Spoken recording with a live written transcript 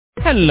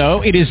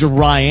Hello, it is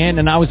Ryan,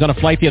 and I was on a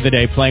flight the other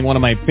day playing one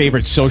of my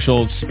favorite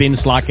social spin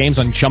slot games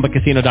on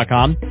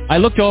ChumbaCasino.com. I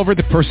looked over at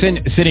the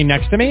person sitting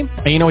next to me,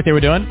 and you know what they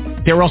were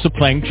doing? They were also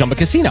playing Chumba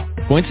Casino.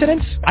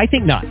 Coincidence? I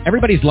think not.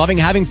 Everybody's loving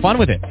having fun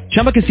with it.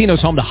 Chumba Casino is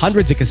home to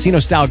hundreds of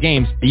casino-style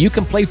games that you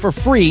can play for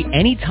free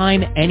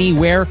anytime,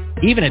 anywhere,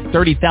 even at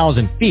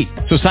 30,000 feet.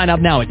 So sign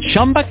up now at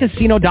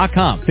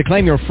ChumbaCasino.com to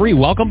claim your free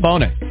welcome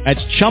bonus.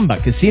 That's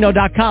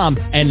ChumbaCasino.com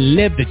and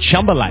live the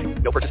Chumba life.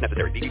 No purchase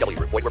necessary. VGW.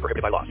 Void where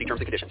prohibited by law. See terms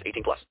and conditions.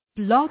 18 plus.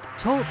 Blog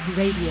Talk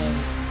Radio.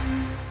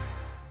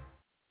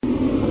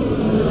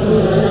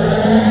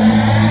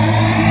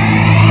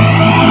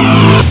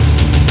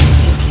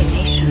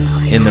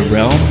 In the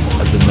realm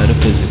of the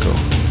metaphysical,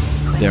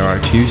 there are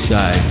two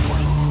sides.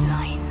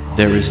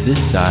 There is this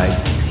side,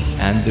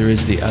 and there is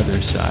the other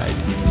side.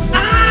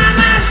 I'm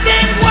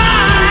asking why.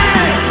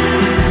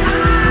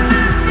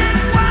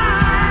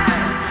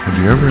 Have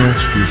you ever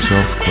asked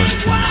yourself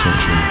questions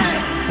such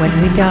as, when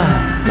we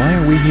die, Why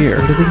are we here?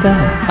 where do we go?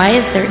 Why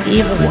is there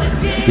evil? why do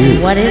we fear?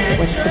 What is it?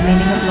 What's the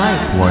meaning of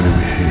life? Why do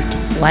we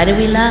hate? Why do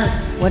we love?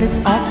 What is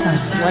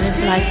Alzheimer's? What is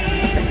life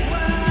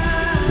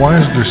purpose?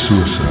 Why is there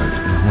suicide?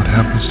 And what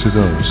happens to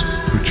those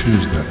who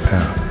choose that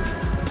path?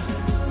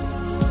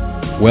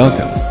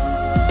 Welcome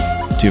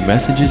to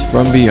Messages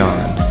from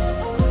Beyond,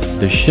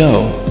 the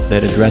show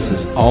that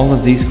addresses all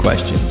of these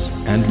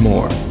questions and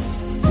more,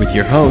 with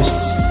your hosts,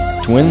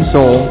 twin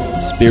soul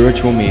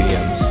spiritual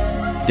mediums,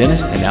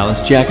 Dennis and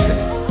Alice Jackson.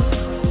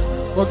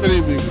 Well, good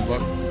evening,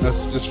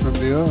 Messages from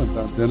Beyond.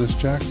 I'm Dennis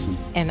Jackson.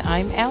 And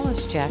I'm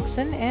Alice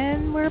Jackson,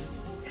 and we're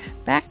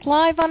back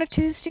live on a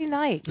Tuesday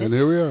night. And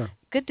here we are.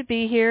 Good to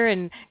be here,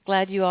 and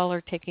glad you all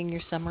are taking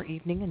your summer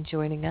evening and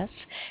joining us.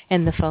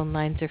 And the phone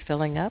lines are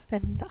filling up,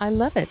 and I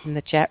love it. And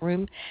the chat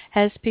room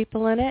has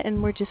people in it,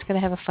 and we're just going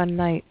to have a fun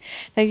night.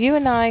 Now, you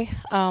and I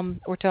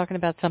were talking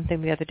about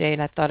something the other day,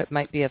 and I thought it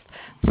might be a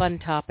fun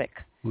topic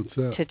What's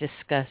that? to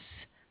discuss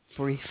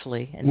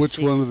briefly. And Which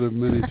see, one of the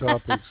many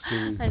topics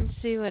do and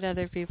see what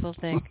other people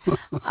think.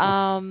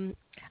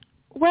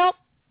 Well,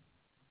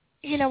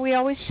 you know, we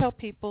always tell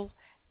people,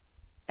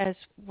 as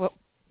what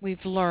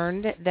we've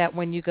learned, that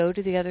when you go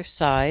to the other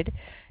side,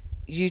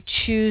 you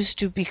choose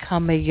to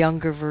become a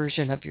younger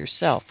version of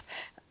yourself.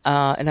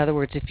 In other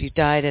words, if you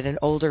died at an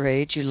older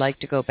age, you like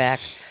to go back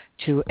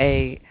to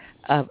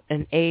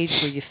an age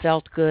where you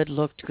felt good,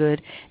 looked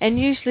good, and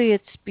usually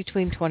it's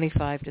between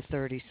 25 to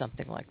 30,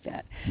 something like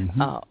that,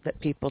 that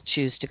people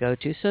choose to go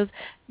to. So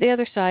the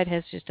other side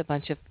has just a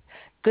bunch of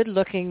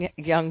good-looking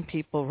young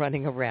people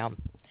running around.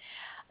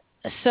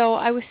 So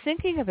I was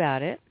thinking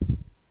about it,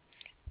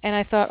 and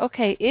I thought,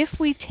 okay, if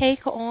we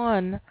take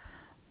on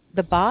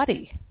the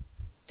body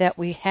that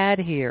we had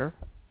here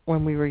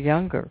when we were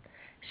younger,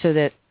 so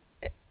that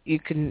you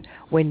can,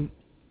 when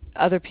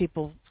other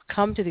people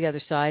come to the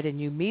other side and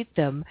you meet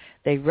them,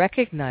 they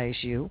recognize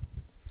you.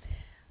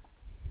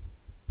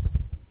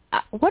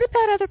 What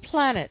about other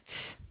planets?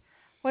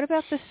 What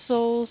about the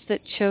souls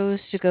that chose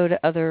to go to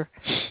other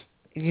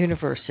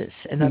universes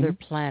and other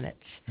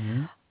planets?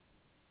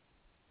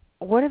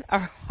 What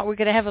are we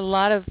going to have a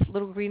lot of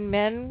little green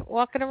men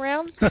walking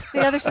around the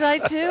other side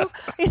too?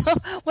 You know,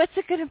 what's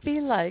it going to be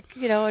like?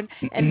 You know,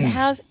 and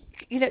how's,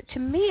 you know, to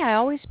me, I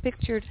always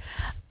pictured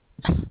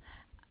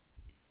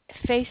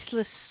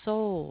faceless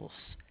souls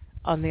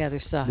on the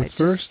other side,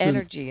 just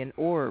energy and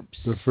orbs.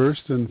 The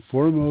first and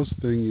foremost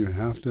thing you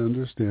have to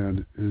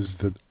understand is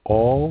that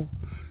all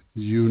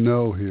you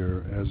know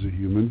here as a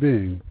human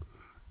being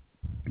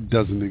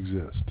doesn't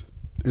exist.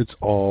 It's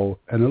all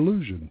an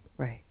illusion.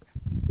 Right.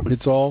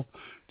 It's all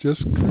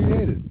just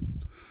created.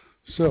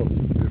 So,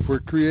 if we're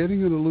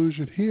creating an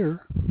illusion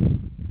here,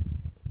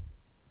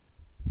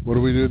 what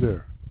do we do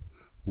there?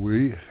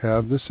 We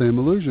have the same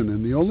illusion.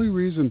 And the only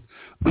reason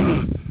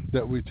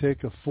that we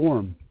take a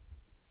form...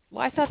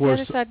 Well, I thought the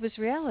other side was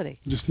reality.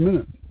 Just a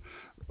minute.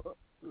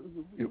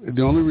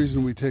 The only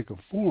reason we take a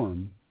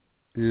form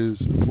is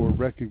for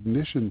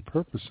recognition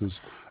purposes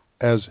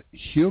as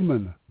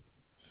human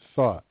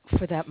thought.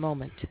 For that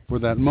moment. For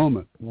that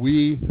moment.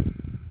 We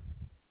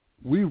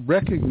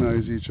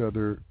recognize each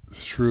other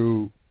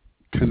through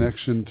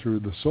connection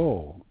through the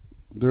soul.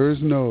 There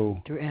is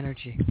no... Through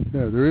energy.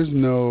 Yeah, there is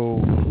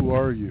no, who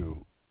are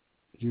you?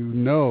 You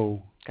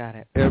know... Got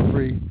it.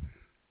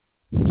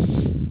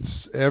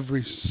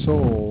 Every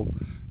soul,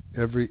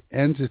 every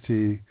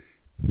entity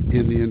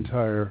in the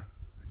entire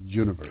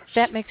universe.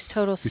 That makes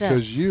total sense.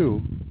 Because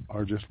you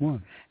are just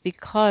one.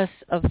 Because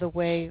of the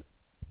way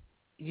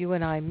you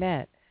and I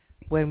met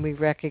when we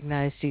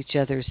recognized each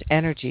other's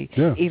energy,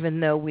 even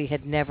though we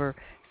had never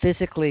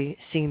physically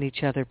seen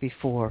each other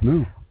before.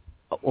 No.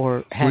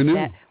 Or had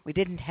that. We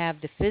didn't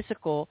have the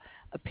physical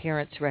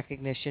appearance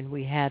recognition.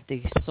 We had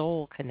the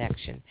soul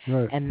connection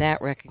and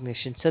that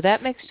recognition. So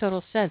that makes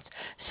total sense.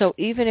 So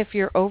even if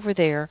you're over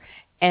there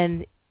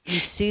and you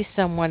see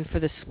someone for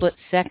the split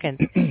second,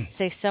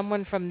 say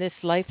someone from this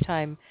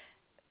lifetime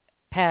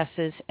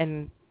passes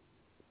and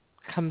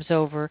comes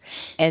over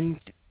and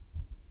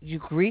you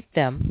greet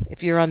them,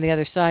 if you're on the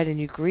other side and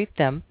you greet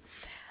them,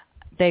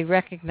 they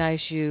recognize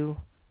you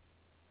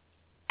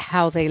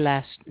how they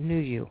last knew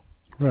you.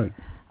 Right.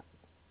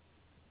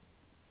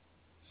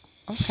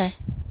 Okay.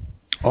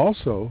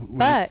 Also,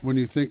 But when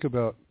you think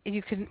about...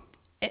 You can...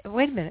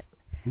 Wait a minute.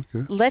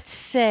 Okay. Let's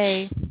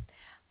say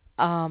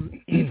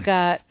you've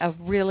got a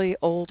really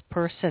old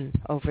person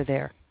over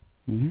there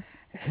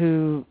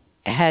who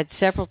had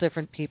several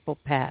different people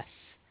pass.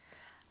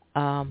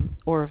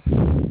 Or...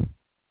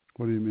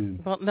 What do you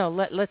mean? Well, no,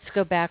 let's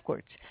go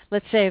backwards.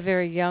 Let's say a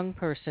very young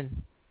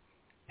person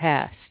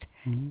passed,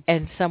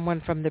 and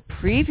someone from the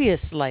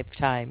previous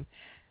lifetime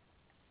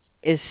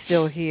is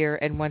still here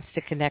and wants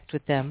to connect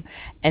with them,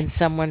 and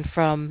someone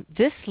from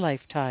this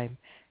lifetime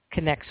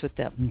connects with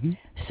them.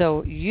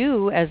 So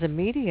you, as a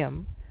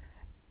medium,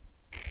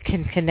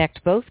 can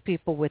connect both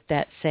people with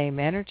that same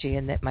energy,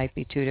 and that might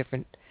be two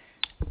different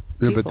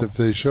people. Yeah, but if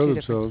they show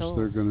themselves,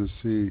 they're going to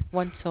see...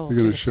 One soul. They're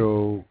going to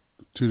show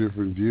two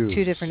different views.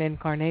 Two different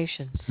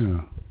incarnations.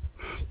 Yeah.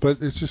 But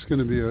it's just going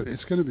to be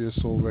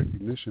a soul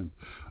recognition.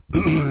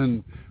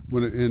 And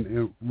when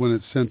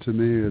it's sent to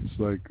me, it's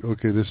like,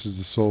 okay, this is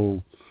the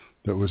soul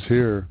that was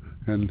here,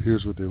 and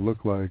here's what they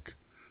look like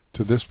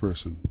to this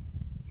person.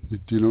 Do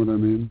you know what I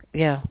mean?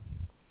 Yeah.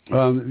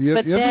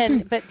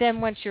 But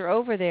then once you're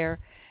over there,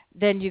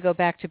 then you go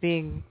back to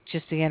being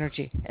just the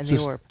energy and the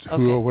orb.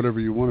 Okay. Whatever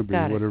you want to be,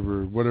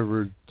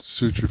 whatever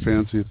suits your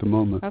fancy at the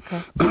moment.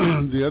 Okay.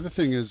 The other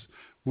thing is,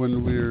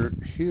 when we're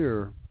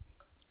here,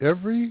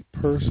 every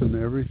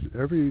person,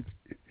 every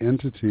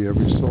entity,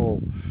 every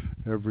soul,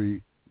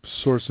 every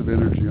source of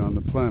energy on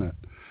the planet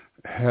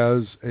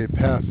has a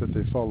path that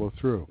they follow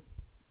through.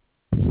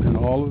 And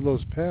all of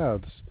those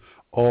paths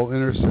all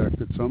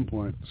intersect at some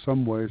point,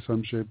 some way,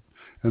 some shape,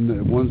 and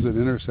the ones that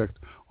intersect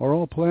are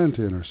all planned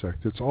to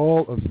intersect. It's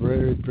all a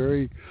very,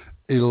 very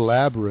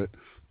elaborate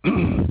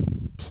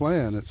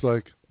plan. It's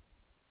like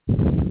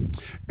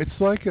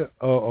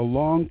a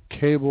long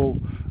cable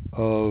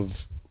of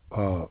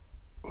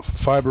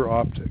fiber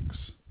optics.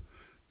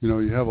 You know,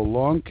 you have a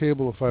long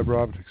cable of fiber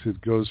optics. It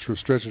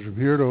stretches from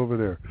here to over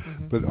there.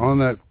 But on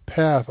that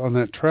path, on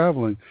that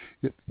traveling,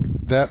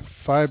 that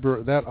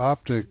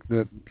optic,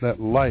 that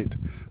light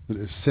that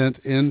is sent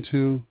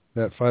into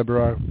that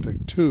fiber optic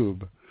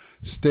tube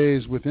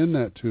stays within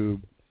that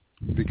tube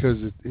because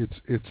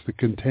it's the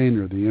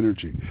container, the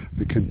energy,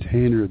 the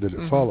container that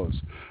it follows.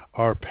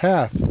 Our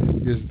path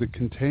is the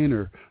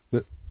container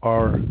that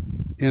our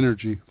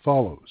energy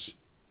follows.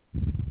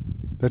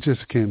 That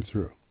just came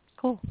through.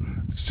 Cool.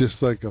 It's just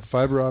like a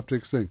fiber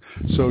optics thing.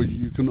 So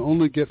you can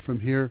only get from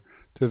here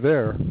to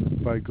there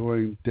by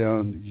going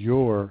down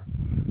your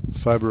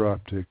fiber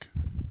optic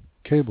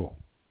cable.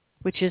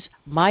 Which is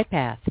my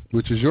path.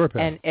 Which is your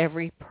path. And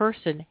every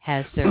person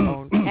has their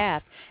own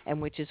path, and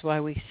which is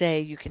why we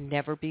say you can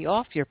never be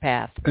off your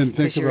path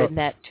because you're in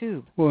that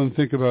tube. Well, and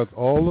think about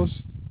all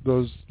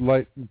those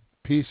light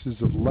pieces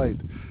of light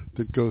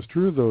that go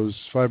through those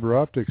fiber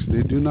optics.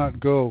 They do not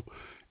go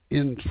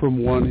in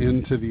from one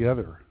end to the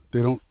other.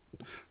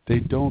 They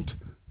don't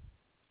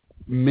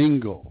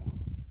mingle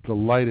the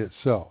light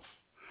itself.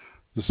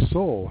 The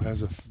soul has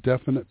a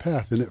definite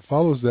path, and it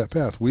follows that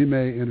path. We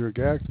may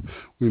interact,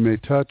 we may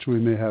touch, we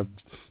may have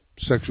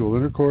sexual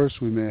intercourse,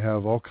 we may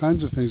have all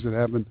kinds of things that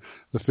happen in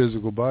the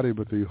physical body,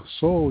 but the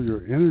soul,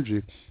 your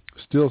energy,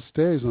 still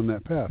stays on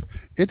that path.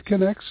 It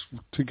connects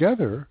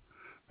together.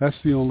 That's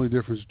the only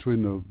difference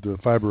between the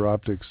fiber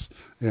optics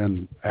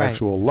and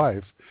actual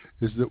life,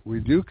 is that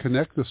we do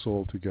connect the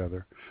soul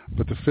together,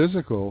 but the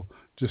physical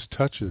just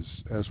touches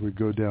as we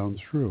go down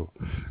through.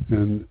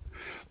 And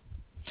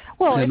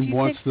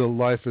once the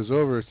life is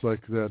over, it's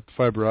like that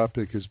fiber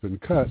optic has been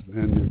cut,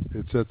 and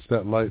it sets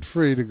that light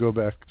free to go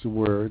back to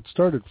where it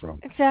started from.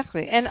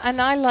 Exactly. And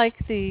I like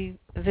the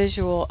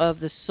visual of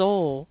the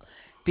soul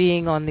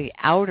being on the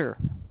outer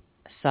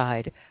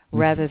side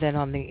rather than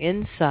on the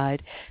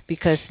inside,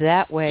 because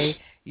that way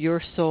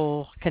your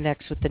soul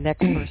connects with the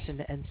next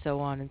person and so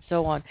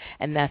on.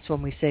 And that's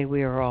when we say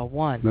we are all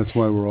one. That's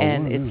why we're all one.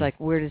 And it's like,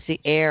 where does the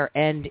air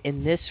end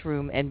in this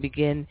room and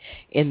begin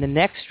in the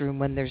next room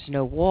when there's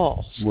no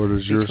walls? Where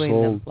does your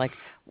soul them? Like,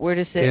 where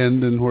does it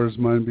end and where does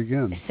mine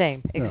begin?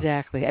 Same,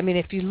 exactly. I mean,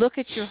 if you look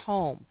at your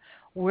home,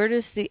 where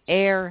does the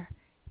air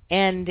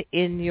end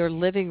in your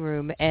living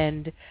room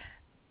and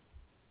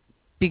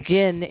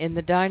begin in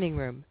the dining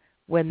room?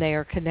 When they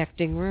are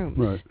connecting rooms.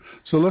 Right.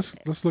 So let's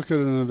look at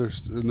another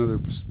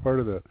part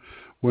of that.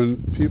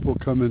 When people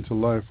come into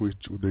life,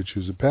 they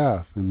choose a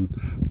path, and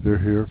they're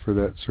here for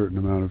that certain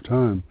amount of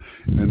time,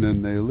 and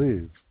then they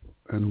leave,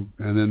 and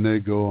then they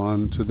go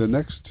on to the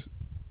next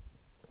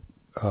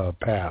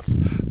path,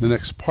 the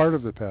next part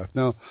of the path.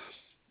 Now,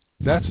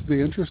 that's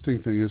the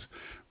interesting thing is,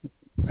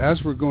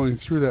 as we're going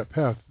through that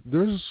path,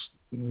 there's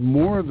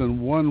more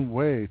than one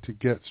way to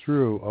get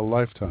through a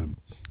lifetime.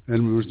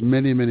 And there's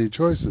many, many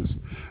choices.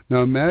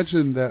 Now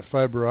imagine that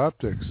fiber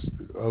optics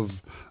of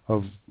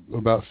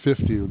about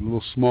 50, a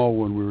little small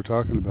one we were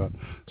talking about,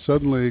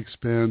 suddenly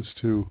expands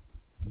to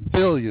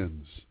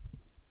billions.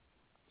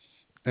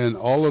 And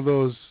all of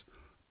those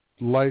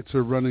lights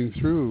are running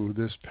through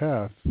this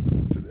path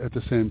at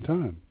the same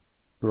time.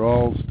 They're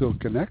all still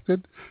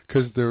connected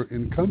because they're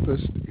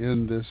encompassed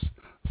in this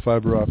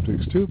fiber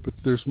optics tube, but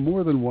there's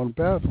more than one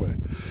pathway.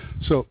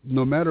 So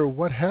no matter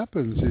what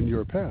happens in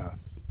your path,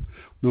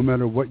 no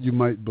matter what you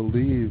might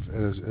believe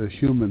as a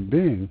human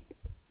being,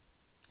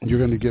 you're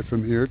going to get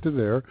from here to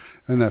there,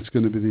 and that's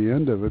going to be the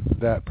end of it,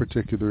 that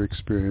particular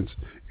experience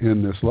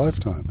in this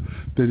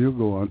lifetime. Then you'll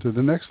go on to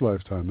the next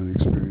lifetime and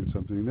experience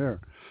something there.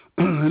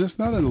 And it's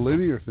not a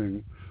linear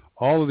thing.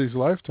 All of these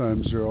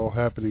lifetimes are all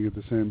happening at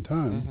the same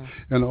time,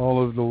 and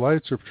all of the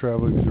lights are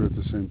traveling through at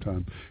the same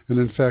time. And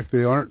in fact,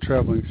 they aren't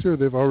traveling through.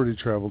 They've already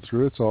traveled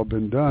through. It's all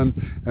been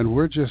done, and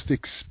we're just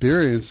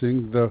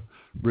experiencing the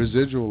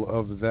residual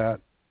of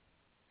that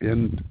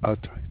in a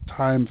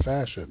time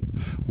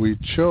fashion. We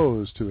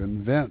chose to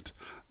invent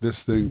this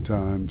thing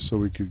time so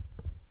we could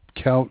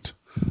count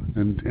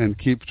and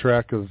keep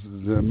track of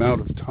the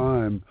amount of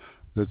time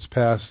that's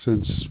passed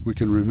since we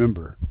can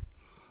remember.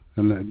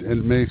 And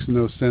it makes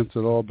no sense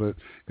at all, but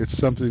it's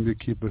something to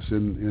keep us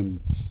in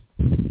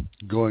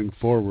going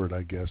forward,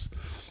 I guess.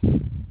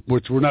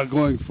 Which we're not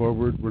going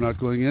forward. We're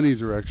not going any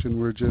direction.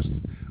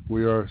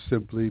 We are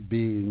simply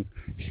being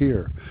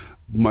here.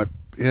 My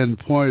end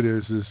point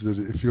is that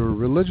if you're a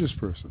religious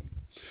person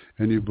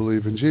and you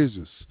believe in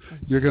Jesus,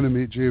 you're going to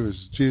meet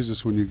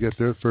Jesus when you get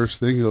there. First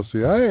thing he'll say,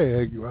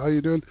 hey, how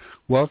you doing?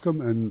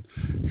 Welcome, and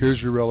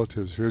here's your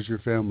relatives, here's your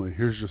family,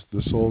 here's just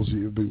the souls that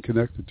you've been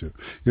connected to.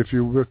 If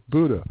you're with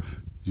Buddha,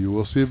 you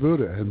will see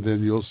Buddha, and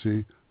then you'll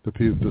see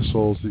the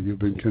souls that you've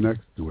been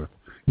connected with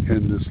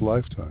in this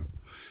lifetime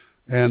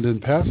and in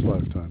past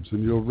lifetimes,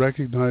 and you'll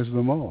recognize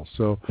them all.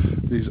 So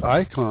these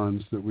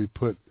icons that we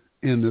put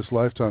in this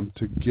lifetime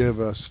to give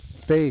us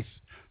faith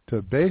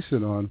to base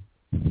it on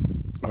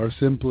are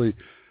simply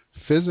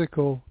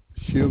physical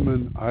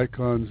human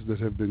icons that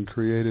have been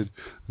created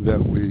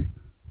that we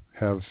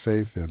have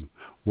faith in.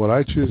 What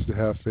I choose to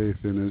have faith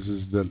in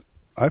is that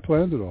I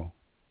planned it all,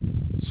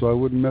 so I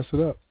wouldn't mess it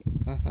up.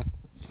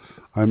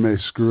 I may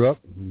screw up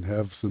and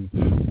have some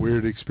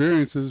weird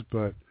experiences,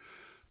 but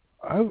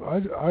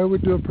I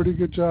would do a pretty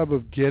good job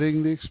of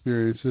getting the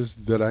experiences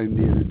that I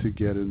needed to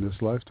get in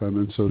this lifetime,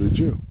 and so did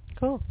you.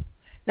 Cool.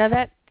 Now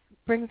that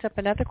brings up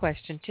another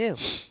question, too.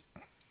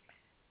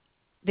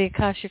 The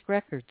Akashic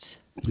Records.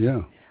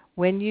 Yeah.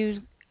 When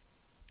you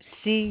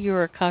see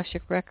your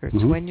Akashic Records,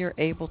 when you're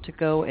able to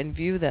go and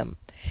view them,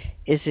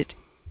 is it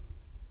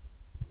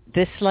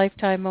this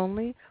lifetime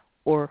only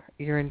or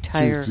your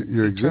entire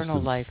your eternal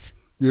existence. life?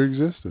 Your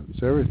existence,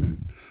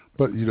 everything.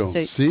 But you don't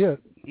see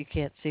it. You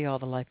can't see all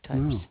the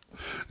lifetimes. No.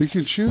 You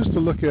can choose to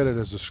look at it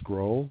as a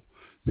scroll.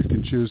 You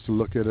can choose to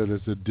look at it as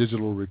a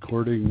digital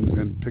recording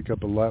and pick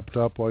up a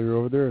laptop while you're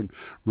over there and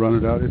run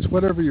it out. It's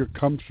whatever you're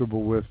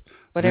comfortable with.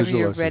 Whatever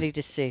you're ready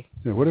to see.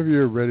 Yeah, whatever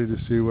you're ready to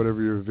see,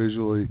 whatever you're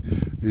visually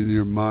in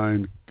your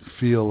mind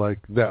feel like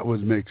that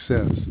would make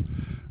sense.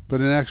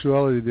 But in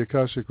actuality, the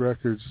Akashic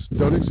Records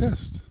don't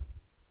exist.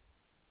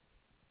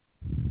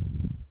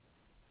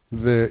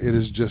 It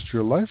is just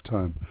your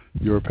lifetime,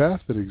 your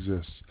path that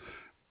exists.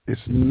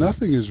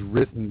 Nothing is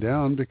written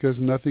down because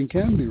nothing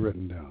can be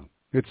written down.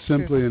 It's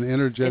simply an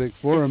energetic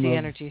form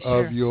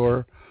of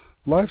your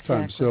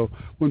lifetime. Exactly. So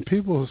when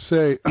people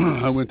say,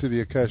 I went to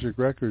the Akashic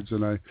Records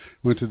and I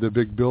went to the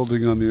big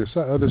building on the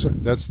other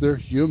side, that's their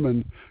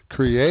human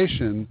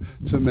creation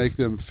to make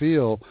them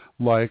feel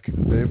like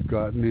they've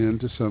gotten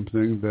into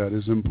something that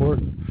is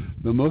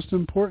important. The most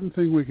important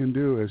thing we can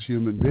do as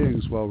human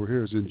beings while we're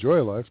here is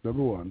enjoy life,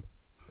 number one.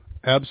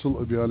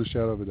 Absolutely, beyond a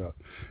shadow of a doubt.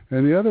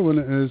 And the other one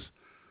is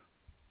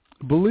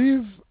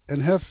believe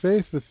and have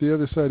faith that the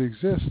other side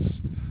exists,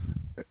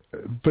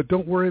 but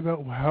don't worry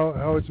about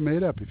how it's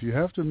made up. If you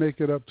have to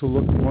make it up to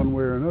look one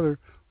way or another,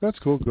 that's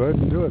cool. Go ahead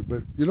and do it,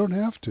 but you don't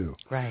have to.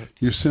 Right.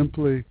 You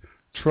simply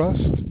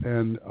trust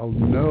and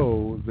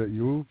know that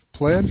you've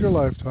planned your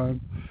lifetime,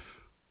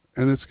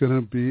 and it's going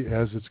to be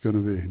as it's going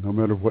to be, no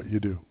matter what you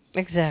do.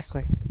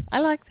 Exactly. I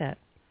like that.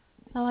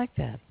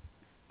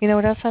 You know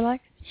what else I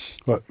like?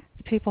 What?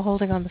 People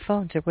holding on the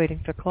phones. They're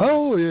waiting for calls.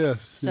 Oh, yes.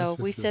 So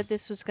we said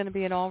this was going to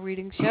be an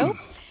all-reading show,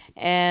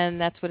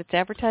 and that's what it's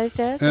advertised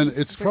as. And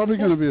it's probably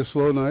going to be a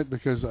slow night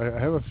because I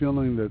have a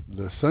feeling that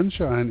the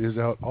sunshine is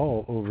out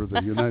all over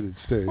the United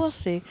States. We'll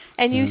see.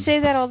 And you say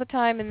that all the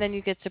time, and then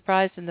you get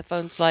surprised and the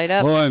phones light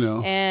up. Well, I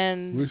know.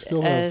 And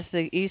as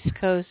the East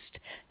Coast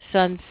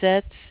sun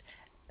sets,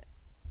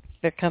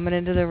 they're coming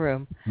into the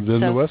room. Then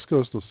the West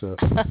Coast will set.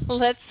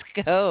 Let's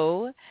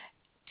go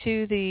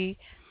to the...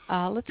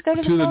 let's go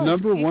to the phone.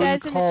 Number you one guys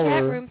caller, in the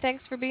chat room,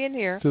 thanks for being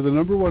here. To the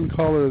number one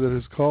caller that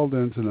has called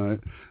in tonight,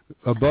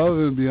 above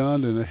and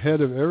beyond and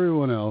ahead of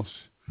everyone else.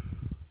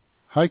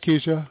 Hi,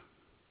 Keisha.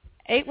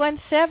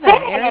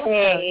 817.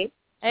 Hey.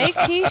 Hey,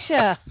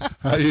 Keisha.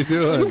 How you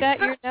doing? We got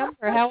your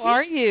number. How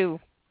are you?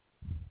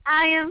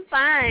 I am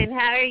fine.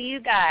 How are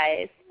you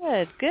guys?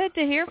 Good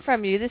to hear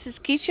from you. This is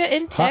Keisha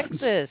in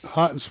Texas.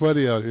 Hot and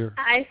sweaty out here.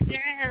 I sure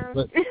am.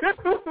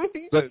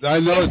 But I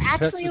know it's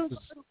actually Texas.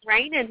 a little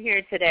raining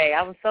here today.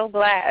 I was so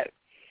glad.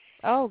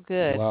 Oh,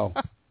 good. Wow.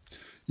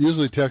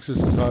 Usually Texas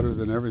is hotter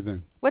than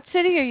everything. What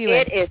city are you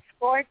in? It is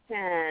Fort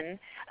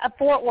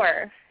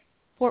Worth.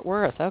 Fort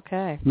Worth.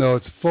 Okay. No,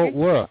 it's Fort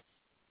Worth.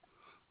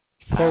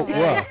 Fort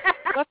Worth.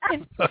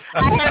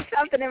 I had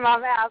something in my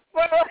mouth.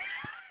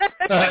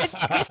 Good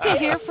to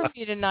hear from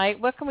you tonight.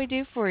 What can we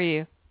do for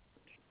you?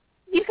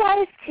 You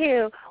guys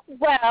too.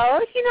 Well,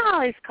 I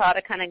always call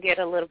to kind of get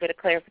a little bit of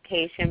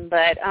clarification,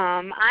 but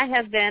I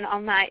have been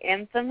on my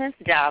infamous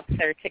job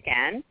search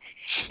again,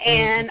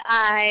 and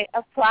I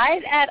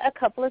applied at a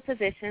couple of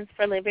positions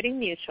for Liberty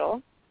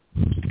Mutual.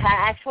 I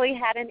actually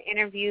had an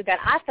interview that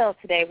I felt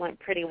today went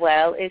pretty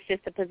well. It's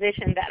just a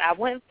position that I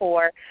went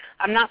for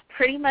I'm not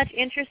pretty much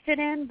interested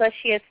in, but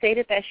she had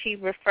stated that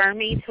she'd refer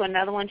me to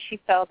another one she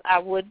felt I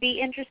would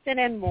be interested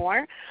in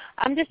more.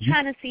 I'm just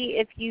trying to see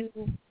if you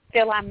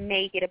feel I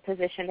may get a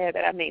position there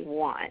that I may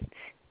want.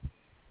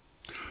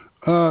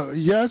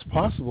 Yeah, it's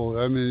possible.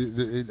 I mean,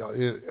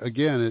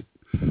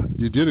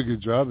 you did a good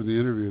job in the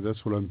interview.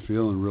 That's what I'm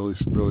feeling really,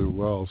 really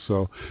well.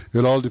 So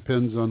it all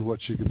depends on what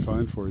she can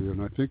find for you,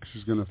 and I think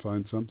she's going to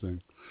find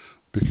something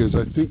because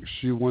I think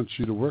she wants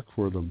you to work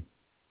for them.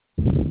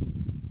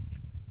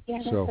 Yeah,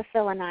 that's the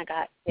feeling I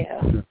got too.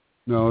 Yeah.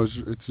 No,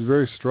 it's a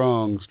very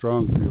strong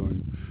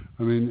feeling.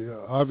 I mean,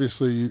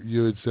 obviously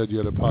you had said you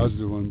had a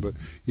positive one, but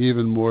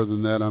even more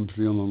than that, I'm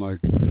feeling like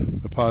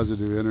the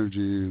positive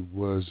energy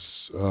was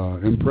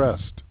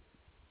impressed.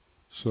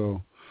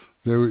 So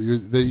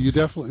you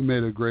definitely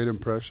made a great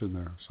impression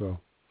there. So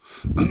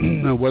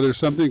now whether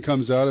something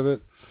comes out of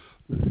it,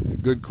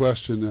 good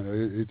question.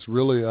 It's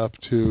really up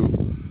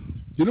to,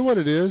 you know what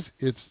it is?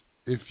 It's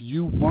if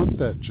you want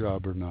that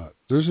job or not.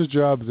 There's a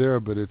job there,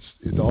 but it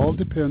all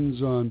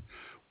depends on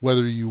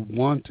whether you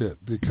want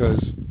it,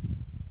 because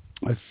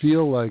I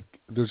feel like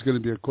there's going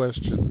to be a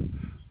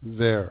question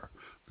there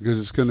because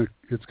it's going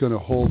to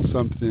hold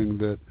something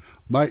that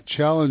might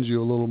challenge you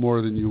a little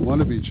more than you want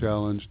to be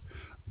challenged.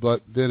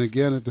 But then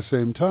again, at the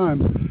same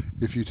time,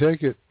 if you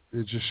take it,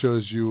 it just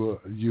shows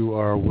you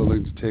are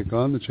willing to take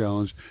on the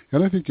challenge,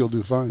 and I think you'll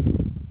do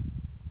fine.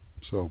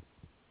 So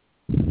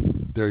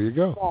there you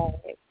go.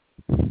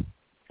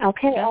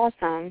 Okay,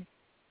 awesome.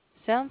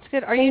 Sounds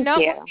good. Are you not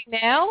working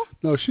now?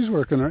 No, she's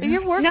working, aren't you?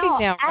 You're working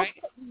now, right?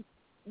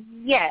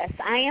 Yes,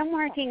 I am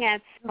working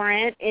at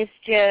Sprint. It's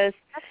just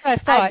that's what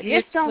I thought.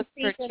 I just don't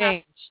see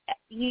that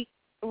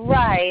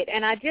right,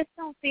 and I just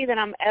don't see that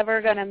I'm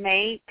ever going to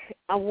make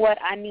what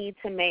I need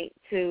to make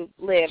to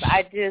live.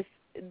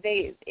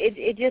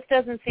 It just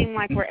doesn't seem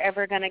like we're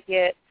ever going to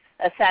get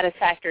a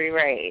satisfactory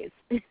raise.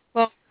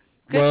 Well,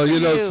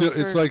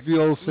 it's like the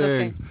old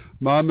saying: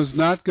 "Mom is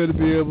not going to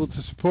be able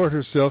to support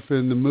herself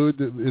in the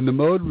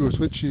mode with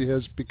which she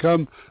has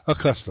become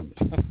accustomed."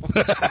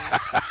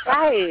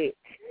 Right.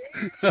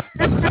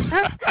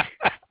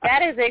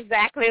 That is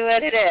exactly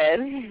what it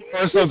is.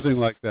 Or something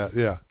like that,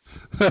 yeah.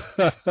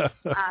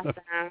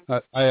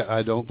 Awesome.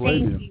 I don't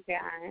blame you. Thank you,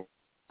 guys.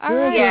 All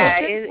right.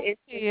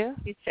 Yeah,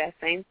 it's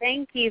stressing.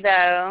 Thank you,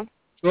 though.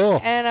 Oh.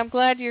 And I'm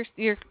glad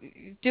you're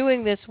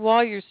doing this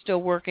while you're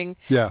still working.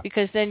 Yeah.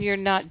 Because then you're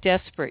not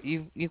desperate.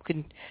 You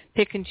can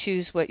pick and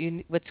choose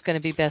what's going to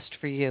be best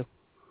for you.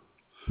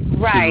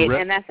 Right,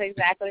 and that's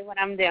exactly what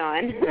I'm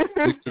doing.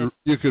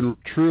 you can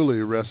truly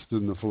rest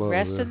in the flow.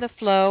 Rest in the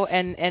flow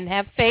and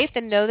have faith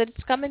and know that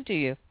it's coming to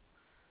you.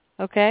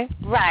 Okay?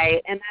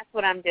 Right, and that's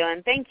what I'm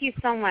doing. Thank you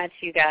so much,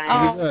 you guys.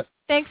 Oh,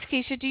 thanks,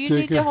 Keisha. Do you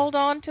need to hold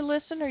on to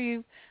listen, or are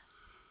you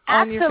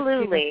on your computer?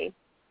 Absolutely.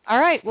 All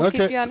right, we'll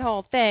keep you on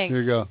hold. Thanks.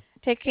 Here you go.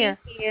 Take care.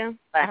 Thank you.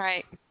 Bye. All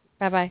right.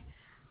 Bye-bye.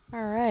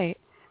 All right.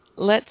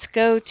 Let's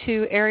go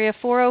to area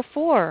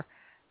 404,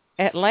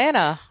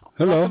 Atlanta.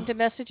 Hello. Welcome to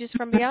Messages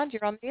from Beyond.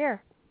 You're on the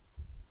air.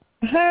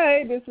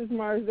 Hey, this is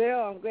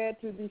Marzelle. I'm glad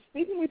to be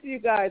speaking with you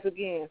guys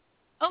again.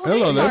 Oh,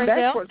 hello,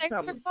 Marzelle. Thanks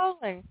for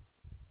calling.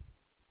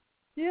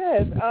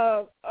 Yes.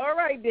 All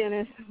right,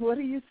 Dennis. What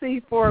do you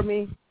see for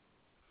me?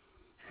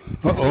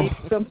 Uh-oh.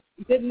 Some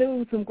good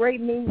news, some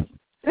great news.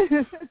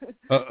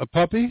 A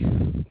puppy?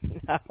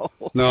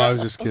 No, I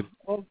was just kidding.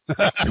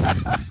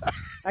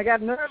 I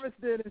got nervous,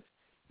 Dennis.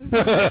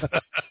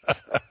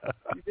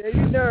 You're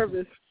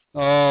nervous.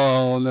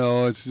 Oh,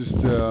 no, it's just,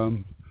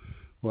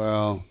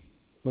 well,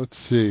 let's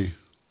see.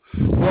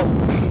 Well,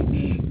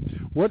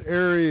 what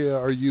area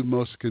are you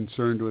most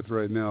concerned with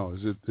right now?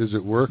 Is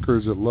it work or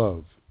is it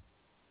love?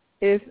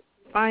 It's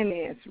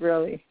finance,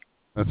 really.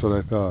 That's what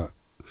I thought.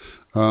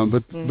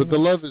 But the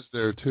love is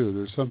there, too.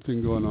 There's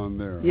something going on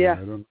there. Yeah. I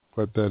don't know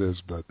what that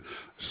is, but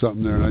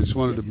something there. And I just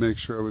wanted to make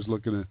sure I was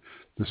looking at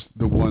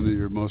the one that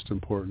you're most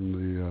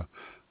importantly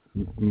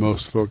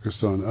most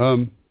focused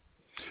on.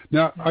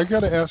 Now, I got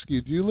to ask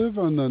you, do you live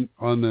on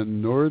the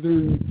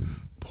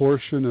northern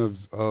portion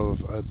of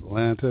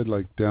Atlanta,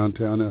 like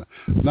downtown?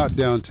 Not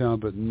downtown,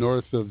 but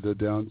north of the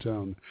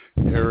downtown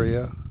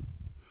area?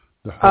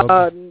 The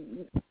hub?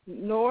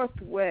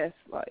 Northwest,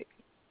 like.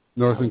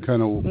 North and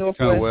kind of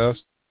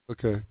west?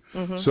 Okay.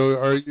 Mm-hmm. So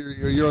are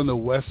you on the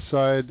west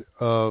side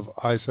of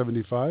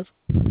I-75?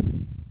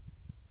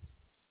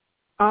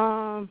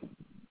 Let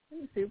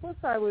me see. What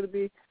side would it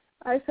be?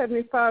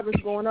 I-75 is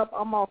going up.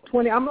 I'm off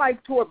 20. I'm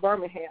like toward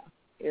Birmingham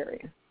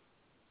area.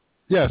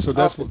 Yeah, so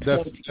that's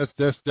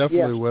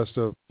definitely west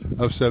of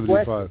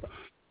 75. West.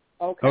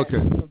 Okay. Okay.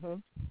 Mm-hmm.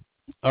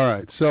 All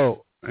right.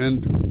 So,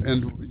 and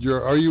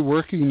are you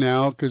working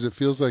now? Because it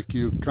feels like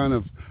you kind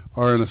of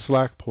are in a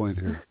slack point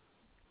here.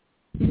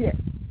 Yeah,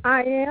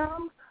 I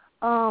am,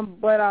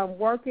 but I'm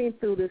working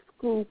through the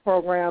school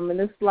program, and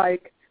it's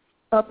like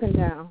up and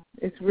down.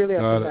 It's really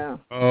up and down.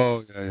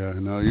 Oh, yeah.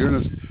 No,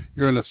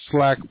 you're in a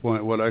slack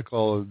point, what I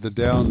call the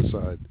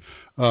downside.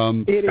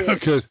 It is.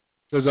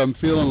 Because I'm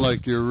feeling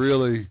like you're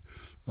really,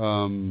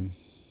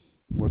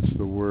 what's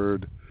the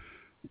word?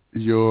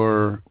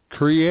 You're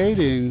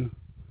creating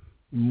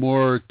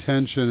more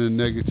tension and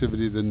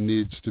negativity than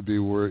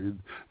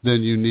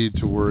you need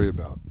to worry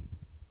about.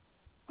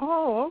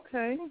 Oh,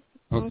 okay.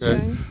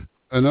 Okay.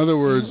 In other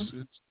words,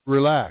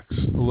 relax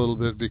a little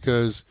bit,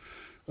 because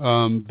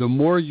the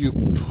more you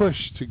push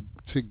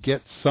to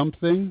get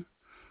something,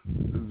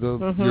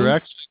 you're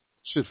actually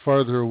push it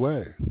farther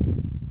away.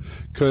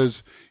 Because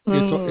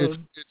it's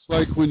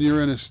like when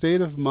you're in a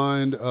state of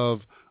mind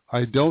of,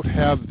 I don't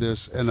have this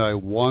and I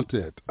want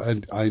it,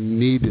 and I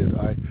need it,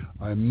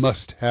 I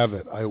must have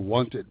it, I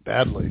want it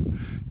badly.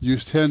 You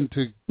tend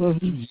to,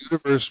 the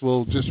universe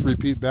will just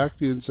repeat back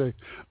to you and say,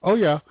 oh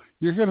yeah,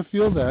 you're going to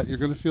feel that. You're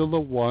going to feel the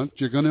want.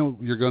 You're going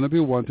to be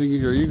wanting.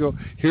 Here you go.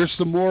 Here's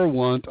some more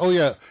want. Oh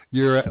yeah,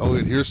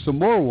 and here's some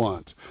more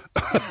want.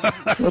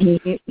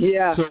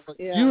 Yeah. So what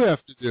you have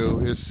to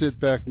do is sit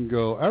back and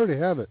go, I already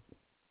have it.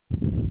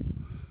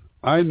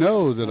 I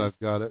know that I've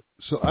got it,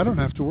 so I don't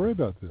have to worry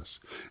about this.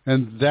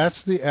 And that's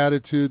the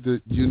attitude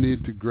that you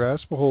need to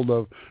grasp a hold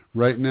of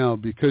right now,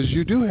 because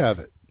you do have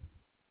it.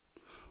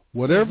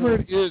 Whatever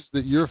it is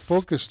that you're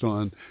focused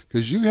on,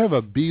 because you have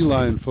a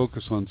beeline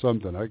focus on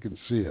something, I can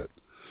see it.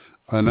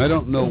 And I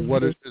don't know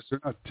what it is.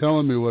 They're not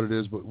telling me what it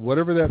is, but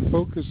whatever that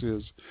focus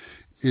is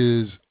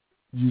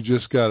you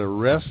just got to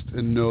rest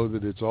and know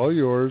that it's all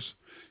yours,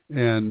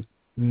 and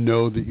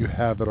know that you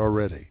have it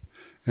already.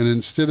 And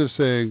instead of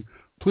saying,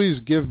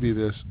 please give me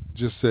this,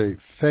 just say,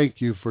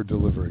 thank you for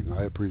delivering.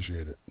 I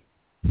appreciate it.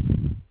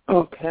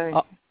 Okay.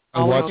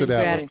 And watch it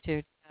out.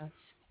 Gratitude.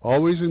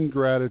 Always in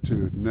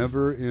gratitude,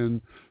 never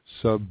in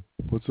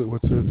what's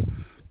it?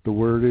 The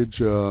wordage,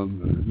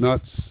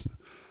 not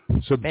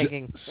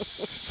begging.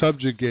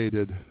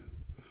 Subjugated.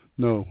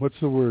 No, what's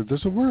the word?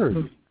 There's a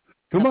word.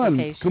 Come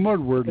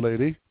on, word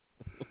lady.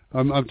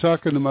 I'm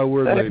talking to my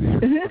word lady.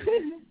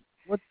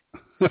 What?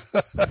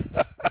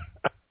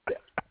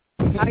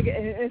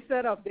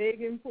 Instead of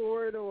begging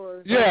for it,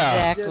 or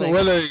yeah, exactly.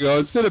 Well, there you go.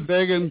 Instead of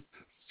begging,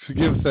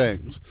 give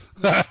thanks.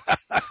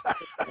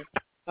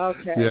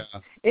 Okay. Yeah.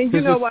 And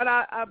you know what?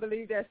 I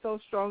believe that so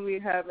strongly,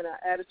 having an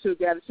attitude,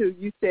 gratitude.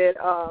 You said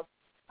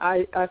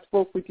I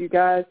spoke with you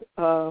guys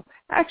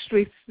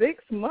actually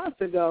 6 months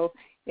ago,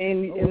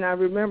 and I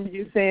remember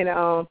you saying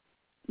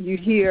you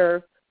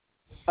hear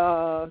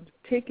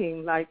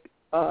ticking like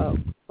a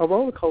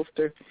roller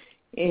coaster,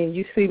 and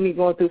you see me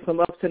going through some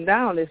ups and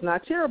downs. It's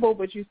not terrible,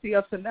 but you see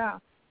ups and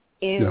downs.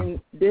 And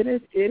then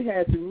it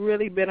has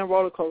really been a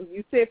roller coaster.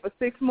 You said for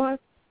 6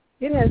 months.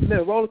 It has been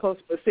a roller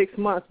coaster for 6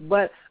 months,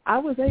 but I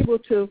was able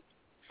to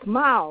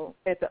smile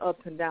at the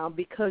ups and downs,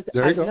 because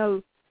I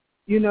know,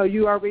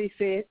 you already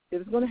said it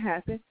was going to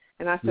happen,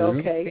 and I said,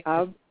 okay,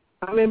 I'm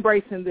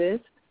embracing this,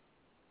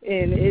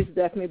 and it's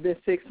definitely been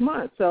 6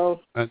 months.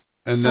 So and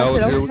now I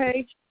said,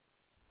 okay.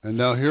 And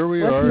now here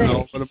we are.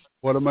 Now,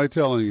 what am I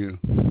telling you?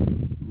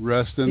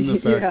 Rest in the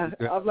fact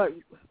that I'm like,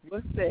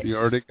 what's that? You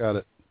already got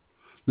it.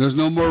 There's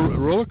no more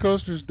roller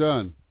coasters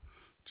done.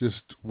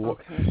 Just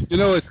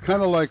it's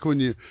kind of like when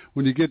you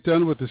get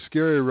done with the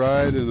scary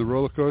ride in the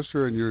roller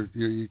coaster, and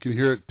you can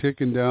hear it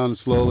ticking down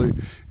slowly,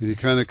 and you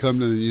kind of come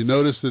to, and you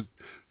notice that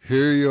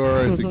here you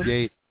are at the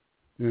gate,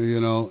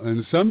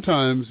 and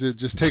sometimes it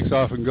just takes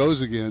off and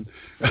goes again,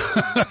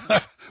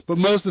 but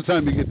most of the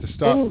time you get to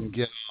stop and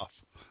get off,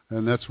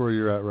 and that's where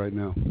you're at right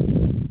now.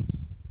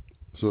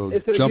 So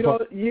jump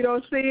up. You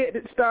don't see it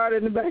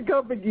starting to back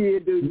up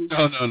again, do you?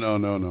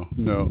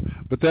 No.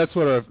 But that's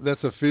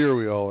a fear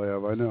we all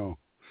have. I know.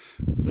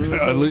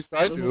 At least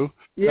I do.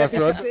 Yeah,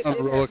 after I've been on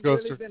a roller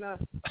coaster. Really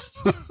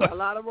been a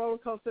lot of roller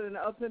coasters and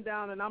ups and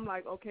downs, and I'm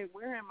like, okay,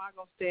 where am I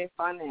going to stand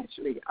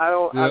financially? I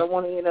don't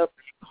want to end up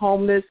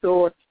homeless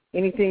or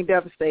anything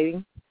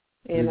devastating.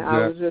 And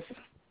I was just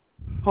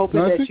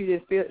hoping that you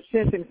didn't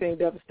sense anything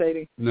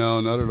devastating.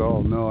 No, not at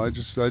all. No, I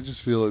just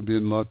feel it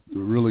being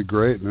really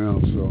great now.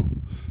 So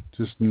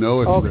just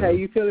know it's there.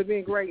 You feel it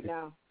being great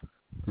now.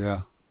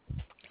 Yeah.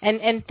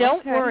 And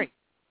don't worry,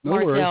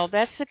 Martel. Worry.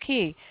 That's the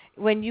key.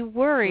 When you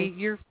worry,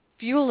 you're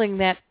fueling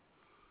that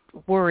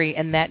worry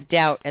and that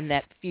doubt and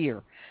that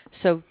fear.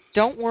 So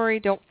don't worry.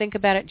 Don't think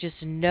about it.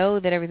 Just know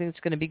that everything's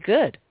going to be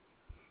good.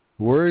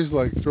 Worry's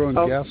like throwing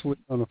gasoline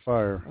on a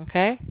fire.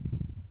 Okay?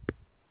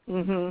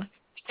 Mm-hmm.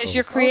 Because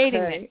you're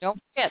creating it.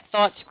 Don't forget,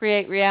 thoughts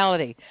create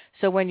reality.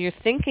 So when you're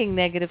thinking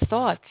negative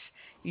thoughts,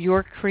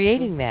 you're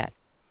creating that.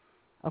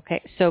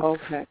 Okay? So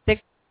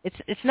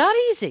it's not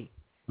easy.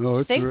 No,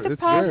 it's think the it's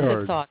positive very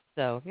hard. thoughts,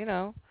 though.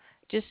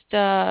 Just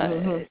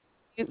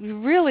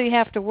you really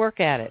have to work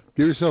at it.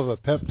 Give yourself a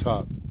pep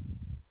talk.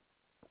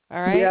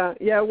 All right?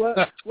 Yeah. Well,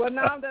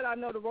 now that I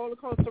know the roller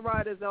coaster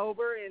ride is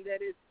over and that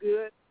it's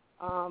good,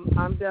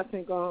 I'm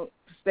definitely going to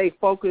stay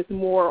focused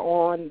more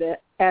on the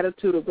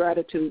attitude of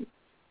gratitude.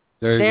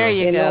 There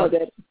you go. Know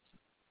that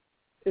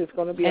it's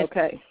going to be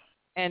okay.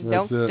 And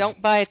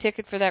don't buy a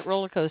ticket for that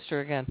roller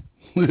coaster again.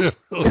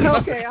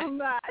 Okay, I'm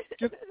not.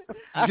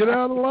 Get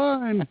out of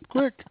line,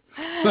 quick.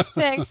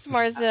 Thanks,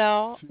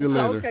 Marzel. See you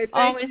later. Okay,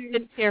 Always you.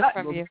 good to hear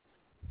from you.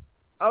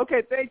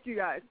 Okay, thank you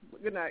guys.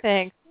 Good night.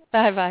 Thanks.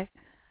 Bye.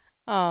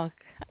 Oh,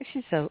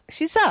 she's up.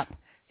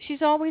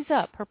 She's always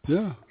up.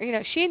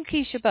 She and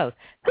Keisha both.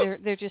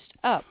 They're just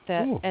up.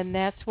 And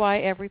that's why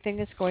everything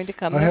is going to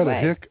come their way. I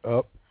had a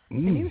hiccup.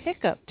 And you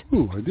hiccuped.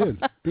 Ooh, I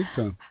did. Big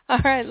time. All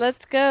right, let's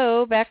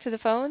go back to the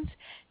phones.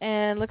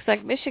 And looks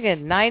like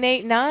Michigan,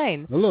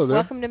 989. Hello there.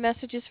 Welcome to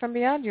Messages from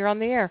Beyond. You're on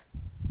the air.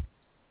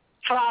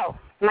 Hello.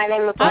 My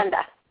name is Linda.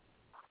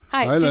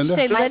 Hi. Hi, Linda.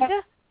 Did you say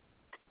Linda?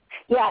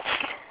 Yes.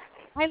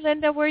 Hi,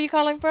 Linda. Where are you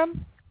calling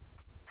from?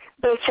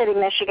 Bay City,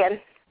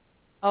 Michigan.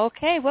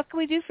 Okay. What can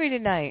we do for you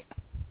tonight?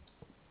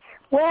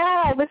 Well,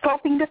 I was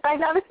hoping to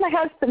find out if my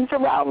husband's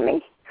around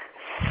me.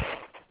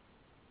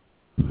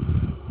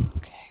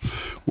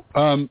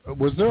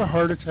 Was there a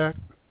heart attack?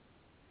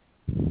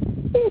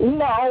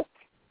 No.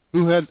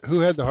 Who had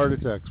the heart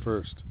attacks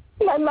first?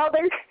 My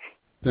mother.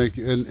 Thank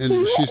you.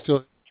 And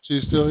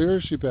she's still here,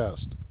 or she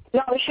passed?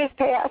 No, she's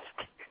passed.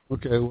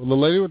 Okay. Well,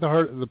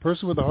 the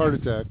person with the heart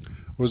attack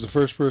was the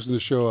first person to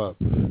show up,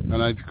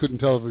 and I couldn't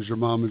tell if it was your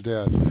mom or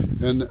dad.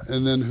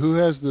 And then who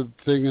has the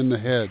thing in the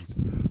head?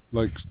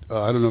 Like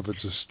I don't know if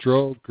it's a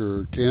stroke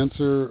or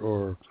cancer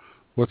or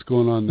what's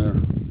going on there.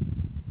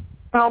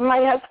 Well, my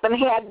husband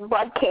had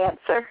blood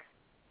cancer.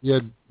 He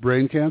had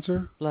brain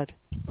cancer? Blood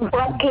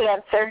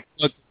cancer.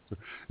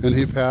 And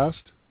he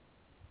passed?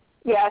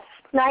 Yes,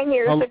 9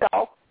 years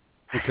ago.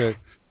 Okay.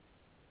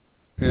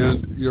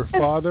 And your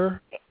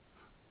father?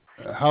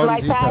 How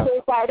did he pass? My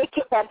father died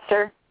of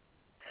cancer.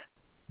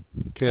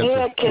 He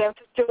had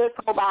cancer to his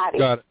whole body.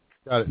 Got it.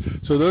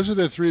 So those are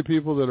the three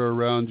people that are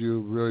around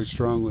you very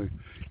strongly.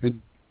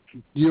 And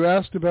you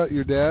asked about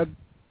your dad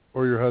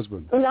or your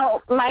husband?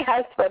 No, my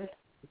husband.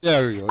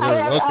 There you go.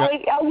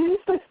 Okay.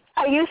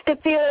 I used to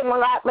feel him a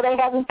lot, but I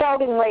haven't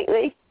felt him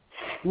lately.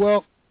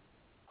 Well,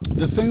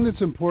 the thing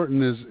that's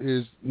important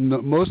is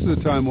most of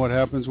the time what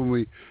happens when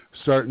we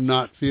start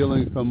not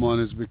feeling someone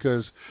is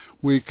because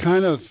we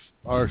kind of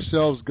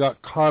ourselves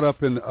got caught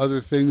up in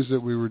other things that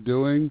we were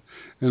doing,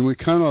 and we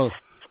kind of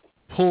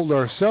pulled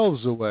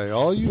ourselves away.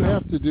 All you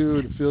have to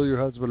do to feel your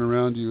husband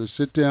around you is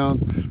sit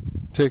down,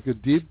 take a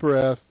deep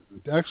breath,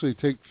 actually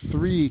take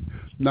 3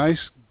 nice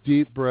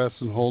deep breaths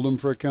and hold them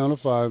for a count of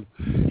 5,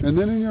 and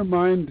then in your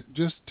mind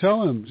just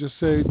tell him, just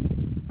say,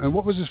 and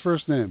what was his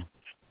first name?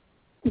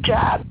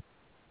 John.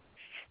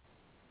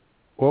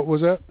 What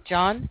was that?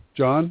 John.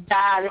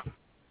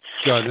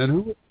 And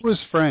who was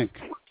Frank?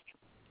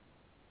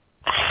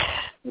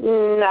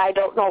 I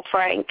don't know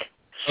Frank.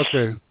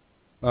 Okay.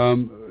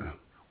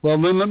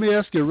 Well, then let me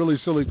ask you a really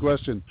silly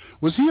question.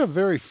 Was he a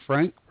very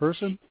frank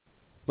person?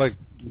 Like,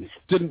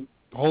 didn't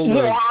hold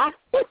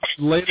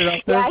laid it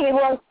out there?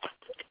 Yeah,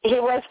 he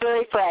was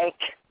very frank.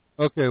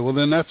 Okay, well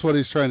then that's what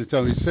he's trying to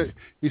tell me.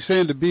 He's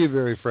saying to be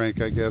very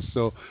frank, I guess.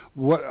 So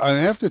what I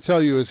have to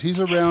tell you is he's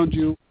around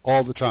you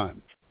all the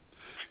time.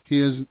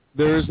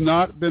 There has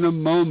not been a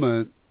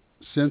moment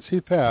since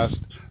he passed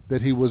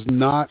that he was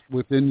not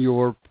within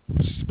your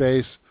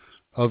space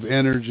of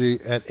energy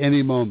at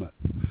any moment.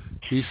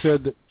 He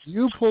said that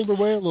you pulled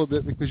away a little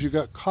bit because you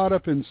got caught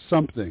up in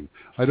something.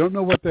 I don't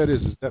know what that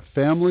is. Is that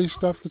family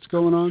stuff that's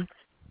going on?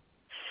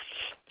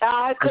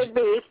 It could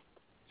be.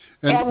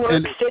 And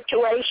work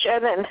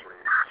situation.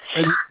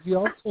 And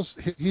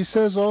he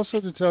says also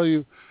to tell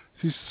you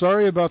he's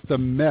sorry about the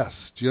mess.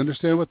 Do you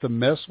understand what the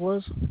mess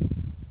was?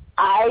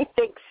 I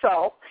think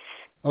so.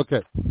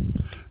 Okay.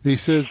 He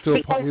says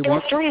just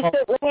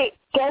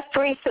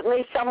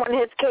recently someone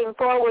has came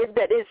forward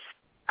that is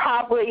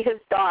probably his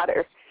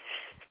daughter.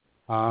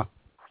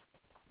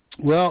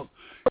 Well,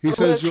 he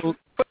says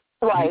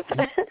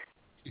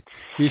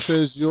he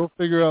says you'll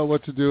figure out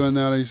what to do in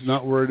that. He's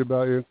not worried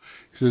about you.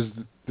 He says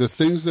the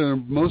things that are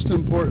most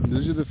important,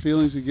 these are the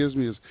feelings he gives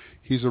me, is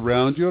he's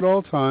around you at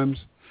all times.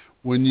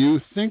 When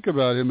you think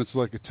about him, it's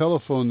like a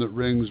telephone that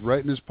rings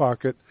right in his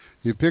pocket.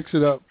 He picks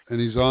it up, and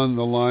he's on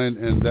the line,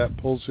 and that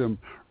pulls him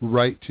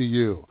right to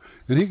you.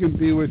 And he can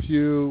be with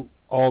you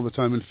all the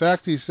time. In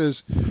fact, he says,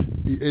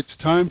 it's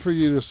time for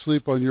you to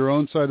sleep on your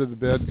own side of the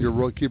bed.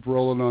 Keep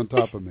rolling on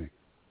top of me.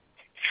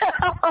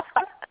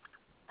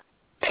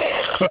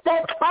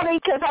 That's funny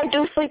because I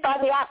do sleep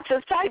on the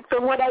opposite side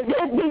from what I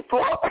did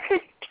before.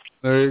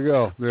 There you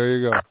go.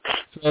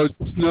 So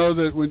just know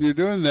that when you're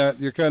doing that,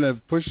 you're kind of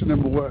pushing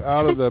him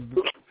out of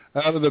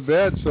the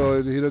bed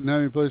so he doesn't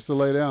have any place to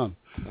lay down.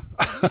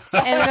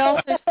 And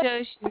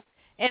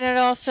it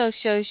also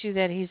shows you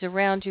that he's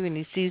around you and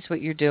he sees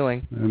what you're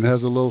doing. And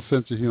has a little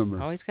sense of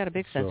humor. Oh, he's got a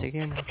big sense of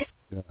humor.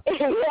 Yeah,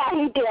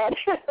 he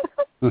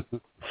did.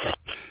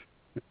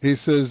 He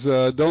says,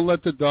 don't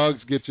let the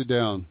dogs get you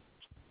down.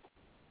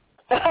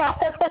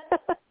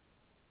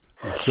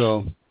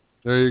 So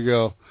there you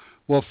go.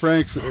 Well,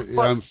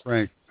 I'm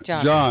Frank.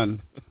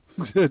 John.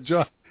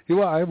 John.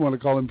 Well, I want to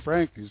call him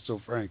Frank. He's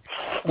so frank.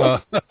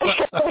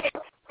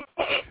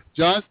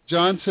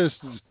 John says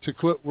to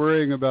quit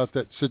worrying about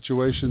that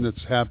situation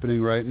that's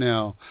happening right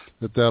now,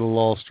 that'll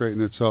all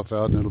straighten itself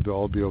out and it'll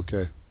all be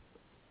okay.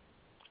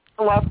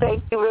 Well,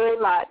 thank you very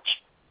much.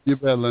 You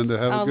bet, Linda.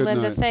 Have a good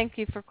Linda, night. Thank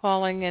you for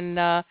calling,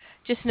 and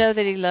just know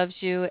that he loves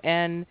you,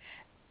 and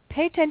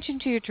pay attention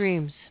to your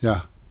dreams.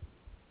 Yeah.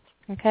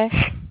 Okay?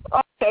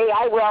 Okay,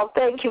 I will.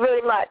 Thank you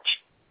very much.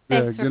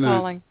 Thanks for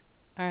calling.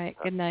 All right,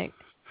 good night.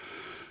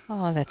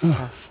 Oh, that's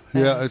tough.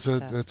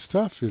 It's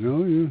tough, you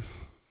know.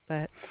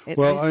 But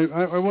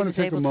I want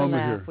to take a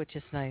moment here, which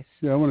is nice.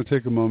 Yeah, I want to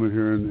take a moment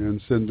here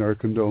and send our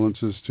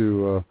condolences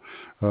to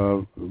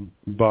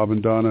Bob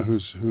and Donna,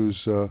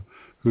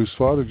 whose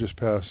father just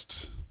passed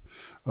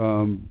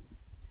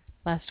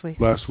last week.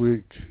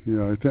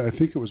 Yeah, I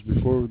think it was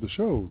before the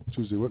show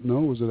Tuesday.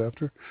 Was it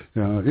after?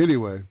 Yeah.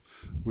 Anyway,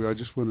 I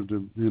just wanted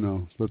to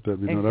let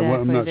that be known. Exactly.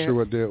 I'm not sure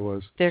what day it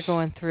was. They're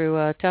going through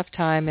a tough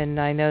time, and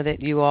I know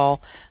that you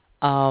all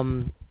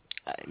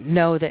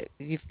know that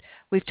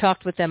we've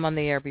talked with them on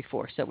the air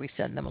before, so we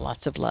send them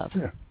lots of love.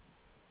 Yeah,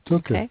 it's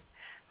okay.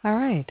 All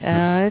right.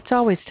 It's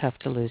always tough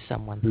to lose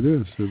someone. It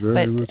is. It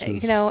very much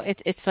is.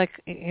 It's like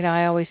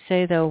I always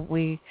say though,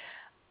 we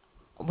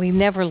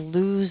never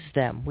lose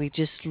them. We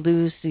just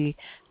lose the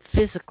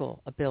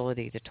physical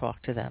ability to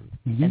talk to them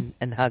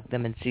and hug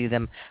them and see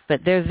them.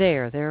 But they're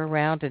there. They're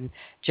around, and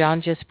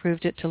John just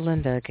proved it to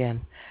Linda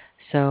again.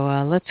 So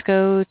let's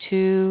go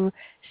to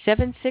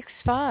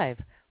 765.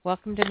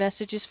 Welcome to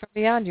Messages from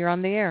Beyond. You're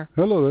on the air.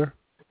 Hello there.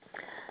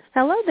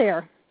 Hello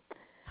there.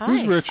 Hi.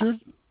 Who's Richard?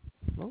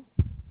 Oh.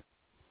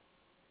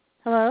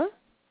 Hello?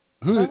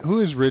 Who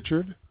is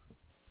Richard?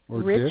 Or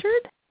Richard?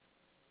 Dick?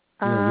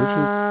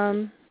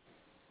 Yeah,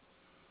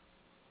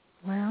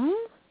 Richard.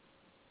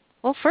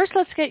 Well, first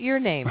let's get your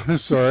name.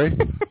 Sorry.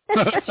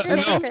 What's your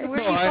name?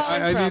 Where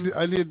are you calling from?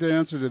 I need the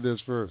answer to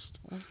this first.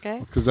 Okay.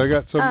 Because I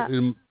got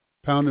something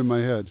pound in my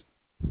head.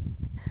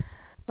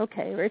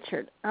 Okay,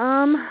 Richard.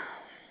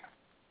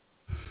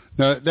 Now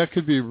that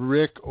could be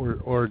Rick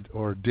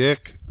or Dick,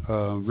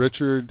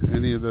 Richard,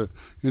 any of the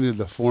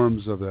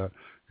forms of that.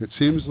 It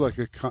seems like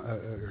a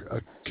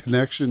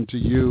connection to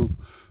you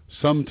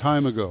some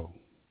time ago,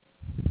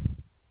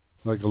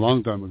 like a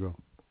long time ago.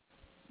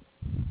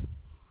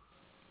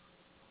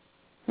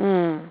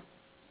 I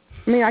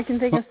mean, I can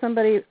think of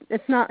somebody.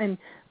 It's not in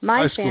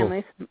my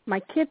family.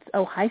 My kids.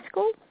 Oh, high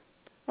school.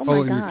 Oh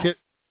my God.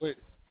 Wait.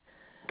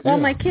 Well,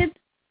 my kids.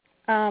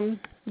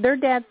 Their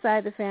dad's side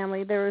of the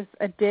family. There was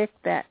a Dick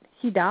that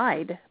he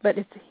died, but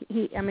it's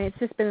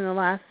just been in the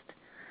last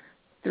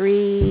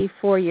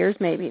 3-4 years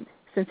maybe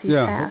since he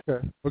passed.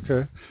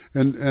 Okay.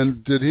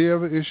 And did he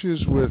have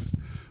issues with?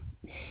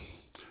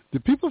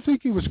 Did people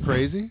think he was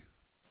crazy?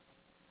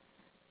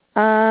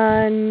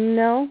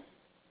 No.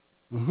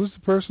 Well, who's the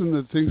person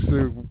that thinks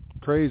they're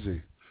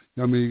crazy?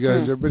 I mean, you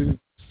guys, everybody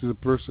thinks the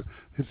person.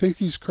 They think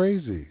he's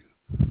crazy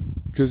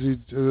because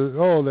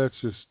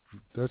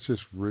that's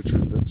just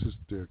Richard. That's just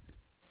Dick.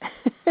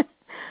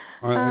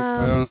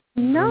 I don't.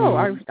 No,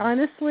 I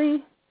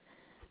honestly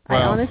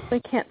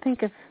can't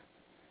think of.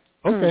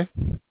 Okay.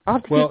 I'll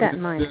have to keep that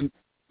in mind.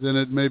 Then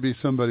it may be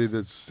somebody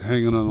that's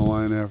hanging on the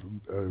line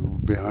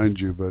behind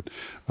you, but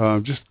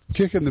just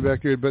kick in the back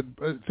of your head.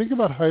 But think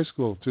about high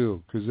school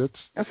too, because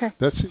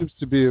that seems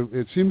to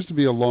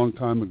be a long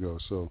time ago.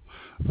 So.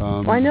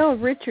 Well, I know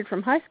of Richard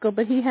from high school,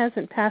 but he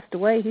hasn't passed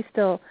away. He's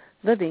still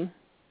living.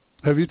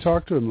 Have you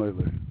talked to him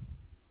lately?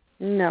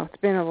 No, it's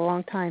been a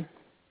long time.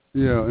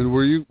 Yeah, and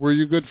were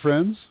you good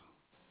friends?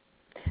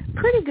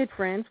 Pretty good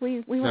friends.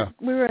 We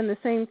were in the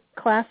same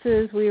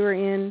classes. We were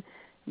in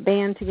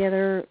band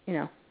together.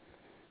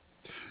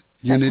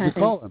 You need to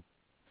call him.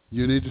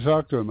 You need to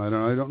talk to him. I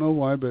don't know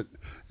why, but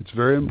it's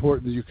very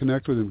important that you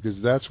connect with him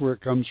because that's where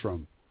it comes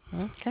from.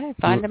 Okay,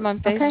 find him on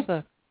Facebook.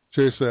 Okay.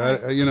 Seriously,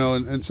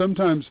 and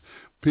sometimes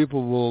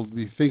people will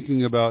be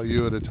thinking about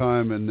you at a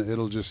time, and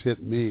it'll just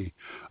hit me.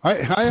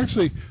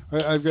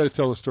 I've got to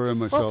tell a story on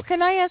myself. Well,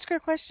 can I ask her a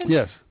question?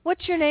 Yes.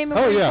 What's your name and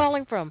where are you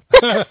calling from?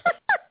 I'm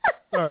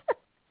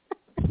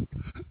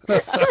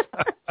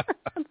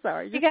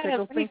sorry. You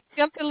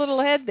jumped a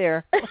little ahead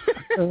there.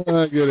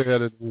 I get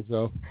ahead of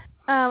myself.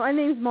 My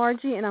name's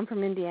Margie, and I'm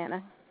from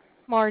Indiana.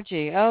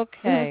 Margie,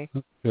 okay.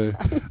 Okay.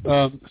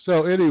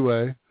 So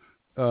anyway,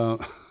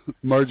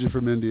 Margie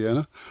from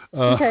Indiana.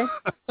 Okay.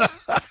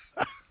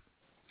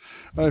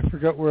 I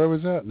forgot where I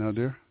was at now,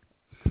 dear.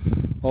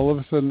 All of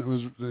a sudden it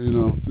was,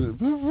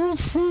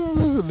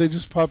 they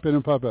just pop in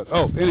and pop out.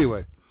 Oh,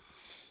 anyway.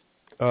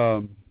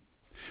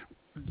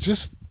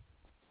 Just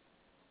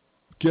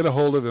get a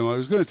hold of him. I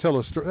was going to tell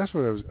a story. That's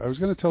what I was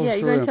going to tell a story. Yeah,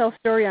 you're going to tell a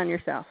story on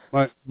yourself.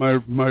 My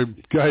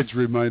guides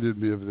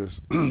reminded me of this.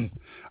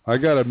 I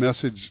got a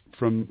message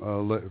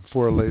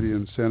for a lady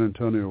in San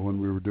Antonio when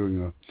we were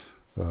doing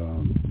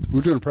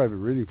a private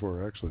reading for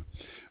her, actually.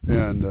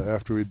 And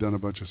after we'd done a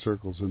bunch of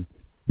circles, and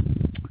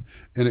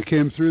it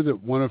came through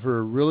that one of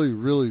her really,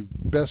 really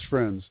best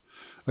friends,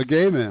 a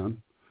gay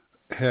man,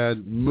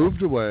 had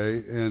moved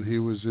away, and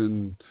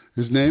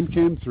his name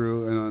came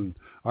through, and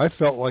I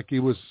felt like he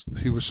was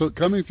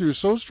coming through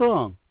so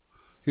strong.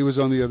 He was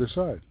on the other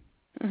side.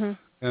 Mm-hmm.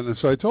 And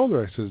so I told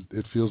her, I said,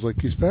 it feels like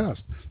he's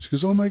passed. She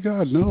goes, oh, my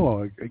God,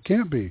 no, it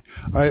can't be.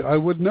 I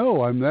would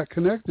know. I'm that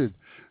connected.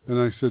 And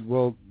I said,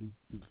 well,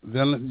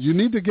 then you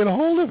need to get a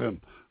hold of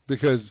him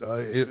because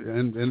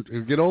and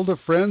get hold of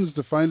friends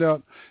to find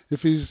out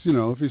if he's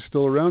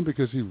still around,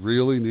 because he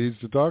really needs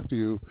to talk to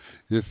you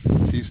if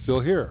he's still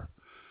here.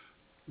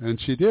 And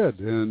she did,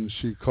 and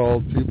she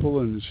called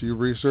people, and she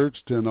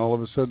researched, and all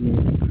of a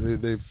sudden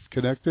they've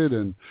connected,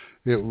 and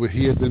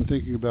he had been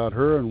thinking about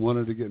her and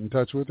wanted to get in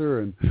touch with her,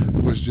 and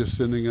was just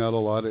sending out a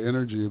lot of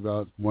energy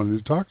about wanting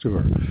to talk to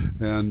her.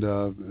 And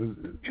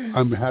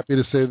I'm happy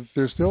to say that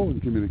they're still in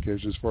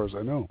communication as far as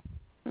I know.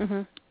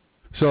 Mm-hmm.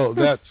 So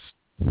that's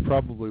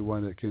probably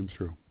when it came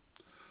through.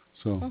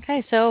 So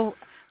okay, so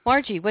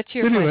Margie, what's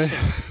your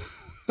question?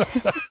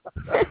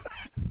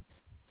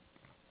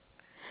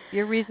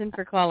 Your reason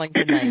for calling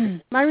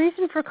tonight? My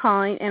reason for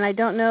calling, and I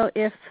don't know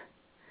if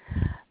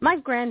my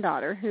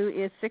granddaughter, who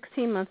is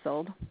 16 months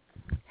old,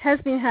 has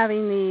been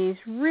having these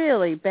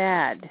really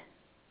bad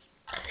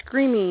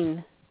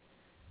screaming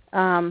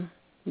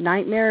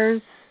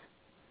nightmares,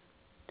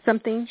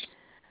 something.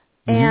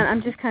 Mm-hmm. And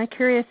I'm just kind of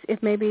curious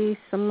if maybe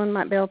someone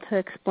might be able to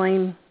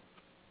explain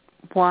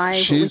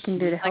why, what we can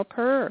do to help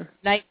her. Or...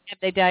 Have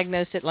they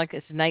diagnosed it like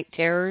it's night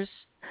terrors?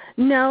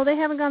 No, they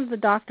haven't gone to the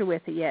doctor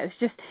with it yet. It's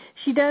just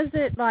she does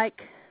it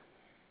like,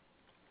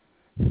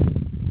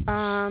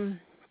 well,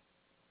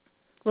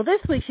 this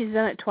week she's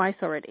done it twice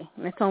already,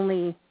 and it's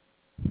only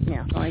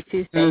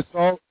Tuesday. And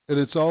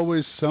it's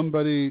always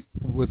somebody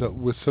with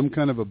some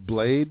kind of a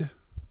blade.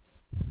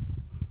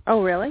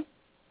 Oh, really?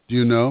 Do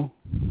you know?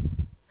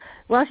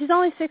 Well, she's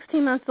only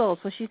 16 months old,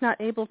 so she's not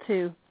able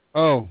to.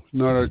 Oh,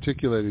 not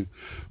articulating.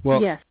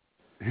 Well, yes.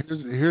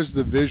 Here's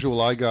the visual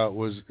I got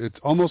was it's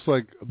almost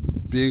like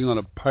being on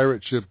a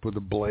pirate ship with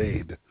a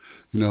blade,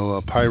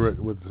 a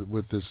pirate with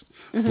this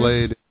mm-hmm.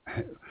 blade.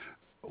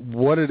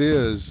 What it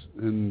is,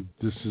 and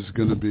this is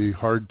going to be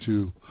hard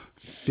to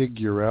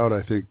figure out,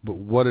 I think, but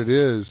what it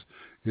is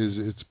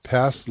it's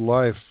past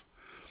life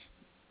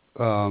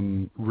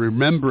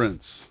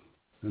remembrance.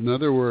 In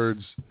other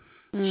words,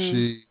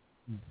 she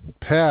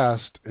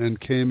passed and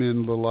came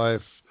into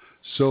life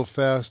so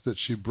fast that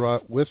she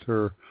brought with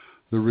her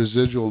the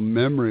residual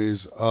memories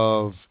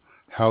of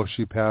how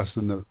she passed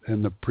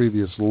in the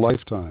previous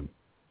lifetime.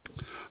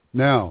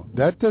 Now,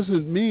 that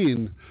doesn't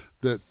mean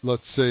that,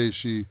 let's say,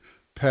 she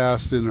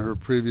passed in her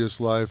previous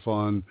life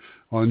on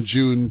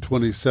June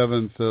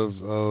 27th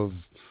of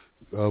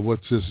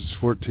what's this? It's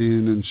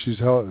 14, and she's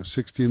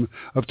 16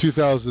 of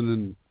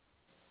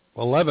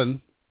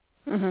 2011,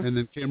 mm-hmm. and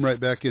then came right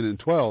back in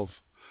 12.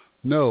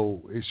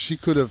 No, she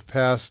could have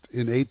passed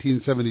in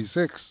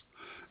 1876,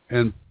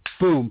 and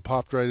boom,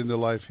 popped right into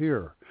life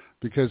here,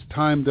 because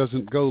time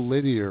doesn't go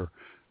linear.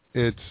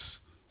 It's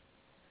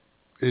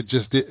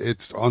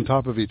on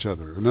top of each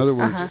other. In other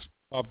words, you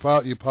pop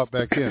out, you pop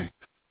back in.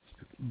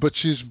 But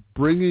she's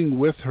bringing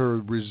with her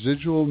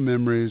residual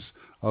memories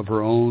of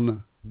her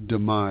own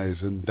demise,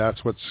 and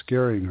that's what's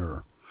scaring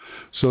her.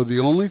 So the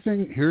only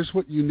thing, here's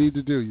what you need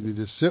to do. You need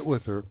to sit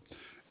with her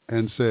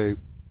and say,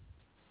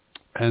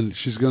 and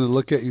she's going to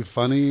look at you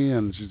funny,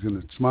 and she's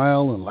going to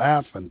smile and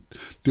laugh and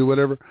do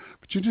whatever.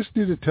 But you just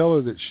need to tell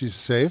her that she's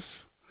safe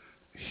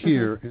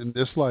here mm-hmm. in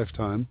this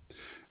lifetime,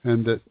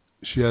 and that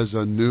she has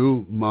a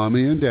new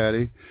mommy and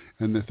daddy,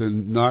 and that they're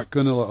not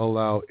going to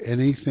allow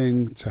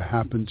anything to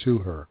happen to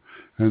her.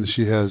 And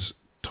she has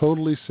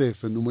totally safe.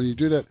 And when you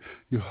do that,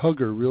 you hug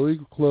her really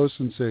close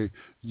and say,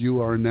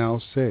 you are now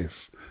safe.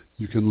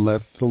 You can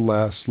let the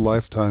last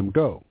lifetime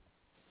go.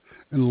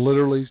 And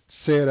literally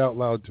say it out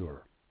loud to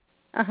her.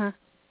 Uh-huh.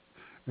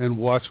 And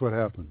watch what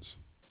happens.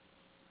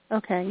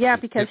 Okay. Yeah,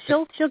 because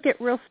she'll get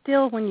real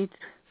still when you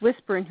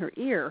whisper in her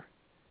ear.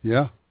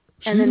 Yeah.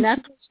 And then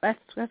that's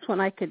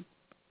when I could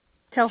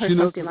tell her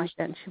something like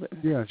that, and she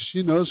wouldn't. Yeah,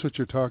 she knows what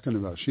you're talking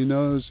about. She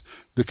knows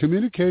the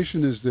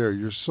communication is there.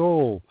 Your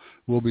soul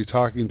will be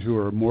talking to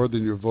her more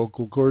than your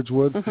vocal cords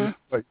would,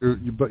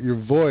 mm-hmm. but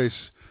your voice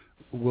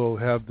will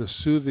have the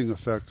soothing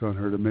effect on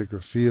her to make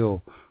her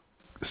feel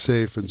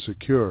safe and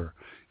secure.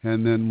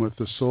 And then with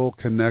the soul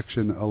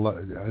connection,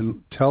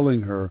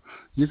 telling her,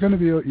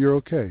 you're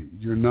okay.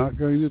 You're not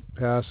going to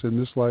pass in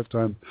this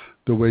lifetime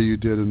the way you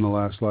did in the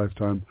last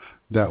lifetime.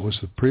 That was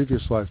the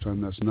previous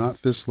lifetime. That's not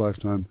this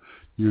lifetime.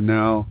 You're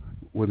now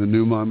with a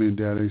new mommy and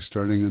daddy,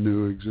 starting a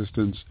new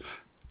existence.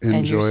 Enjoy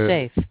and you're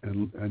it, safe.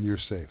 And you're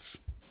safe.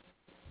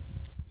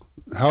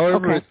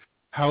 However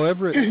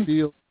it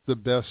feels the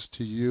best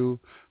to you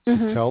to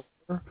mm-hmm. tell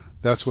her,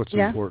 that's what's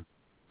important.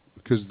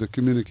 Because the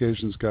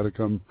communication's got to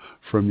come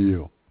from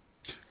you.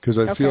 Because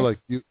I feel like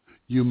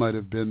you might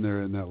have been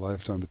there in that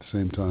lifetime at the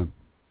same time.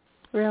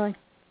 Really?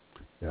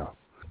 Yeah.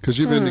 Because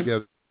you've been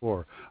together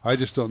before. I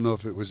just don't know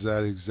if it was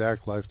that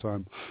exact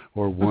lifetime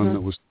or one mm-hmm.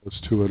 that was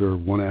close to it or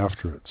one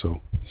after it.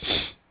 So,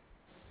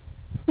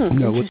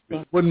 no,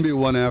 it wouldn't be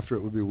one after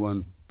it. Would be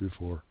one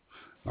before.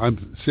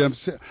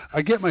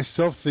 I get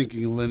myself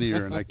thinking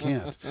linear, and I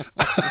can't.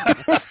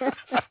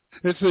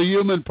 It's the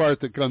human part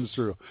that comes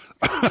through.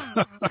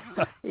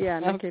 Yeah,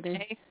 no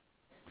kidding.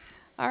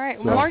 All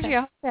right, well, Margie, I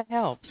hope that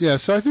helps. Yeah,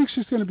 so I think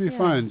she's going to be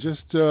fine.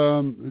 Just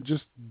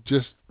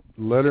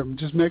let her.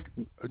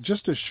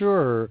 Just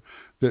assure her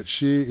that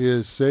she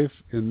is safe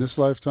in this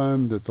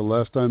lifetime. That the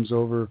last lifetime's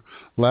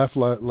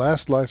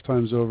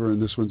over,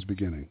 and this one's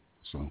beginning.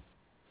 So.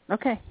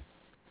 Okay.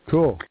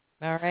 Cool.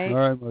 All right.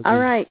 Margie. All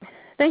right.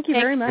 Thank you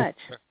very much.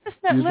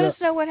 Let us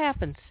know what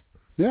happens.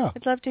 Yeah.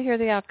 I'd love to hear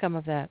the outcome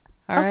of that.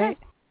 All right.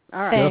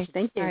 All right.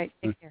 Thank you. All right.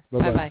 Take care.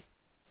 Bye-bye. Bye-bye.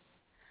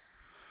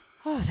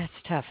 Oh, that's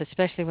tough,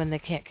 especially when they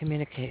can't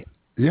communicate.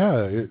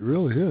 Yeah, it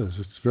really is.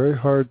 It's very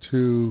hard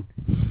to,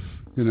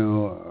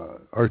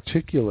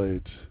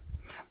 articulate.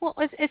 Well,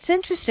 it's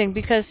interesting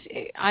because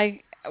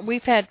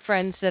we've had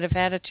friends that have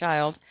had a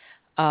child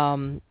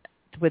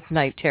with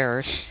night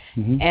terrors,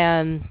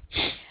 and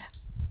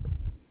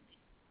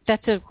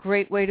that's a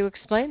great way to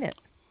explain it.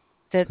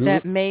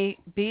 That may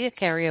be a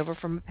carryover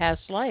from a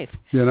past life.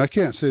 Yeah, and I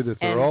can't say that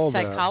they're all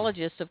that. And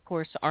psychologists, of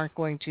course, aren't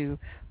going to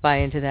buy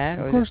into that,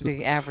 or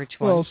the average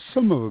one. Well,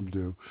 some of them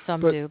do.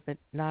 Some do, but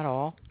not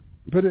all.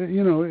 But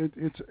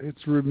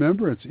it's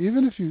remembrance.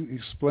 Even if you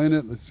explain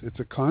it, it's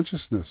a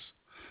consciousness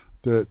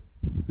that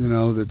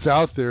that's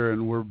out there,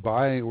 and we're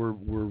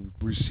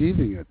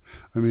receiving it.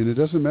 I mean, it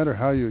doesn't matter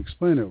how you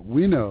explain it.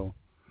 We know.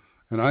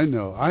 And I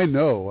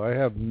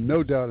have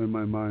no doubt in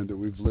my mind that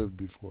we've lived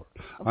before.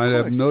 I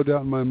have no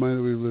doubt in my mind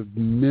that we've lived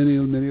many,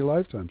 many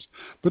lifetimes.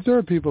 But there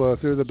are people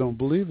out there that don't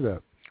believe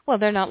that. Well,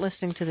 they're not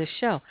listening to this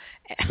show.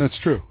 That's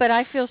true. But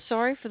I feel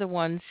sorry for the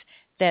ones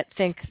that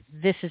think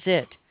this is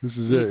it. This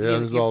is it. Yeah,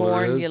 you're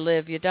born, you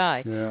live, you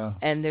die. Yeah.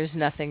 And there's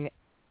nothing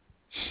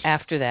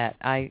after that.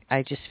 I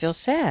just feel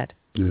sad.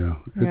 Yeah.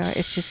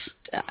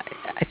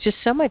 It's just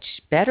so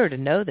much better to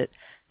know that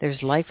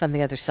there's life on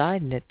the other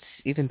side, and it's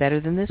even better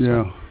than this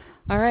one.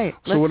 All right.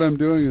 So what I'm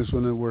doing is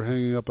when we're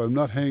hanging up, I'm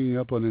not hanging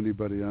up on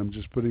anybody. I'm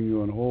just putting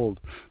you on hold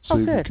so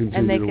you can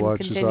continue to watch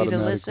this automatically. And they can continue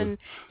to listen,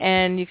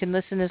 and you can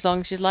listen as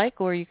long as you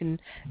like, or you can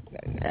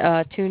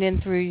tune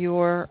in through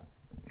your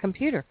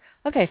computer.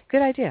 Okay,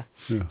 good idea.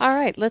 Yeah. All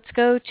right, let's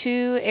go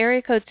to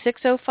area code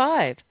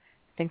 605. I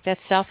think that's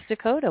South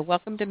Dakota.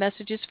 Welcome to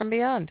Messages from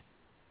Beyond.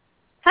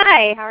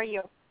 Hi, how are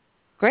you?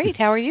 Great.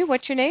 How are you?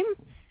 What's your name?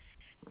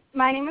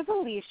 My name is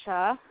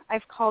Alicia.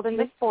 I've called in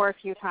before a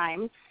few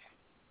times.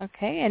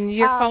 Okay, and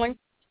you're calling from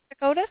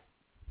Dakota?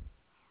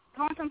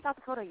 Calling from South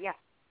Dakota, yes.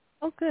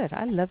 Oh, good.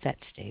 I love that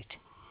state.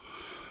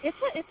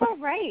 It's all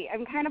right.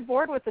 I'm kind of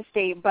bored with the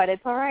state, but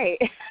it's all right.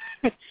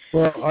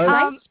 Well,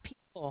 nice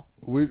people.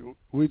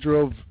 We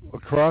drove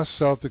across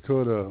South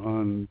Dakota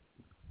on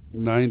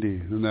 90,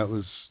 and that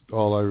was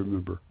all I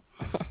remember.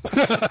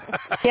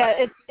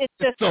 Yeah, it's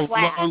just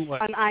flat long way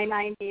on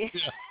I-90. Yeah.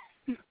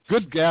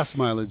 Good gas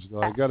mileage,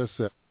 though, I got to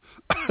say.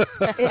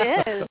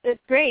 It is.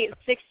 It's great.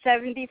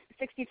 670,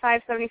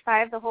 65,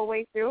 75 the whole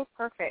way through.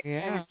 Perfect. Yeah.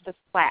 And it's just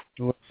flat.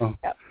 Wow.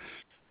 Yep.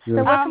 Yeah.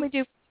 So what can we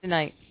do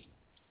tonight?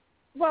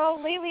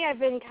 Well, lately I've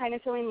been kind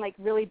of feeling like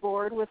really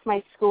bored with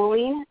my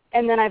schooling,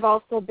 and then I've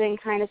also been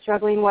kind of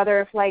struggling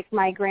whether if like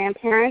my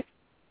grandparents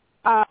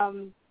are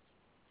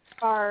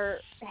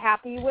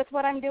happy with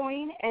what I'm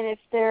doing, and if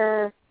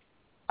they're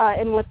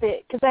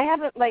because I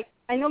haven't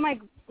I know my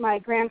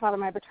grandfather,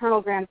 my paternal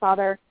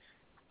grandfather.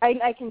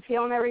 I can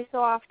feel him every so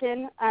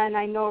often, and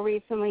I know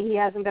recently he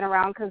hasn't been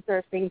around because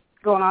there's things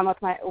going on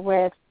with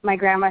my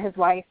grandma, his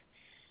wife.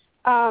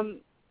 So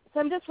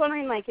I'm just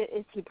wondering,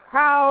 is he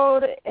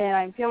proud? And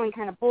I'm feeling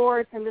kind of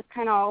bored, so I'm just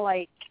kind of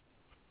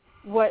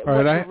what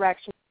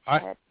direction?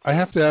 I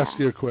have to ask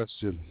you a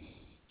question.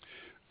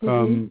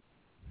 Mm-hmm.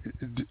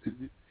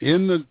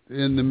 In the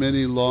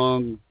many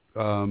long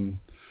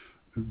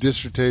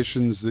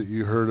dissertations that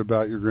you heard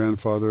about your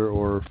grandfather,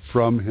 or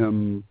from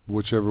him,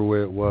 whichever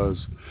way it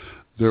was.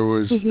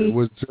 Was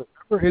there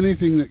ever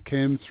anything that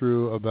came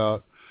through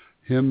about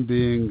him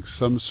being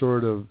some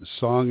sort of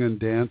song and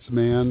dance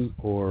man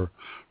or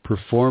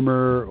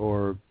performer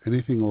or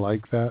anything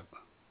like that?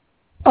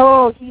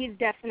 Oh, he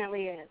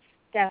definitely is.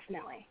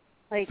 Definitely.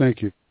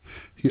 Thank you.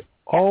 He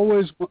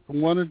always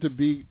wanted to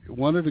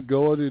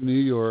go to New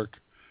York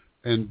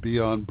and be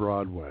on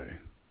Broadway.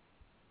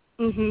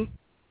 Mhm.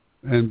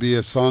 And be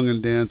a song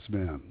and dance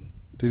man.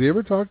 Did he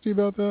ever talk to you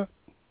about that?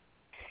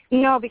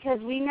 No, because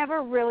we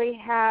never really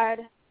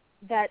had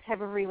that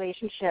type of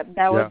relationship.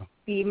 That would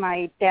be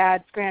my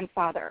dad's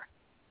grandfather.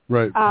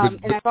 Right.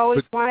 And I've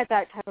always wanted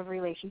that type of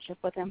relationship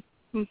with him.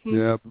 Mm-hmm.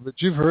 Yeah,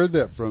 but you've heard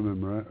that from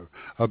him, right?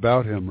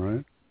 About him,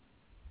 right?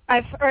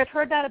 I've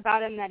heard that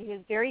about him, that he was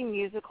very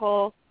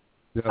musical.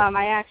 Yeah.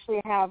 I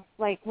actually have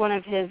one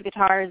of his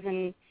guitars,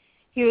 and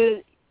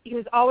he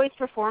was always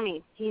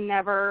performing. He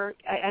never,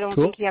 I don't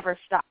think he ever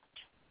stopped.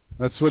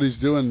 That's what he's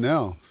doing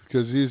now.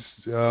 Because he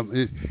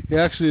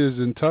actually is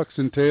in tux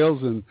and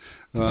tails and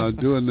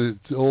doing the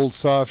old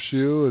soft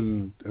shoe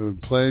and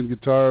playing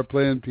guitar,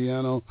 playing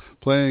piano,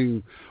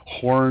 playing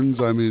horns.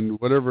 I mean,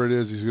 whatever it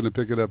is, he's going to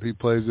pick it up. He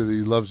plays it.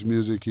 He loves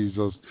music. He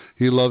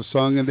loves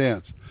song and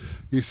dance.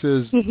 He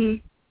says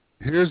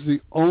Here's the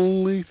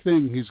only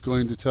thing he's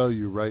going to tell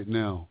you right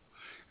now,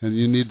 and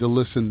you need to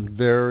listen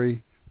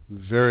very,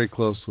 very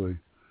closely.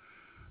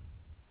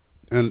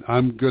 And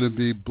I'm going to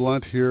be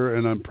blunt here,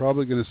 and I'm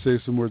probably going to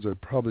say some words I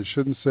probably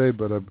shouldn't say,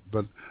 but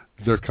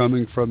they're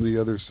coming from the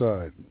other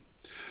side.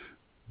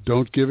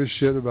 Don't give a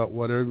shit about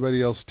what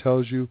everybody else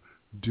tells you.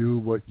 Do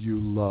what you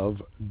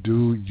love.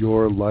 Do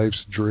your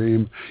life's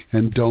dream,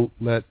 and don't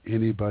let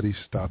anybody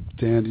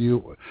stand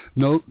you.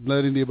 Don't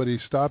let anybody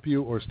stop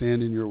you or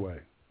stand in your way.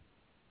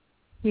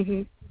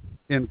 Mhm.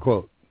 End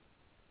quote.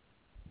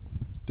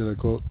 Did I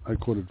quote? I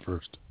quoted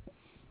first.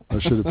 I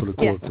should have put a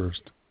quote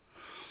first.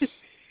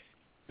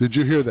 Did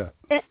you hear that?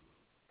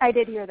 I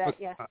did hear that,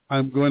 yes.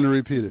 I'm going to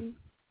repeat it.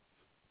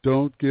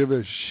 Don't give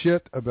a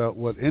shit about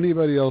what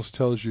anybody else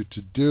tells you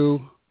to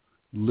do.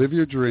 Live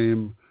your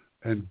dream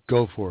and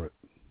go for it.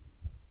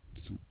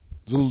 It's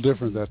a little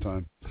different that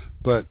time.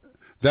 But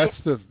that's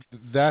the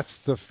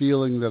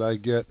feeling that I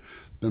get,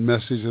 the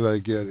message that I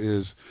get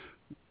is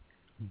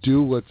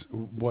do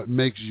what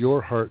makes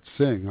your heart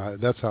sing.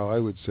 That's how I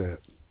would say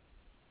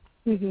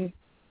it.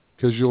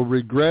 Because you'll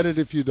regret it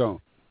if you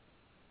don't.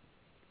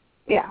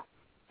 Yeah.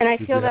 And I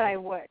feel that I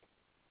would.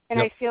 And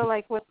I feel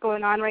like what's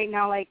going on right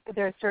now, like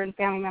there are certain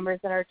family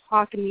members that are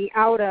talking me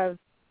out of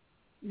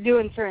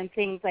doing certain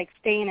things, like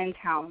staying in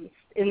towns.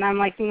 And I'm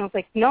like,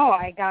 no,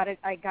 I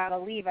gotta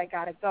leave, I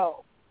gotta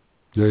go.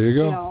 There you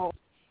go. You know,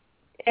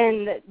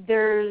 and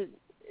there's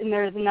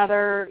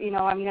another,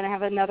 I'm gonna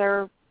have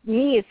another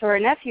niece or a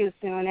nephew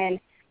soon, and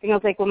I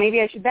was like, well, maybe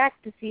I should back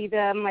to see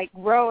them like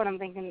grow, and I'm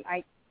thinking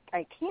I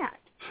can't.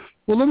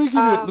 Well, let me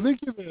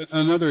give you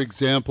another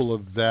example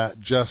of that.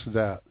 Just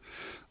that.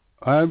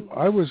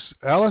 Alice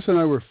and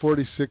I were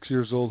 46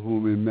 years old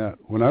when we met.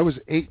 When I was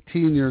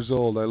 18 years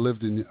old, I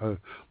lived in a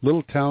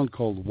little town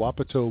called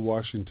Wapato,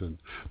 Washington.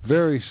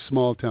 Very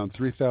small town,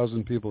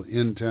 3,000 people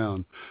in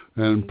town,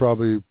 and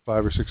probably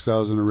 5,000 or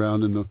 6,000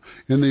 around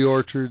in the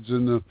orchards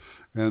and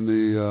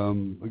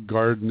the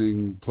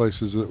gardening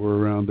places that were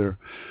around there.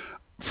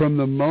 From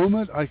the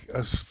moment,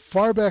 as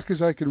far back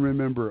as I can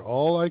remember,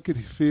 all I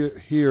could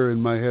hear in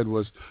my head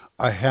was,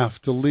 I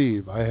have to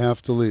leave. I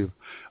have to leave.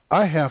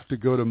 I have to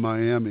go to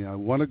Miami. I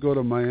want to go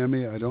to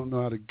Miami. I don't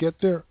know how to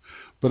get there,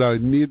 but I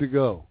need to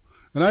go.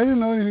 And I didn't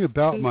know anything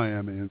about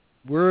Miami. And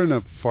we're in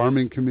a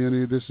farming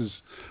community. This is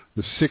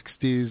the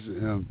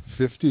 60s,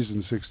 50s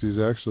and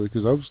 60s actually,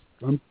 because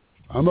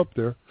I'm up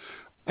there.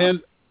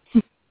 And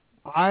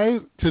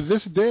to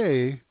this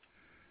day,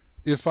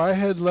 if I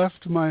had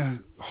left my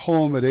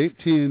home at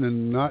 18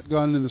 and not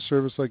gone in the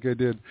service like I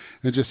did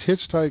and just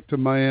hitchhiked to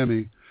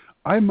Miami,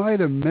 I might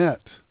have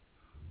met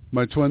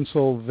my twin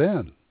soul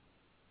then.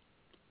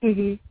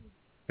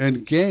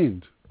 And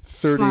gained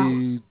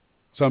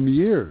 30-some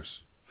years.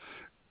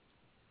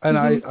 And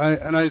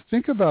I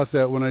think about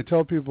that when I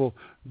tell people,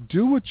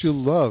 do what you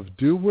love.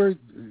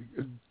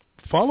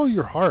 Follow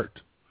your heart.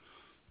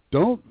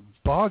 Don't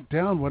bog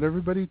down what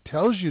everybody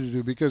tells you to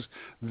do, because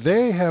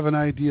they have an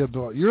idea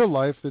about your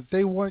life that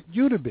they want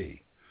you to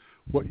be.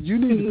 What you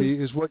need to be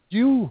is what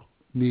you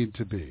need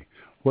to be,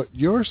 what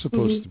you're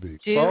supposed to be.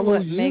 Do Follow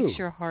what you. makes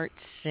your heart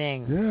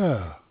sing.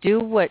 Yeah. Do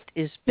what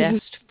is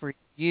best for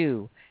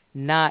you,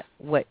 not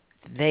what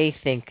they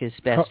think is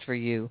best for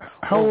you,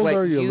 or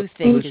what you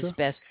think is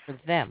best for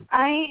them.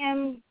 I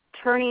am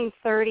turning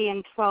 30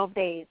 in 12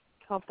 days.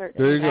 12-13.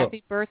 There you Happy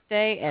go.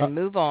 birthday, and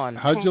move on.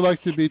 How'd you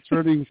like to be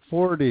turning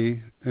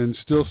 40 and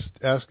still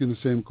asking the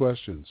same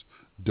questions?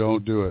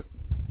 Don't do it.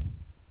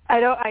 I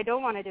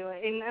don't want to do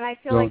it, and I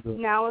feel like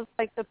now is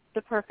like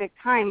the perfect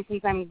time, since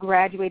I'm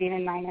graduating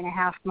in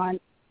 9.5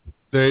 months.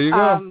 There you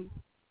go.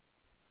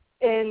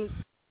 And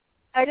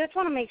I just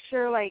want to make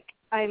sure like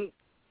I'm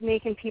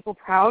making people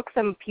proud, because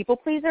I'm a people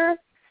pleaser.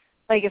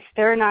 Like if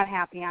they're not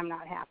happy, I'm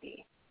not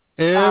happy.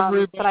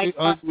 Everybody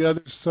on the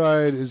other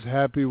side is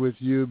happy with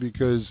you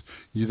because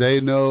they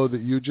know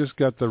that you just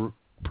got the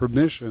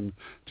permission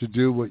to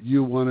do what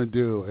you want to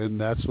do, and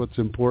that's what's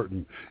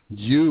important.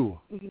 You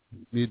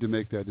need to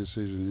make that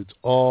decision. It's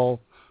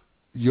all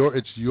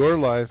it's your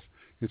life.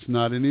 It's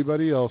not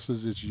anybody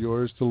else's. It's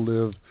yours to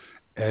live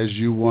as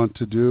you want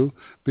to do.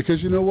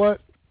 Because you know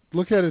what?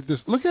 Look at it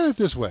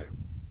this way.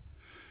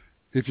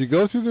 If you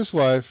go through this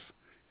life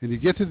and you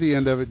get to the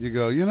end of it, you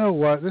go, you know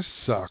what? This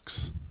sucks.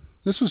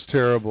 This was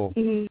terrible.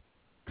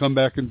 Come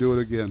back and do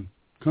it again.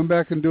 Come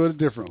back and do it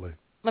differently.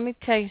 Let me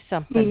tell you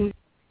something,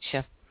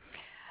 Sha.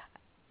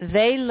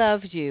 They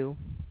love you,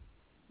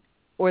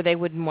 or they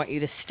wouldn't want you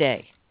to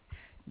stay.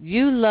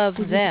 You love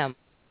them,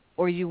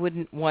 or you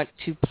wouldn't want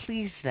to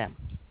please them.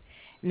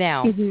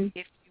 Now, if you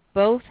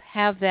both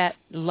have that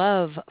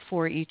love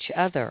for each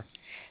other,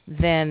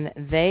 then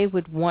they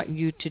would want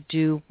you to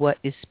do what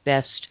is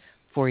best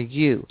for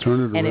you. Turn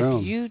it around. And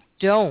if you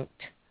don't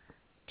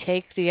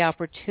take the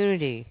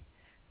opportunity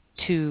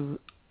to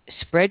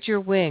spread your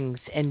wings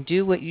and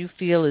do what you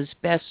feel is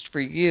best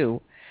for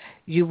you,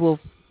 you will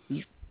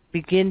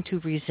begin to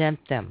resent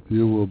them.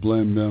 You will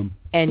blame them.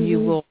 And you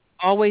will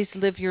always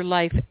live your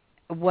life,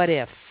 what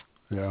if?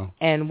 Yeah.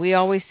 And we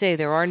always say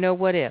there are no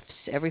what ifs.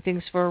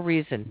 Everything's for a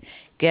reason.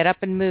 Get up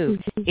and move.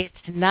 It's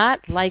not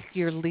like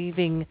you're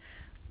leaving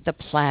the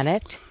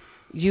planet.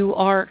 You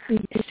are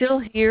still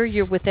here.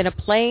 You're within a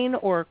plane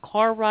or a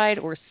car ride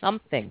or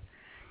something.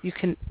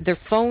 Their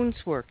phones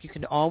work. You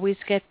can always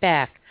get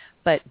back.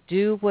 But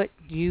do what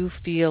you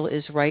feel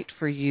is right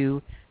for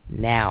you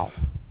now.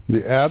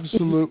 The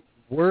absolute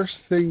worst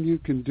thing you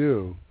can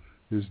do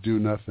is do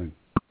nothing.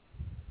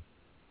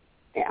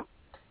 Yeah.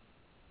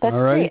 That's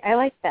all right. Great. I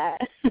like that.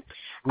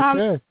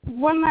 Okay.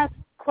 One last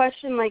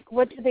question, like,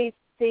 what do they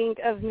think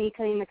of me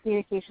cutting the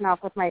communication off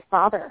with my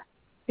father?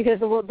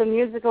 Because the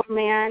musical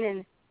man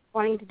and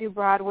wanting to do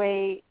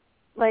Broadway,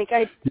 like,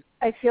 I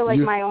feel like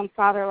my own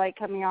father, like,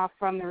 cut me off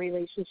from the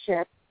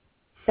relationship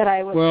that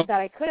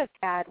I could have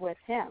had with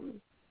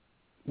him.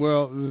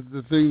 Well,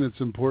 the thing that's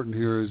important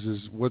here is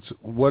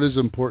what is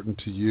important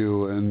to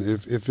you,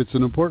 and if it's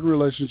an important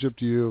relationship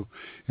to you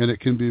and it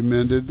can be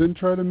mended, then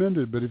try to mend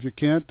it. But if you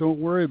can't, don't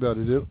worry about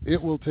it.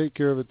 It will take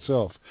care of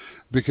itself,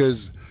 because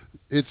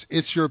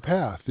it's your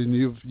path, and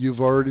you've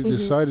already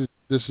decided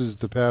this is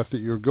the path that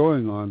you're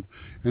going on,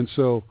 and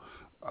so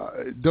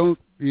don't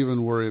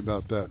even worry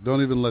about that.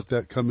 Don't even let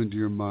that come into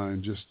your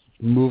mind. Just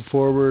move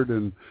forward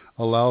and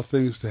allow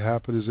things to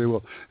happen as they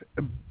will.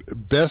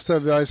 Best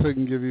advice I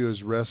can give you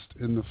is rest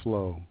in the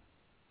flow.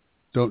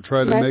 Don't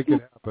try to make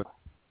it happen.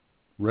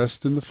 Rest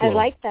in the flow. I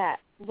like that.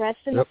 Rest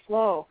in the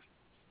flow.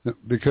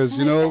 Because,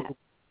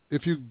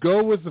 if you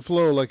go with the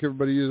flow, like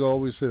everybody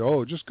always say,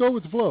 oh, just go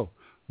with the flow.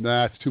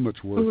 Nah, it's too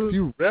much work. If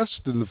you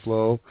rest in the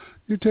flow,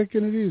 you're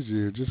taking it easy.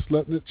 You're just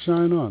letting it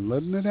shine on,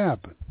 letting it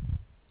happen.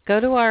 Go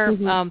to our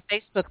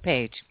Facebook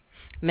page,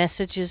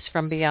 Messages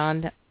from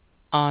Beyond,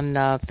 on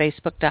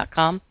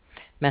Facebook.com,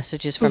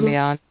 Messages from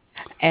Beyond,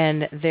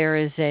 and there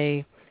is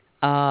a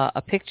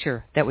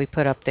picture that we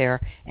put up there,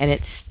 and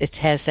it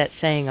has that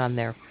saying on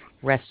there,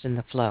 rest in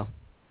the flow.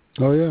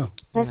 Oh, yeah.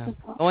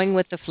 Going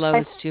with the flow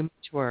is too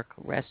much work.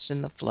 Rest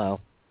in the flow.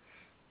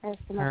 Rest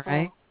in the flow.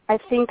 Right? I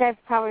think I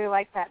probably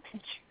like that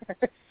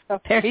picture. So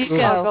there you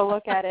go. I'll go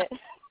look at it.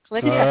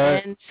 Click it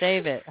and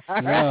save it.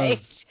 All right.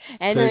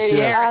 And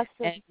share it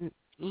and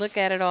look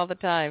at it all the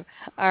time.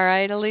 All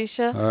right,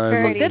 Alicia? All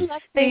right. Well, good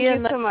luck to you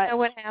and let so much. us know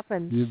what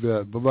happens. You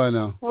bet. Bye-bye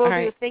now. Will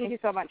do. Thank you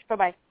so much.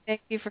 Bye-bye.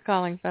 Thank you for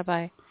calling.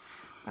 Bye-bye.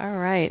 All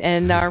right.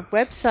 And our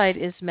website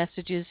is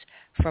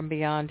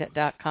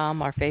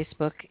messagesfrombeyond.com. Our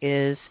Facebook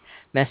is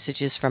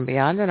Messages from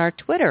Beyond. And our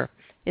Twitter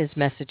is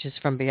Messages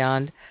from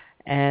Beyond.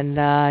 And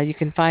you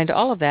can find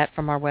all of that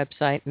from our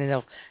website, and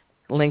it'll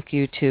link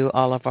you to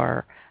all of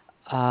our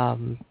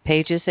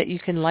pages that you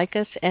can like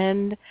us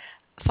and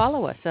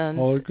follow us on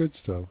all the good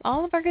stuff.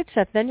 All of our good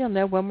stuff. Then you'll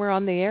know when we're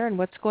on the air and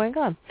what's going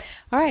on.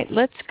 All right,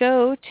 let's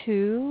go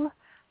to,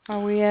 are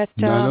we at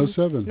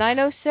 907?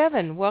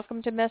 907.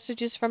 Welcome to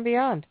Messages from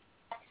Beyond.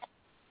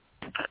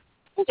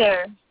 Hey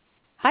there.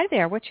 Hi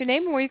there. What's your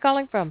name and where are you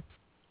calling from?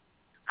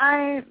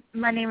 My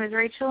name is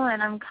Rachel,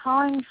 and I'm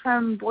calling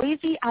from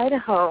Boise,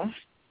 Idaho.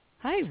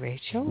 Hi,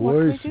 Rachel. What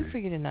can we do for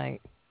you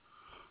tonight?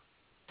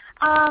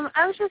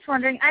 I was just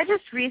wondering, I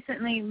just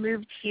recently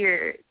moved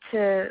here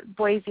to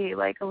Boise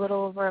like a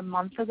little over a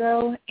month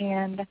ago,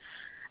 and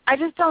I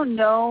just don't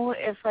know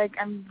if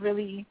I'm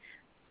really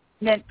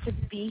meant to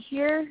be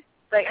here.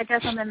 I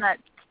guess I'm in that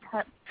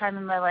time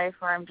in my life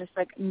where I'm just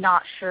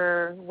not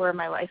sure where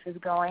my life is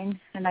going,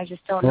 and I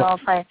just don't know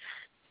if I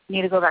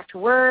need to go to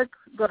work,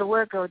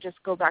 or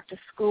just go back to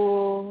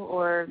school,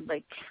 or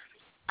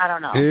I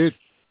don't know.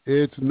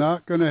 It's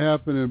not going to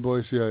happen in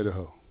Boise,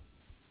 Idaho.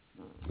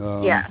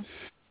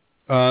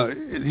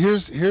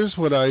 Here's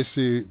what I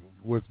see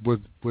with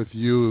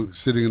you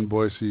sitting in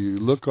Boise. You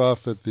look off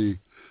at the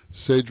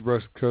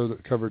sagebrush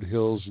covered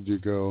hills and you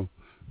go,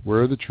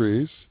 where are the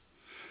trees?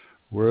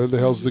 Where the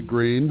hell's the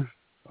green?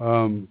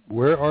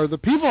 Where are the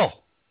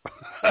people?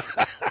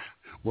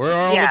 Where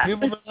are all the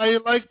people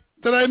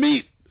that I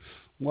meet?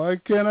 Why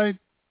can't I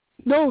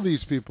know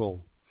these people?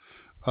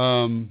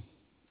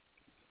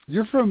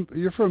 You're from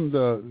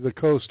the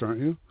coast,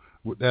 aren't you?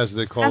 As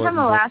they call it. I'm from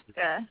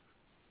Alaska.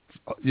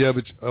 Yeah,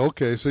 but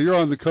okay, so you're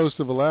on the coast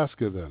of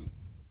Alaska then.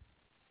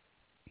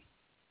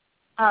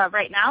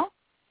 Right now?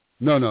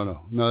 No,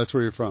 that's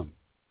where you're from.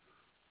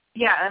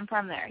 Yeah, I'm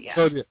from there, yeah.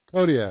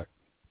 Kodiak.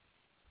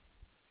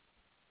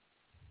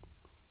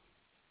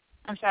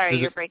 I'm sorry,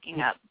 you're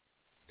breaking up.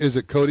 Is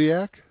it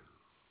Kodiak?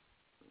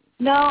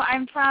 No,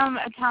 I'm from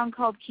a town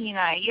called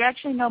Kenai. You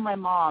actually know my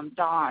mom,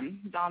 Dawn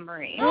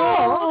Marie.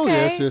 Oh,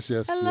 okay. Yes.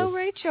 Hello,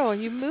 Rachel.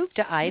 You moved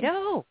to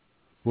Idaho?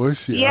 Was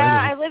she?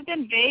 Yeah, I lived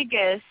in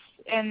Vegas,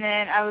 and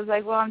then I was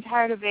like, well, I'm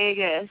tired of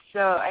Vegas, so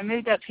I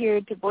moved up here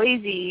to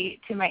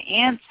Boise to my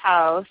aunt's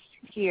house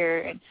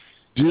here.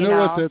 Do you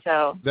know what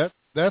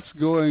that's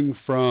going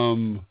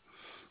from?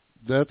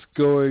 That's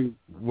going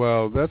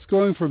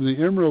from the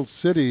Emerald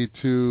City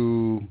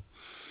to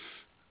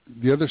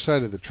the other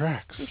side of the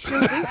tracks.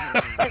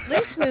 At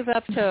least move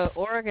up to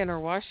Oregon or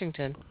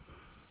Washington.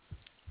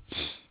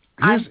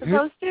 I'm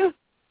supposed to?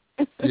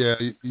 Yeah,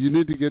 you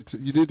need to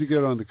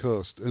get on the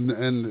coast, and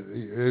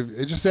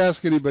just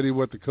ask anybody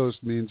what the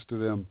coast means to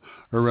them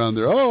around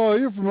there. Oh,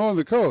 you're from on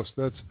the coast.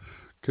 That's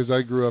because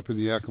I grew up in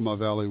the Yakima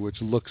Valley,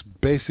 which looks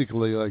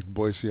basically like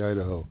Boise,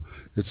 Idaho.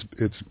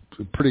 It's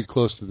pretty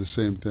close to the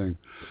same thing,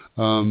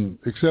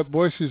 except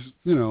Boise's.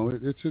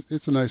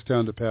 It's a nice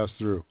town to pass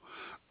through.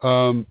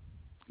 No,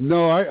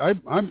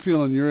 I'm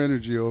feeling your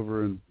energy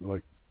over in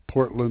like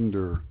Portland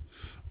or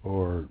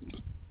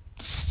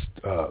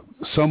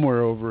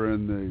somewhere over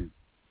in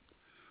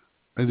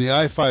the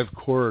I-5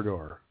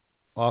 corridor,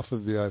 off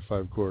of the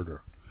I-5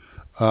 corridor.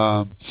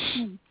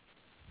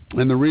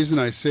 And the reason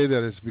I say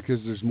that is because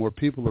there's more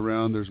people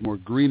around, there's more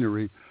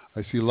greenery.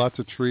 I see lots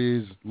of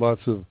trees,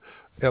 lots of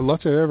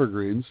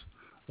evergreens,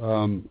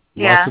 lots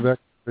of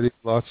activity,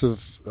 lots of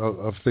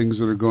things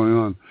that are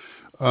going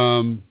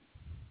on.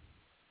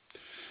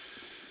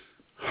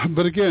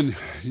 But again,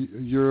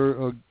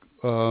 you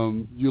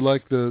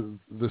like the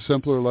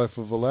simpler life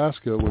of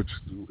Alaska, which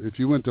if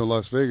you went to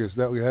Las Vegas,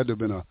 that had to have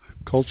been a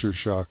culture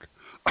shock.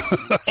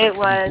 It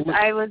was.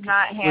 I was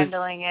not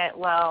handling it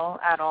well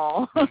at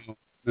all.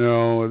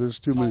 No, there's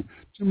too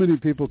many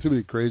people, too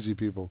many crazy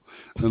people,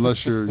 unless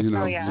you're in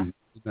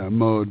that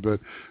mode. But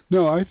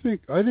no, I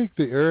think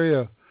the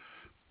area.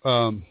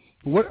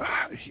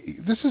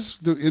 This is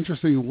the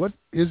interesting.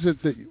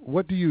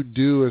 What do you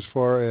do as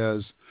far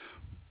as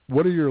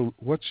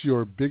what's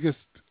your biggest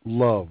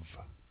love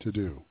to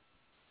do?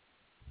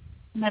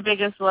 My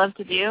biggest love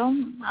to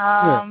do?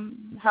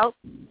 Help.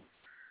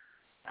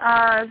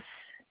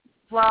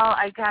 Well,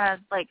 I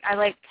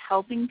like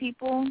helping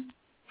people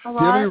a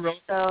lot. Do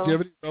you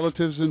have any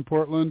relatives in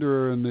Portland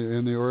or in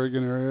the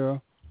Oregon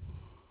area?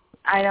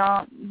 I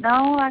don't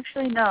know.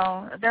 Actually,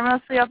 no. They're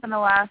mostly up in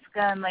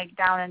Alaska and like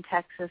down in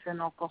Texas and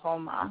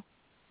Oklahoma.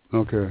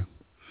 Okay.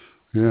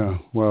 Yeah.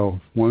 Well,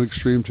 one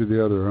extreme to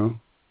the other, huh?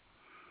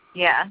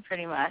 Yeah,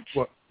 pretty much.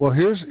 Well,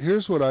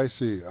 here's what I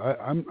see.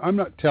 I'm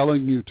not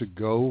telling you to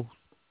go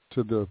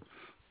to the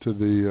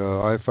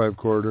I-5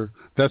 corridor.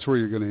 That's where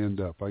you're going to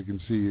end up. I can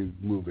see you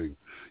moving.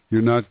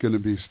 You're not going to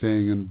be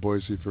staying in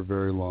Boise for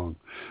very long.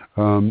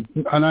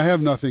 And I have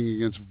nothing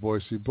against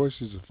Boise.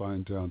 Boise's a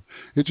fine town.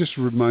 It just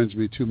reminds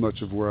me too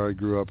much of where I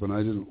grew up, and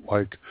I didn't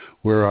like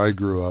where I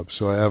grew up.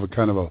 So I have a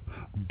kind of a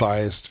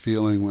biased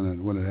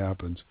feeling when it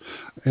happens.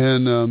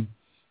 And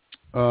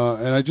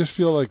I just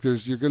feel like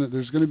there's going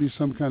to be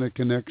some kind of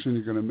connection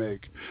you're going to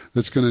make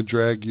that's going to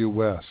drag you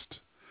west.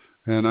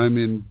 And I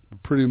mean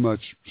pretty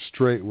much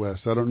straight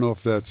west. I don't know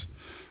if that's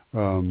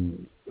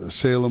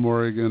Salem,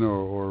 Oregon,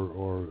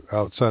 or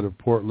outside of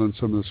Portland,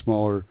 some of the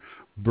smaller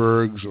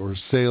burgs, or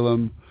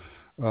Salem,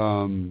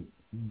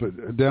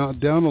 but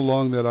down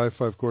along that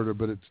I-5 corridor.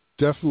 But it's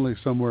definitely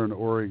somewhere in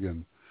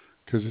Oregon,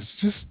 because it's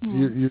just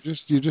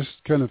you're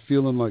just kind of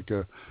feeling like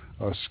a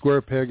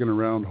square peg in a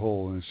round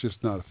hole, and it's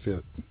just not a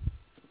fit.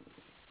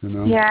 You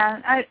know?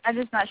 Yeah, I'm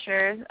just not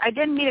sure. I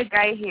did meet a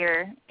guy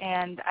here,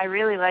 and I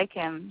really like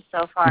him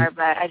so far,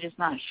 but I'm just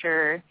not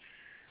sure.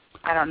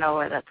 I don't know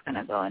where that's going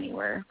to go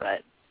anywhere,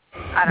 but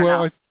I don't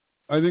know.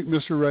 I think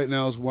Mr. Right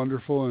Now is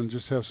wonderful, and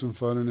just have some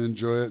fun and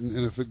enjoy it.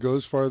 And if it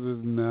goes farther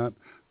than that,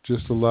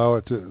 just allow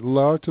it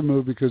to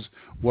move, because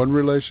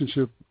every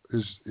relationship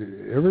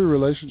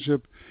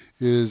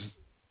is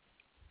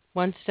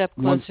one step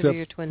closer to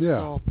your twin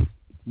soul.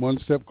 One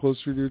step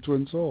closer to your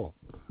twin soul,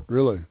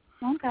 really.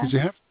 Okay. Because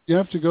you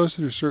have to go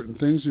through certain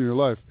things in your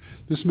life.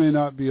 This may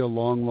not be a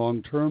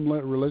long-term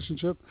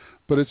relationship,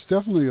 but it's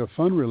definitely a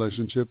fun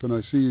relationship, and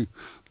I see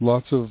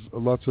lots of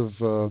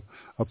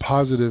a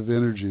positive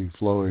energy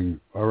flowing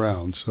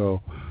around.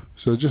 So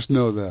just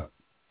know that.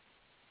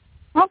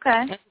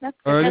 Okay. That's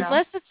good.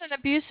 Unless it's an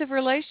abusive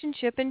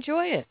relationship,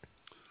 enjoy it.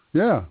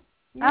 Yeah.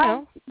 You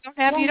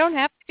don't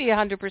have to be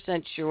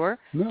 100% sure.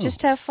 No.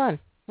 Just have fun.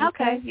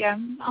 Okay. Yeah.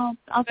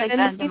 I'll take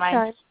that into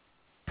mind.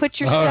 Put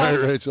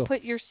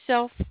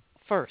yourself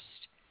first.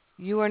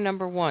 You are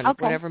number one.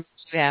 Okay. Whatever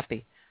makes you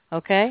happy.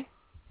 Okay?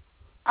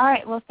 All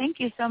right. Well, thank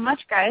you so much,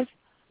 guys.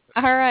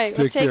 All right.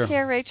 Well, take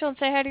care, Rachel, and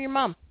say hi to your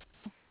mom.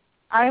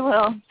 I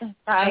will.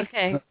 Bye.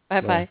 Okay.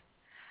 Bye-bye.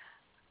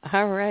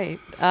 All right.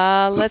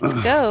 Let's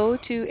go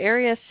to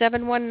Area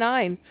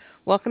 719.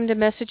 Welcome to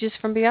Messages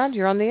from Beyond.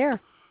 You're on the air.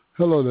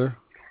 Hello there.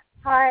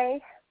 Hi.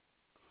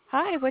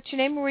 Hi. What's your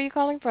name and where are you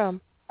calling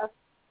from?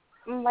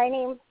 My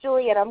name's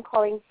Juliet. I'm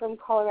calling from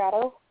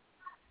Colorado.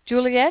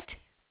 Juliet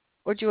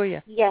or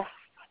Julia? Yes.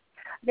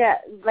 Yeah,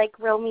 like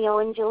Romeo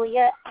and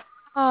Juliet.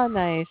 Oh,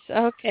 nice.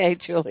 Okay,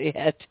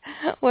 Juliet.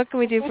 What can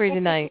we do for you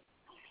tonight?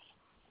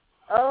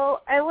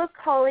 Oh, I was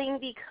calling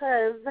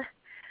because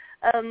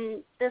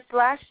this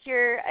last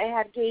year I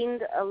had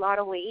gained a lot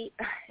of weight,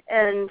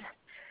 and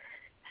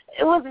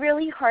it was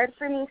really hard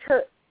for me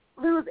to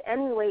lose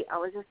any weight. I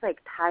was just like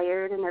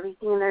tired and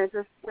everything, and there's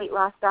this weight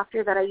loss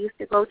doctor that I used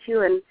to go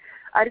to, and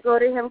I'd go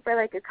to him for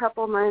like a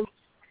couple months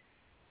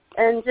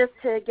and just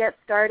to get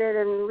started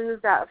and lose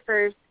that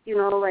first,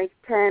 like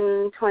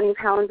 10, 20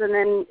 pounds, and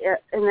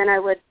then I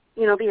would,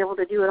 be able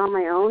to do it on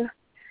my own.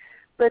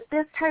 But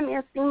this time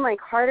it seemed like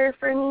harder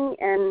for me,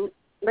 and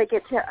like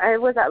I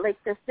was at like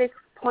the 6th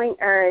point,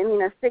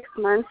 or 6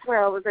 months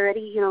where I was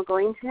already,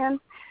 going to him.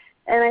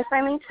 And I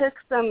finally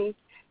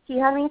he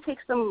had me take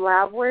some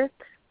lab work.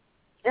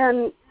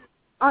 And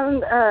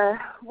on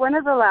one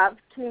of the labs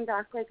came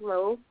back like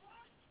low.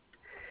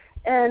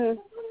 And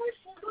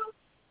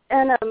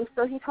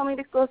so he told me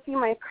to go see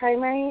my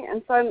primary.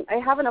 And so I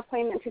have an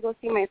appointment to go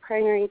see my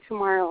primary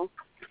tomorrow.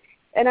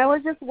 And I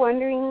was just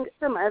wondering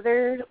some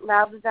other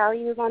lab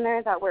values on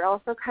there that were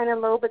also kind of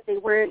low, but they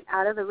weren't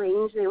out of the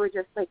range. They were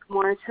just like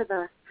more to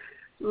the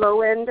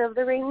low end of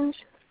the range.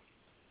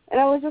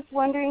 And I was just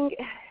wondering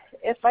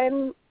if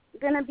I'm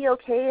going to be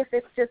okay, if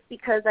it's just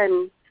because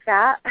I'm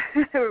fat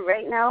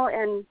right now.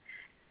 And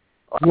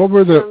what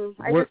were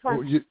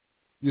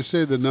you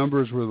say the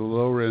numbers were the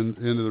lower end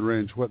of the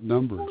range. What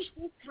numbers?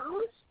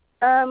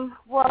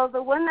 Well,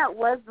 the one that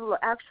was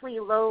actually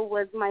low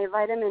was my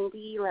vitamin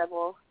D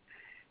level.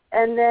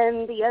 And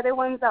then the other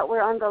ones that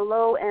were on the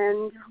low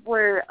end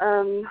were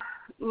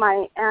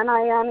my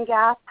anion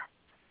gap,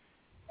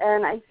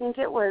 and I think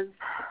it was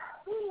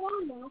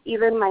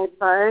even my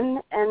bun,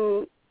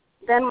 and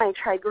then my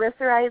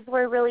triglycerides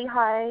were really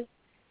high.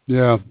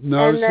 Yeah.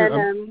 No. And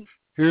then,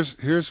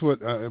 here's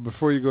what.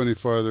 Before you go any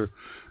farther,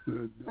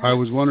 I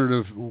was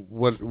wondering if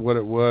what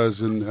it was,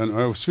 and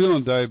I was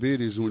feeling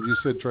diabetes, and when you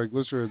said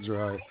triglycerides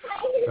are high,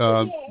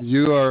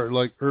 you are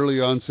like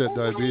early onset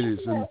diabetes,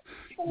 and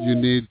you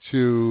need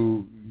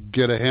to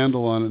get a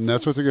handle on it, and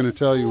that's what they're going to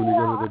tell you when you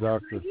go to the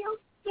doctor.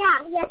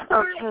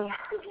 Okay.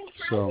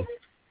 So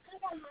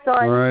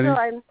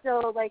I'm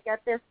still like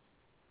at this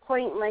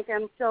point, like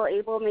I'm still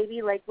able,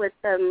 maybe like with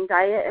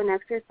diet and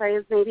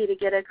exercise, maybe to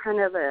get a kind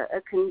of a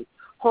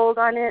hold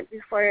on it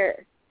before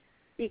it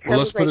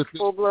becomes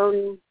full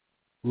blown.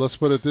 Let's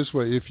put it this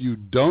way: if you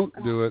don't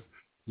do it,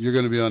 you're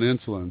going to be on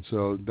insulin.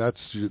 So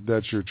that's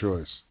your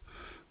choice.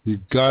 You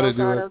got to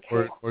do it,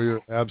 okay. or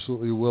you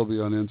absolutely will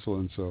be on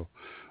insulin. So,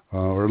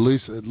 or at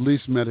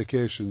least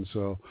medication.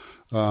 So,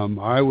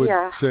 I would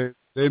say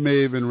they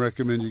may even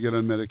recommend you get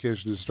on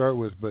medication to start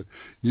with, but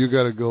you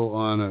got to go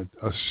on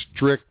a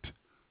strict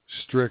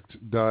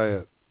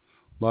diet.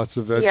 Lots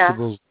of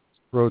vegetables,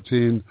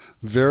 protein,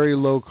 very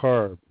low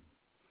carb.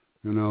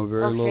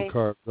 Very low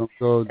carb.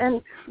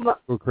 Don't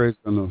go crazy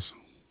on those.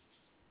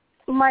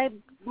 My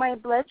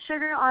blood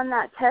sugar on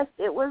that test,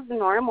 it was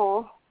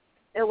normal.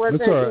 It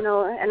wasn't,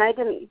 and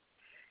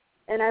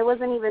I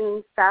wasn't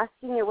even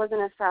fasting. It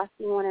wasn't a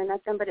fasting one or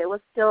nothing, but it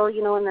was still,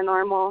 in the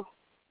normal.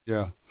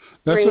 Yeah,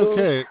 that's range.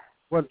 okay.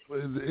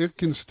 It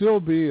can still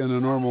be in a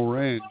normal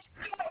range,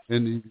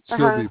 and you can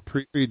still be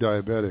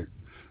pre-diabetic,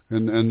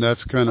 and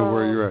that's kind of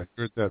where you're at.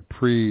 You're at that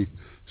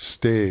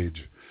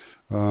pre-stage.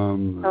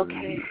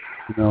 Okay.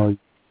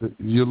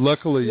 You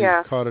luckily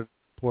you caught at a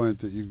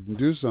point that you can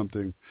do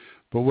something.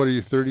 But what are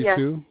you, 32?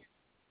 Yes.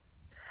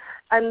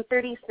 I'm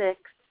 36.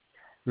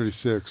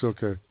 36,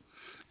 okay.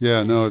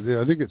 Yeah, no,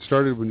 I think it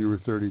started when you were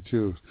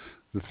 32.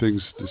 The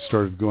things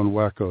started going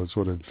wacko, is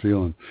what I'm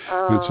feeling.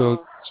 Oh. And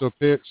so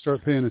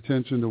start paying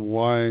attention to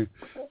why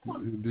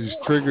these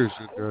triggers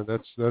are there.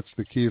 That's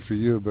the key for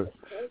you. But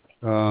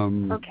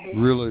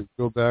really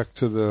go back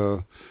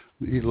to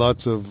eat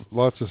lots of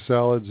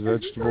salads,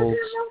 vegetables,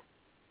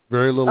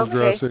 very little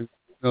dressing,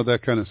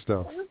 that kind of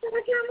stuff.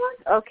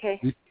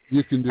 Okay.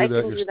 You can do that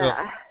yourself. Do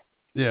that.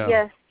 Yeah.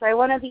 Yes, I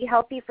want to be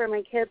healthy for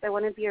my kids. I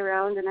want to be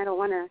around, and I don't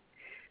want to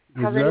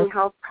have any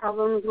health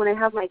problems when I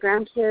have my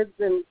grandkids.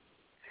 And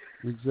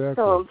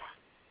so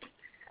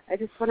I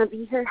just want to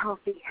be here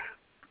healthy.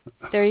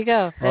 There you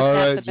go. That's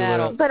half the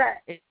battle. But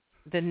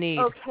the need.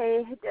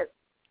 Okay.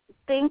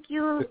 Thank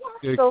you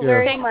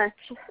very much.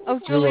 Oh,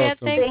 Juliet,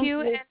 thank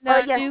you.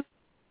 And do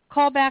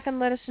call back and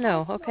let us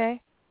know,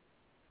 okay?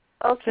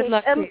 Okay. Good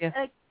luck to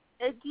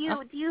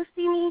you. Do you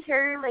see me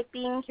here, like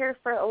being here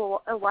for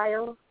a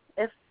while,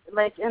 if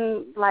like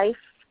in life?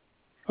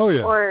 Oh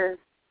yeah. Or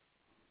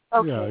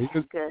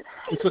good.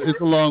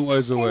 It's a long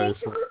ways away.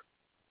 So.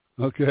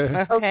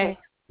 Okay. Okay.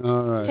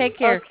 All right. Take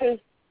care.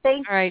 Okay.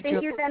 Thank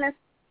you, Dennis.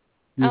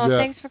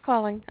 Thanks for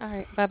calling. All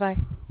right. Bye-bye.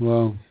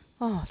 Well.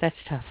 Oh, that's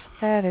tough.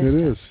 That is. It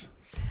tough. is.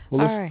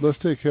 Well, let's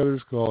take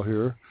Heather's call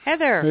here.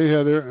 Heather. Hey,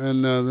 Heather,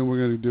 and then we're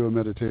going to do a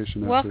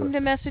meditation. Welcome to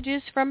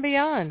Messages from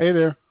Beyond. Hey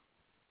there.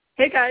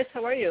 Hey guys,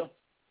 how are you?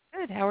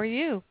 Good. How are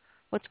you?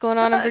 What's going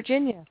on in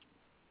Virginia?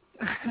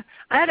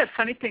 I had a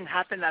funny thing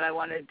happen that I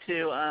wanted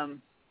to,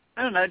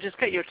 just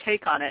get your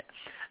take on it.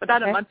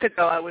 About a month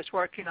ago, I was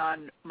working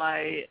on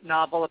my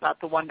novel about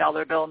the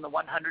 $1 bill and the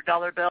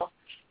 $100 bill.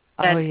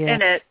 And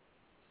in it,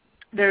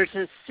 there's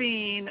a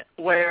scene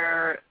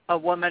where a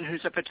woman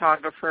who's a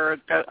photographer,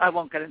 I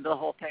won't get into the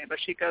whole thing, but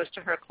she goes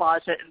to her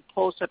closet and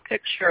pulls a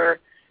picture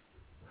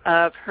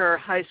of her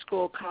high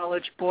school and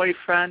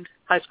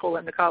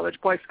the college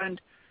boyfriend,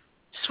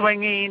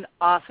 swinging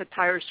off a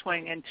tire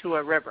swing into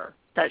a river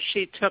that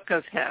she took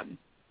of him.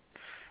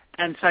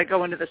 And so I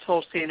go into this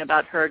whole scene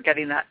about her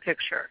getting that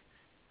picture.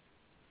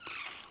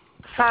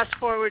 Fast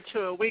forward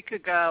to a week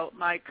ago,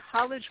 my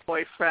college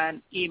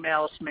boyfriend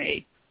emails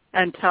me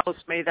and tells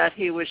me that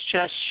he was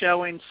just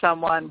showing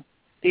someone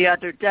the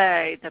other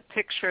day the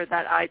picture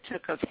that I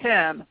took of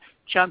him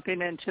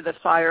jumping into the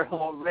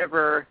Firehole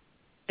River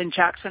in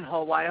Jackson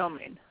Hole,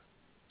 Wyoming.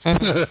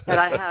 And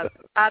I have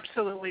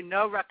absolutely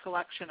no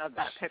recollection of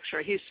that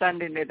picture. He's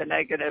sending me the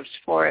negatives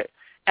for it.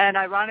 And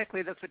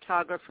ironically, the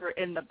photographer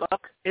in the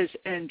book is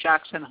in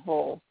Jackson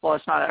Hole. Well,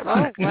 it's not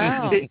ironic. Oh,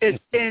 wow.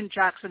 It's in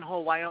Jackson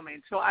Hole,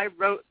 Wyoming. So I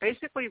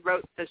basically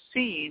wrote the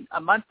scene a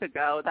month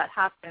ago that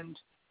happened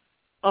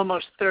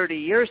almost 30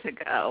 years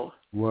ago.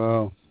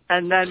 Wow.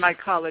 And then my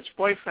college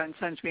boyfriend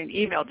sends me an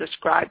email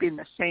describing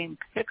the same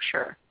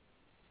picture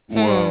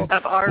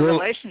of our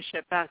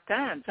relationship back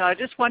then. So I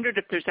just wondered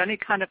if there's any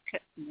kind of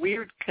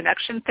weird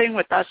connection thing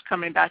with us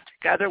coming back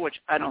together,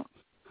 which I don't.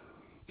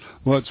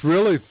 What's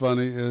really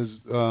funny is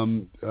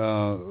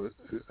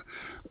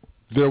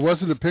there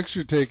wasn't a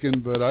picture taken,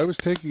 but I was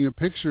taking a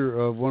picture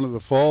of one of the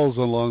falls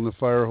along the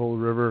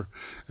Firehole River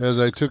as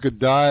I took a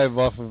dive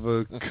off of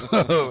a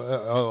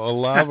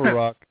lava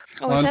rock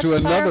onto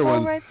another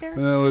one. Right there?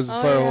 And it was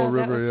Firehole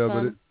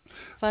River,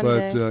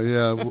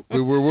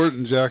 we weren't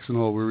in Jackson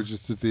Hole. We were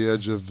just at the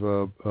edge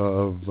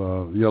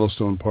of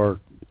Yellowstone Park.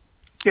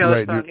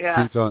 Yellowstone, right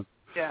near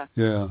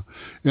Yeah.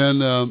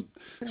 And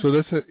so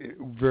that's a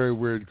very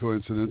weird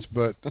coincidence,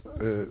 but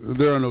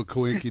there are no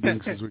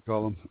coinkydinks, as we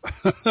call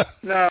them.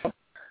 No.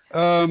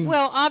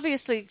 Well,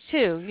 obviously,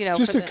 too,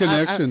 just a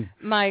connection.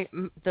 My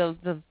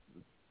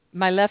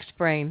left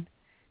brain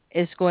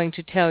is going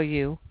to tell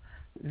you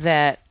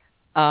that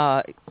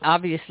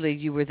obviously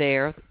you were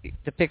there,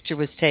 the picture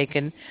was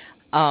taken,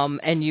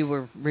 and you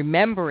were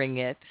remembering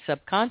it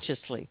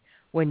subconsciously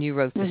when you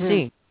wrote the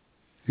scene.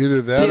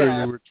 Either that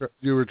or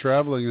you were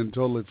traveling and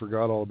totally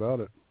forgot all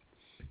about it.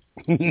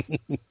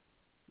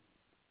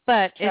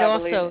 But it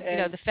also,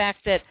 the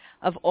fact that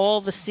of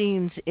all the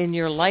scenes in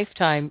your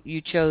lifetime,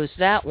 you chose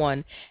that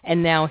one,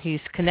 and now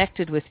he's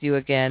connected with you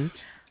again.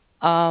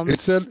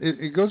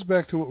 It goes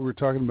back to what we were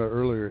talking about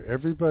earlier.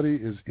 Everybody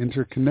is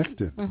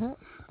interconnected.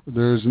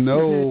 There's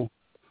no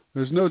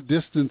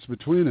distance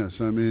between us.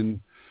 I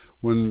mean,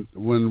 when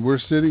we're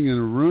sitting in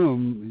a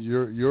room,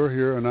 you're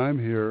here and I'm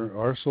here.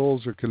 Our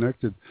souls are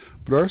connected,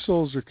 but our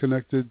souls are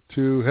connected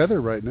to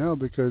Heather right now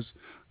because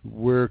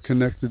we're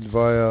connected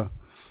via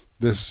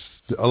this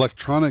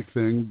electronic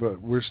thing, but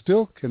we're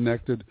still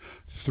connected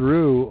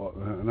through,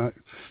 and I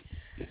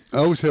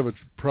always have a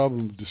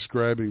problem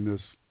describing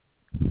this,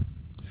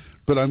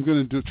 but I'm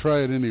going to try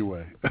it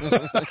anyway.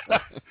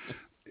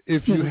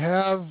 If you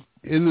have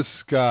in the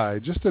sky,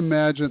 just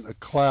imagine a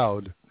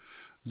cloud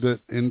that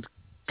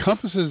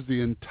encompasses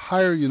the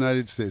entire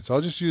United States.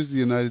 I'll just use the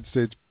United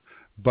States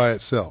by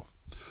itself.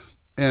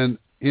 And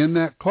in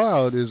that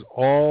cloud is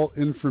all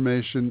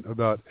information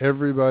about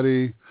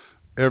everybody,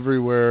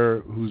 everywhere,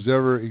 who's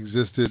ever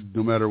existed,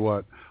 no matter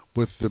what,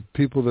 with the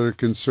people that are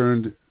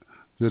concerned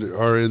that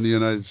are in the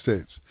United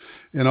States.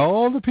 And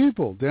all the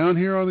people down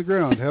here on the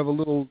ground have a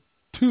little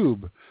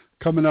tube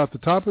coming out the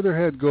top of their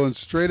head going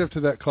straight up to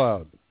that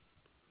cloud.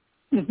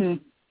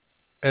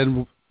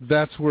 And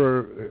that's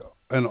where,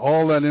 and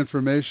all that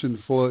information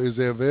flow is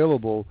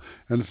available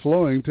and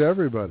flowing to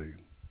everybody.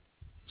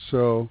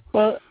 So...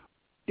 Well,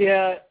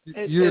 yeah,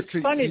 it's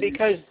funny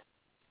because...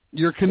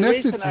 You're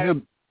connected to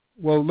him.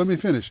 Well, let me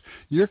finish.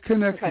 You're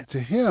connected to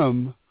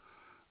him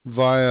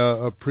via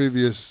a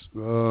previous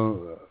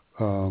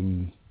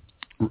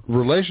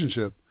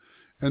relationship.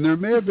 And there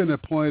may have been a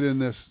point in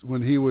this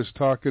when he was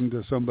talking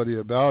to somebody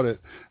about it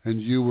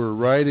and you were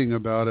writing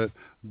about it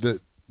that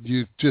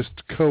you just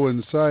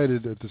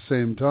coincided at the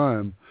same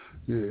time.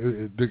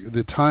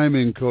 The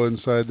timing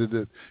coincided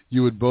that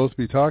you would both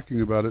be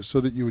talking about it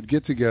so that you would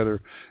get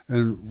together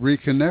and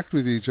reconnect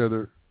with each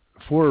other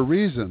for a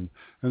reason.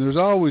 And there's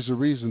always a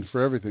reason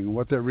for everything. And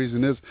what that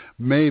reason is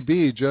may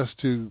be just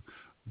to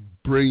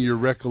bring your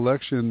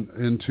recollection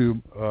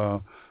into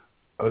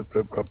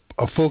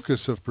a focus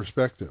of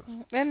perspective.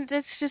 And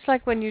it's just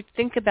like when you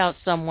think about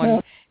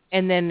someone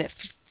and then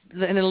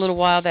in a little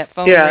while that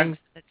phone rings,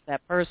 it's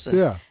that person.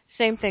 Yeah.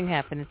 Same thing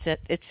happened.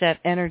 It's that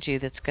energy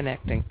that's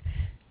connecting.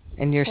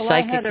 And you're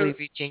psychically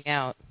reaching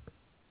out.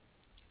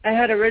 I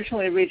had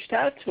originally reached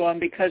out to him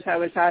because I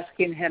was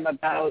asking him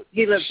about,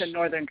 he lives in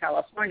Northern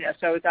California,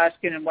 so I was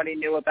asking him what he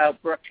knew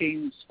about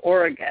Brookings,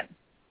 Oregon.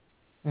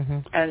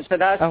 And so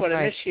that's what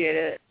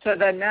initiated it. So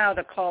then now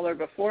the caller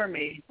before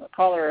me,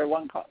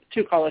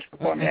 two callers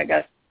before me, I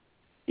guess,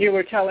 you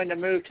were telling to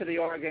move to the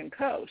Oregon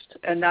coast.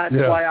 And that's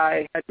why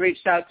I had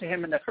reached out to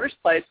him in the first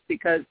place,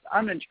 because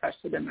I'm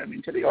interested in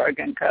moving to the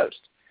Oregon coast.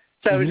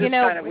 So it was just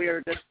kind of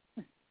weird.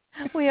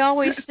 We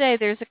always say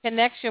there's a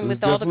connection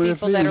with all the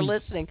people that are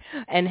listening,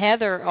 and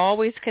Heather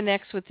always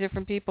connects with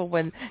different people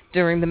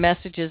during the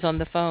messages on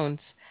the phones.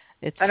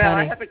 It's I know.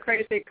 funny. I have a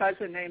crazy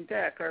cousin named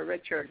Dick or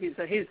Richard. He's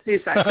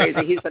not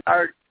crazy.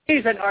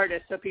 He's an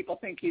artist, so people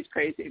think he's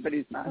crazy, but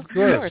he's not. Of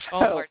course,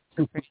 all artists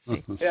are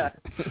crazy. Yeah,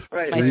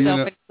 right.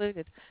 Myself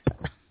included.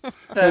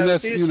 So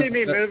do you see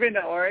me moving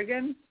to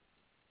Oregon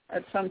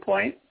at some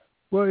point?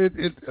 Well,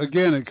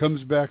 it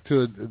comes back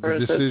to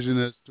the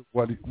decision as to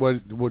what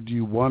do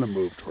you want to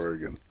move to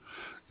Oregon?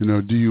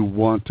 Do you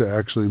want to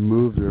actually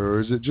move there, or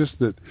is it just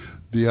that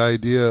the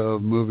idea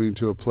of moving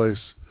to a place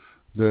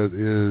that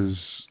is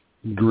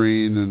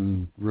green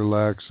and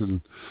relax,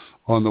 and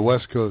on the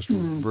West Coast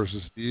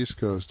versus the East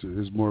Coast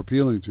is more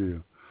appealing to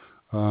you.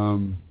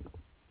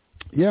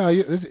 Yeah,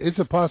 it's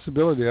a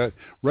possibility.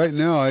 Right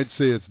now, I'd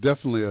say it's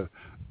definitely a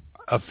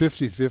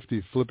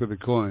 50-50 flip of the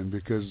coin,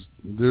 because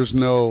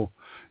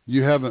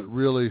you haven't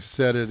really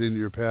set it in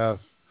your path,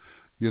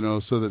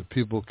 so that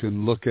people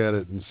can look at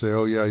it and say,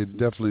 oh yeah, you're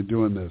definitely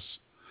doing this.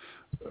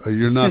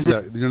 You're not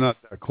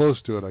that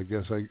close to it, I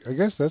guess. I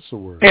guess that's the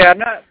word. Yeah, I'm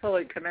not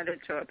fully committed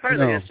to it.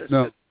 Partly it's just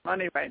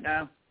money right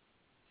now.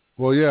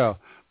 Well, yeah,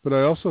 but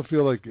I also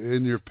feel like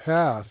in your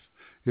path,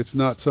 it's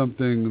not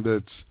something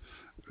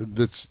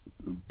that's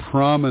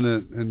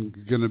prominent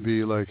and going to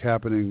be like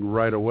happening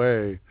right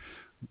away.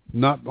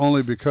 Not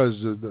only because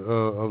of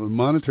a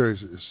monetary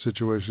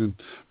situation,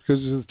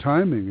 because of the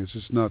timing. It's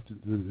just not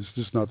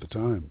the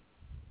time.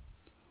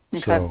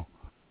 Okay. So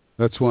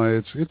that's why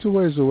it's a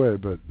ways away,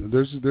 but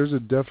there's a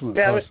definite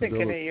possibility. I was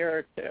thinking a year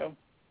or two.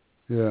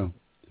 Yeah,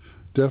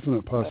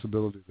 definite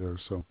possibility there.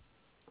 So.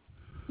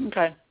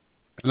 Okay.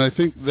 And I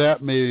think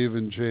that may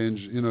even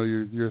change.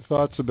 Your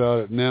thoughts about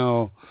it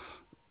now,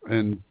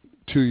 and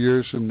 2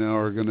 years from now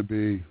are going to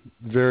be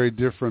very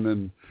different.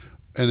 And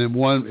in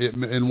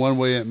one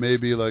way it may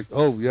be like,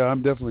 oh yeah,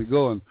 I'm definitely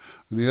going.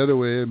 And the other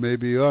way it may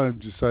be, oh, I've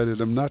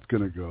decided I'm not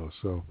going to go.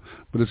 So,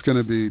 but it's going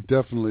to be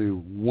definitely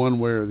one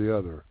way or the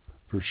other,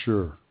 for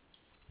sure.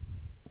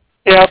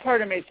 Yeah,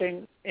 part of me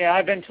thinks,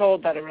 I've been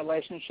told that a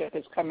relationship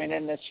is coming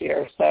in this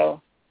year,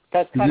 so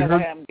that's kind of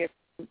why I'm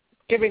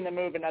giving the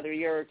move another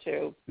year or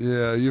two.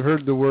 Yeah, you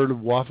heard the word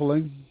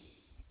waffling?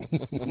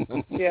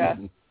 Yeah.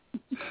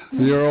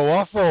 You're a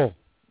waffle.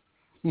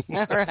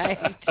 All right.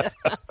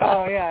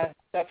 Oh, yeah,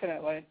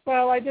 definitely.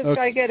 Well, I get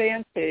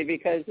antsy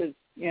because it's,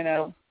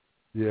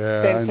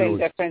 same thing,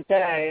 different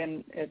day,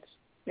 and it's,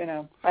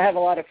 I have a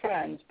lot of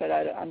friends, but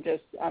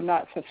I'm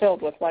not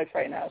fulfilled with life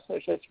right now, so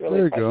it's just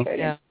really frustrating.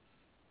 Yeah.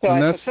 So I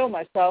fulfill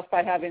myself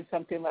by having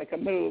something like a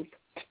move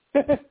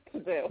to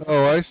do.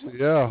 Oh, I see.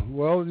 Yeah.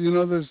 Well,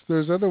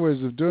 there's other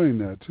ways of doing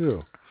that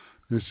too.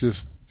 It's just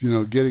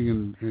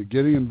getting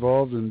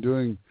involved and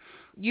going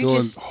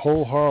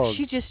whole hog.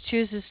 She just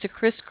chooses to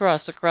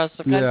crisscross across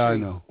the country. Yeah, I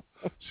know.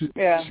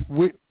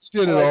 We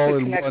did it all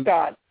in one.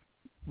 Dot.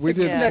 We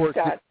did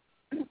 14.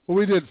 Well,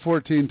 we did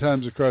 14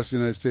 times across the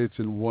United States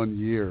in 1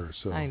 year,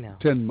 so I know.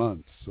 10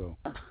 months. So,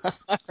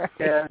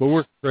 yeah. But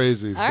we're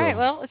crazy. All right.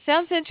 Well, it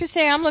sounds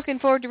interesting. I'm looking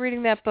forward to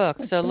reading that book.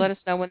 So let us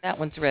know when that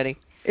one's ready.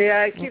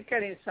 Yeah, I keep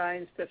getting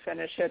signs to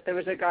finish it. There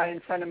was a guy in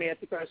front of me at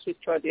the grocery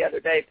store the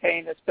other day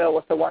paying his bill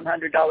with a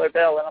 $100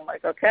 bill, and I'm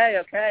like, okay,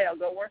 I'll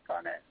go work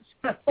on it.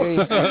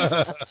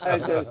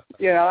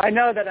 I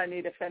know that I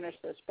need to finish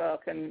this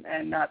book and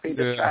not be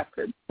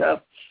distracted.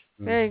 So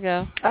there you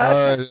go.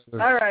 All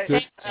right.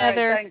 Thanks,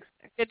 Heather. Thanks.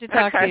 Good to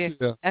talk to you.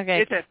 Yeah. Okay.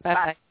 You too.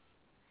 Bye.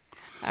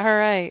 All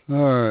right.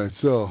 All right.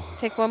 So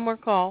take one more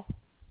call,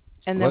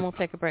 and then we'll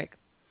take a break.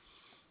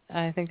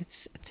 I think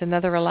it's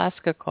another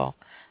Alaska call.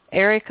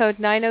 Area code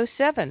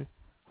 907.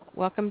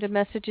 Welcome to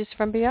Messages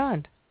from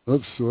Beyond.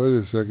 Oops, wait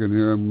a second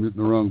here. I'm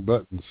hitting the wrong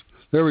buttons.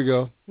 There we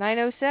go.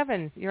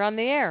 907. You're on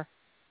the air.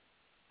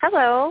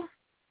 Hello.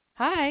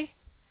 Hi.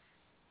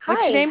 Hi.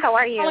 Your name? How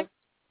are you?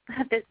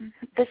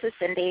 This is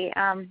Cindy.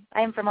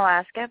 I'm from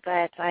Alaska,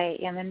 but I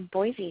am in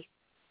Boise.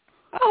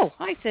 Oh,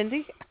 hi,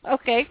 Cindy.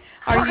 Okay.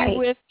 Are you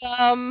with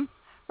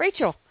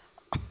Rachel?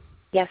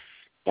 Yes.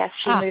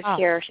 She moved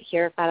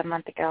here about a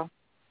month ago.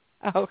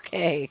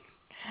 Okay.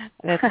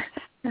 That's,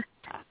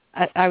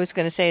 I was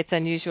going to say it's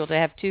unusual to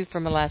have two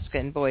from Alaska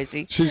and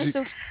Boise. She's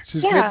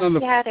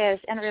it is,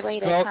 and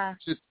related, huh?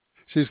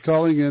 She's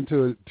calling in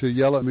to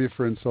yell at me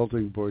for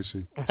insulting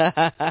Boise.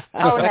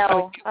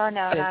 Oh no,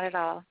 not at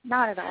all.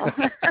 Not at all.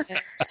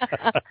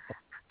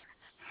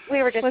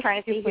 We were just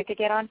trying to see who could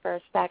get on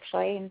first,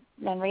 actually, and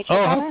then Rachel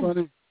got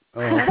in.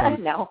 Funny. Oh,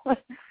 no.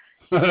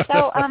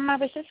 So I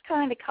was just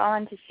kind of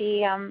calling to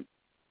see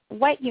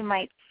what you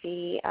might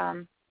see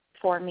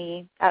for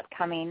me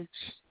upcoming,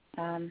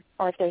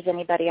 or if there's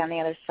anybody on the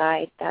other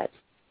side that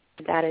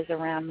is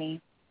around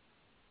me.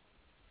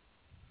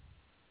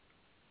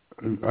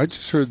 I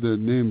just heard the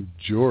name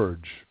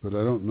George, but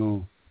I don't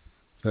know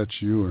if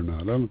that's you or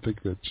not. I don't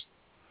think that's...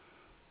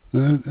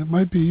 It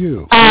might be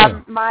you.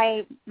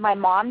 My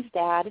mom's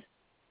dad.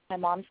 My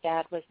mom's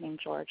dad was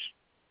named George.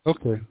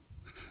 Okay.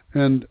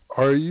 And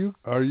are you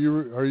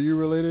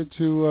related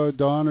to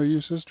Dawn? Are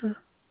you sister?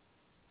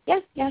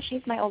 Yes,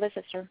 she's my oldest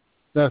sister.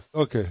 That's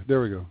okay.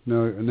 There we go.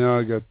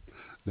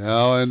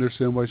 Now I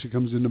understand why she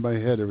comes into my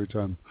head every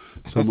time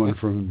someone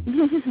from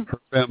her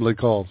family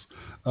calls.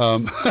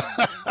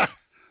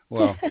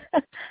 Well,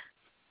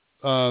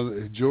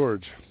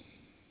 George.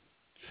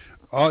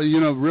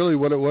 Really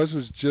what it was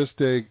just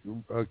a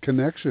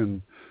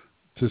connection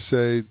to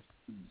say,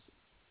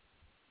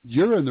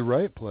 you're in the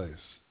right place.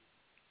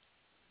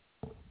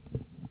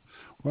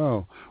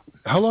 Wow.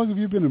 How long have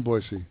you been in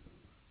Boise?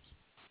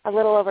 A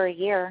little over a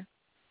year.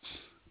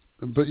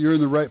 But you're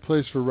in the right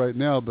place for right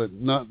now, but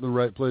not the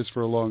right place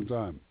for a long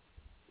time.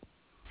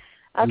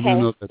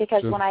 Okay,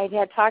 because when I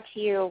had talked to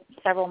you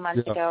several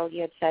months ago,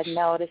 you had said,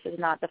 no, this is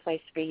not the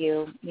place for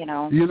you,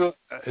 and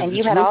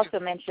you had also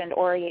mentioned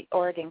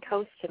Oregon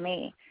Coast to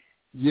me.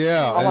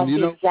 Yeah. Almost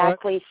and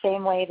exactly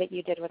same way that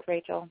you did with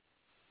Rachel.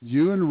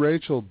 You and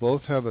Rachel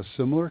both have a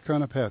similar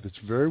kind of path. It's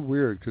very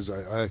weird because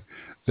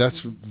that's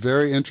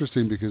very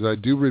interesting because I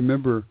do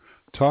remember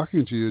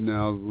talking to you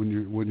now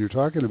when you're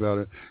talking about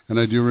it, and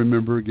I do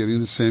remember getting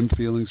the same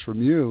feelings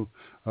from you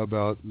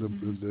about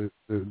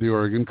the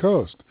Oregon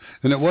coast.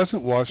 And it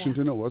wasn't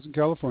Washington, it wasn't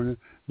California, it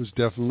was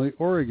definitely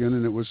Oregon,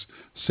 and it was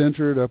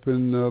centered up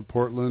in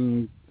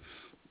Portland,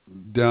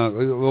 down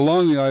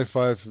along the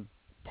I-5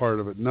 part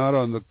of it, not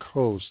on the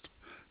coast,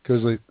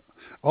 because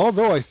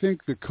although I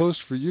think the coast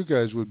for you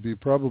guys would be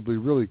probably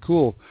really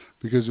cool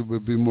because it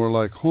would be more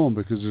like home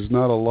because there's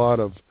not a lot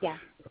of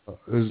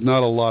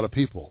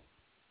people,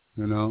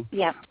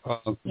 Yeah.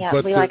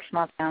 But we like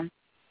small town.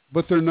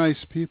 But they're nice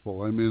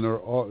people. I mean, they're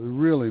all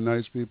really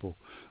nice people.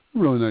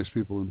 Really nice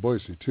people in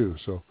Boise too.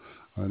 So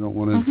I don't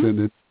want to offend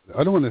it.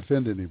 I don't want to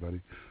offend anybody.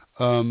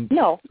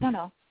 No.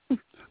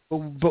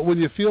 But when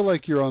you feel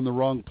like you're on the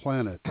wrong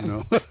planet,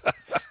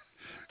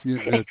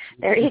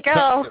 there you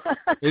go.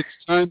 It's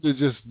time to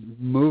just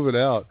move it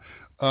out.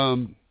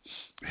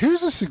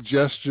 Here's a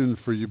suggestion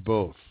for you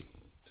both.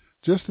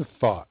 Just a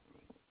thought.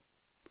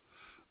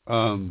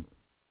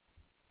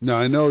 Now,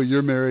 I know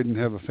you're married and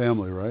have a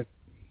family, right?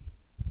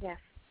 Yes.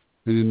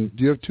 And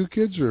do you have 2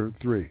 kids or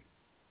 3?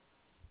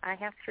 I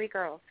have 3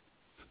 girls.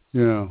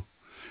 Yeah.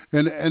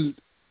 And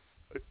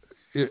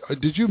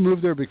did you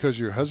move there because of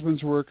your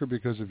husband's work or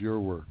because of your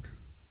work?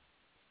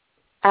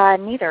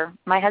 Neither.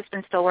 My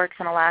husband still works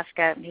in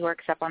Alaska. He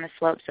works up on the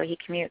slope, so he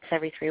commutes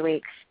every 3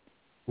 weeks.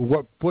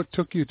 What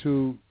took you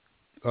to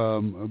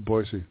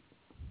Boise?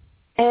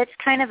 It's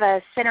kind of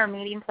a center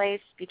meeting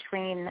place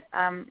between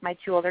my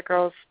 2 older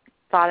girls.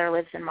 Father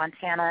lives in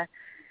Montana.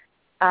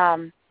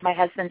 My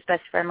husband's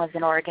best friend lives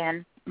in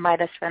Oregon. My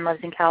best friend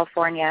lives in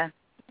California.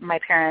 My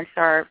parents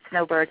are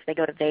snowbirds. They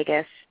go to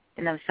Vegas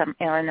in the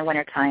in the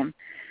wintertime.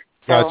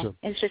 So gotcha.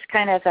 It's just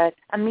kind of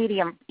a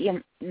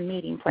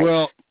meeting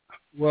place.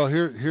 Well,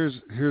 here's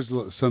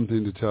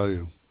something to tell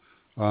you.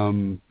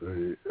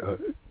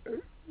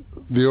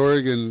 The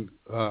Oregon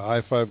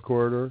I-5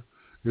 corridor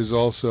is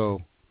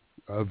also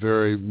a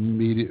very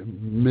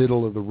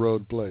middle of the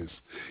road place.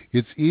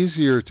 It's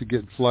easier to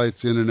get flights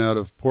in and out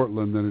of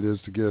Portland than it is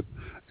to get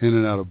in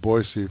and out of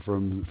Boise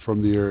from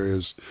the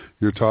areas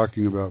you're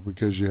talking about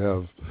because you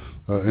have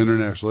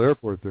international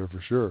airport there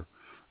for sure.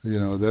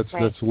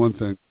 That's one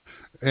thing.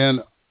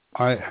 And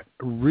I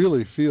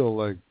really feel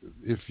like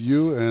if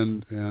you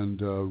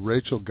and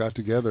Rachel got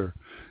together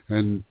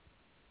and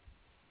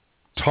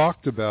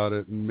talked about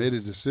it and made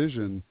a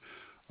decision,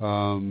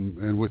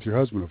 and with your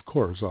husband, of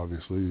course,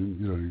 obviously,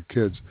 your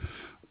kids,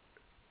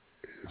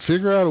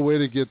 figure out a way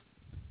to get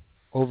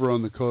over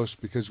on the coast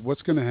because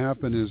what's going to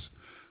happen is,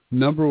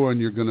 number one,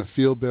 you're going to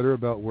feel better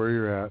about where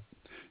you're at.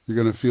 You're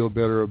going to feel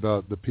better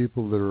about the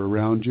people that are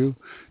around you.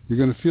 You're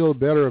going to feel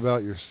better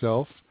about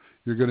yourself.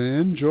 You're going to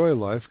enjoy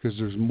life because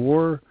there's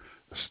more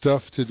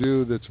stuff to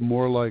do that's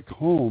more like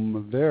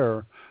home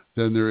there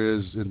than there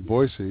is in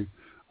Boise.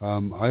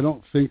 I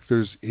don't think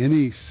there's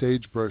any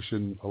sagebrush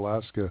in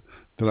Alaska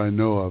that I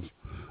know of.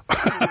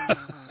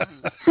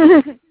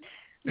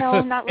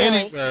 No, not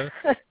really.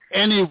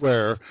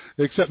 Anywhere,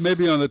 except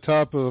maybe on the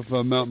top of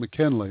Mount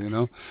McKinley,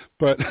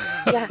 But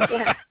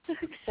yeah,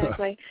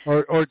 exactly.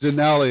 or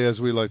Denali, as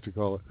we like to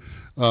call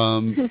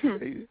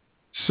it.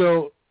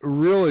 So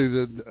really,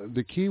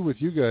 the key with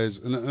you guys,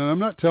 and I'm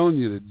not telling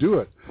you to do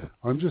it.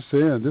 I'm just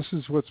saying this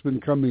is what's been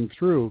coming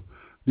through.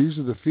 These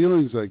are the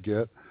feelings I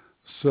get.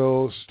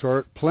 So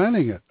start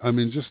planning it. I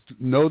mean, just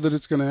know that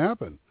it's going to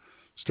happen.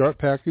 Start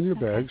packing your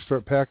bags,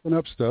 start packing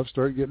up stuff,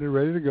 start getting it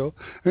ready to go,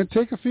 and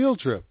take a field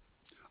trip.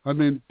 I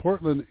mean,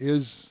 Portland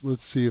is,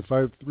 let's see, if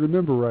I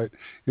remember right,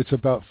 it's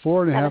about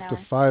 4.5 to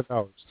 5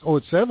 hours. Oh,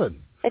 it's 7.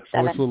 It's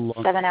 7. It's a little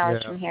long. 7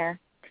 hours from here.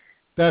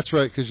 That's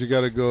right, because you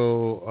got to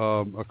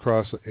go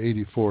across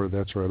 84.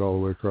 That's right, all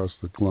the way across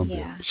the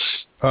Columbia.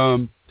 Yeah.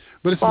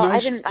 But it's well,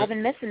 nice. I've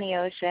been missing the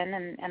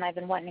ocean, and I've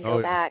been wanting to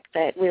go back.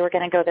 But we were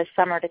going to go this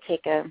summer to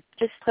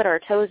just put our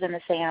toes in the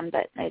sand,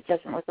 but it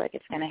doesn't look like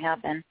it's going to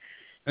happen.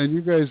 And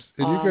you guys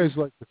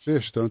like to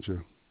fish, don't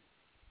you?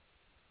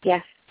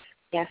 Yes.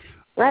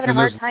 We're having a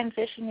hard time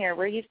fishing here.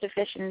 We're used to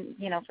fishing,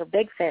 for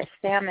big fish,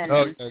 salmon,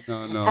 and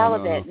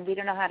halibut, and we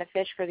don't know how to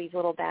fish for these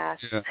little bass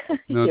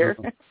here.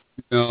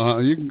 No,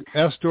 you can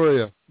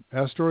Astoria,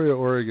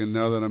 Oregon.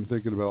 Now that I'm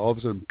thinking about it, all of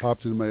a sudden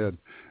popped into my head.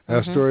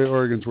 Astoria,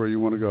 Oregon's where you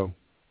want to go.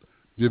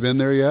 You been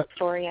there yet?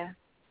 Astoria.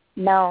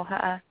 No.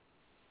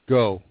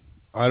 Go.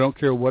 I don't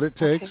care what it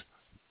takes. Okay.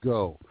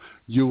 Go.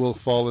 You will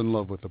fall in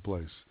love with the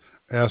place.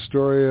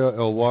 Astoria,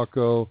 El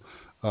Waco,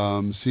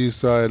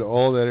 Seaside,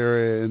 all that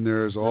area in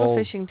there is all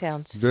fishing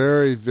towns.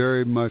 Very,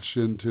 very much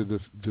into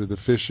the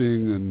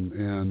fishing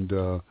and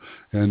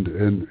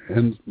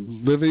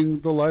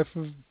living the life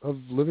of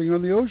living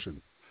on the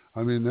ocean.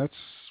 I mean, that's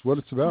what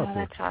it's about. Oh,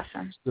 that's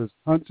awesome. There's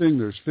hunting,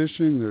 there's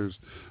fishing, there's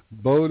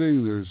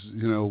boating, there's,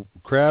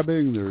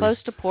 crabbing. There's close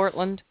to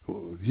Portland.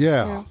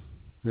 Yeah,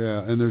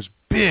 and there's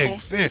big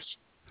fish.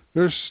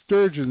 There's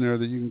sturgeon there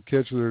that you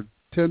can catch. They're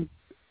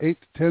 8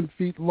 to 10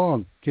 feet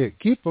long. Can't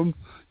keep them.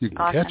 You can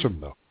catch them,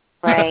 though.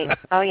 Right.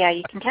 Oh, yeah,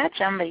 you can catch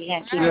them, but you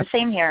can't keep them.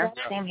 Same here.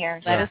 Same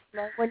here. Let us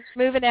know when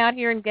you're moving out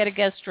here and get a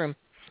guest room.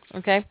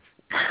 Okay?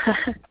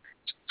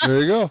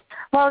 There you go.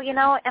 Well,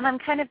 and I'm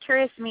kind of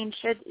curious. I mean,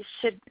 should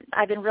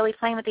I've been really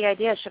playing with the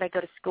idea. Should I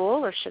go to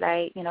school, or should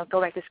I,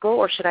 go back to school,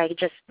 or should I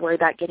just worry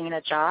about getting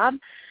a job?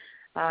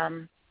 I've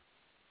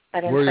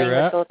been playing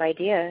with both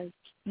ideas.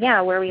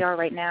 Yeah, where we are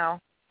right now.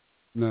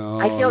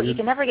 No, I feel you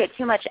can never get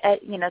too much,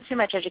 too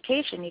much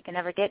education. You can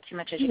never get too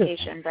much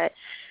education, but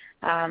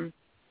I've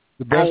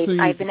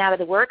been out of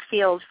the work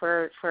field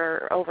for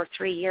over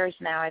 3 years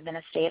now. I've been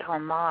a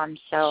stay-at-home mom,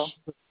 so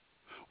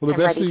I'm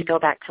ready to go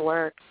back to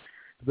work.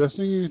 The best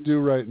thing you can do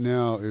right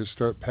now is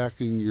start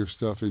packing your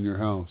stuff in your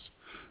house.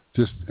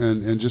 Just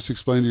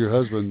explain to your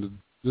husband,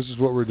 this is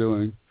what we're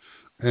doing,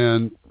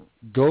 and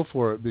go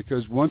for it,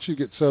 because once you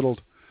get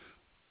settled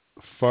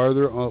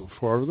farther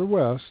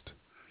west,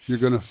 you're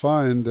going to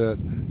find that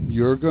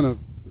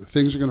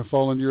things are going to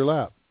fall into your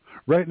lap.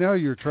 Right now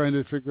you're trying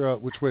to figure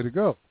out which way to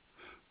go.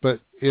 But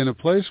in a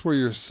place where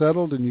you're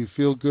settled and you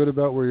feel good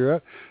about where you're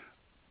at,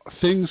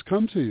 things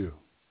come to you.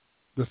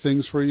 The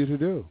things for you to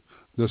do.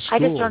 The school, I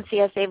just don't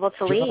see us able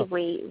to leave.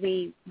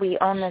 We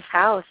own this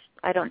house.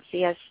 I don't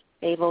see us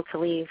able to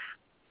leave,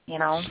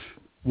 Well,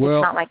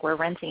 it's not like we're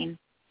renting.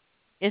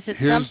 Is it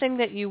something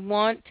that you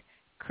want?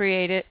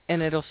 Create it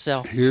and it'll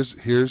sell. Here's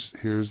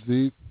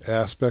the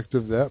aspect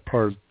of that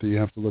part that you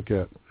have to look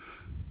at.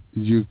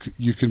 You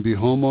can be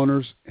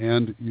homeowners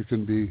and you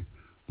can be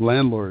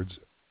landlords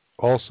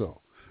also,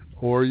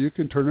 or you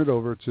can turn it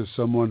over to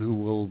someone who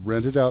will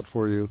rent it out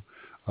for you,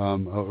 a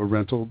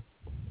rental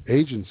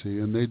agency,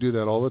 and they do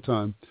that all the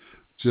time.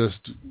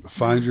 Just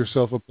find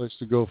yourself a place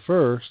to go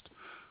first,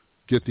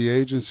 get the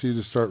agency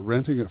to start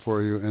renting it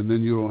for you, and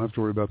then you don't have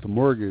to worry about the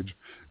mortgage,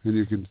 and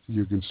you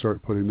can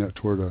start putting that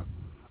toward a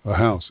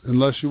house,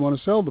 unless you want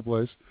to sell the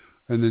place,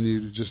 and then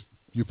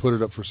you put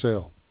it up for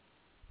sale.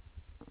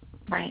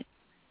 Right.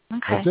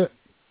 Okay. That's it.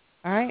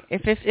 All right.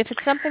 If it's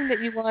something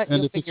that you want,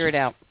 you'll figure it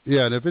out.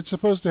 Yeah, and if it's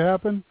supposed to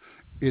happen,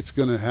 it's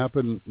going to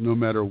happen no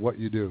matter what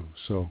you do.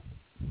 So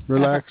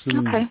relax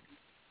and.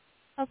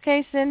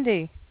 Okay,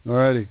 Cindy. All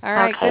righty. All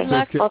right. Okay. Good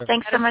luck. Well,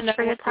 thanks so much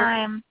for your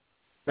time.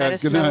 Let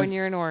us know when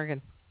you're in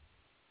Oregon.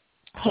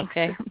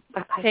 Okay.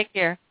 Bye-bye. Take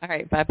care. All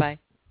right. Bye-bye.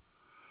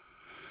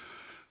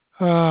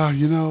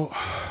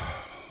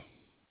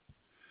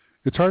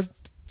 It's hard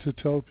to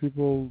tell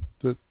people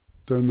that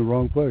they're in the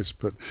wrong place,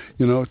 but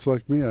it's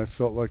like me. I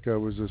felt like I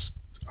was in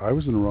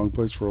the wrong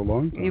place for a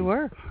long time. You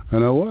were.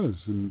 And I was,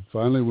 and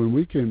finally, when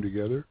we came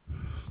together,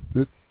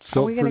 it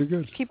felt pretty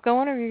good. Keep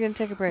going, or are you going to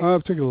take a break?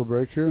 I'll take a little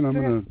break here, and I'm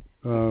going to.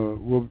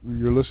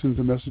 You're listening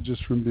to Messages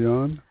from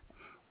Beyond.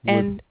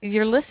 And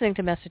you're listening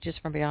to Messages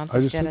from Beyond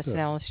with Dennis and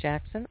Alice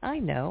Jackson. I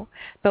know.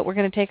 But we're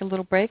going to take a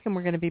little break, and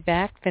we're going to be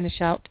back,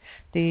 finish out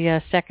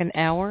the second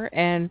hour.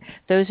 And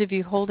those of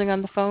you holding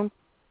on the phone,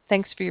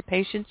 thanks for your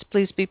patience.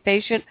 Please be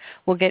patient.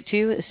 We'll get to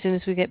you as soon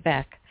as we get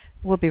back.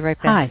 We'll be right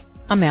back. Hi,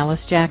 I'm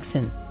Alice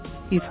Jackson.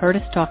 You've heard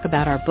us talk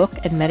about our book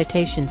and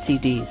meditation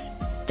CDs.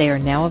 They are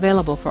now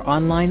available for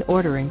online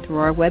ordering through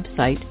our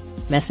website,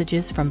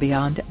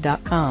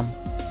 messagesfrombeyond.com.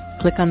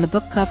 Click on the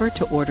book cover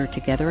to order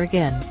Together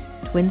Again,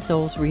 Twin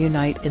Souls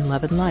Reunite in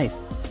Love and Life,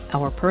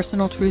 our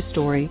personal true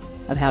story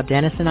of how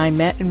Dennis and I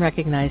met and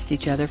recognized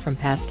each other from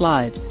past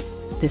lives.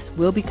 This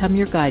will become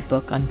your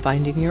guidebook on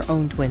finding your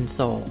own twin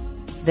soul.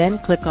 Then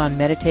click on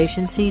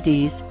Meditation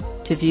CDs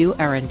to view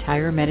our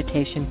entire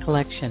meditation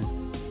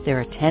collection. There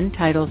are 10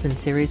 titles in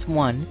Series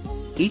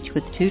 1, each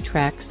with 2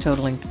 tracks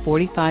totaling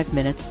 45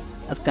 minutes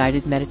of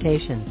guided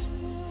meditations.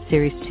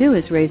 Series 2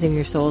 is Raising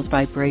Your Soul's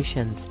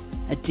Vibrations,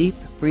 a deep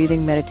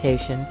breathing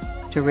meditation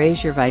to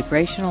raise your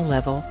vibrational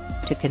level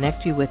to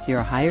connect you with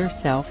your higher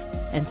self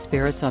and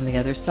spirits on the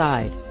other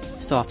side.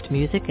 Soft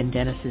music and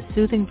Dennis's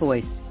soothing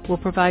voice will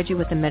provide you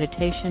with a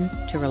meditation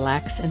to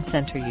relax and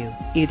center you,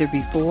 either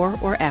before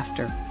or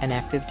after an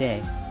active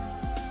day.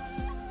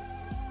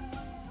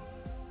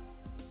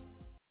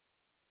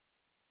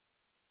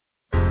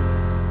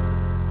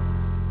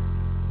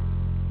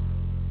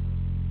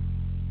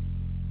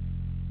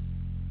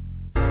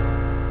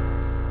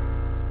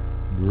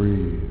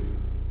 Breathe.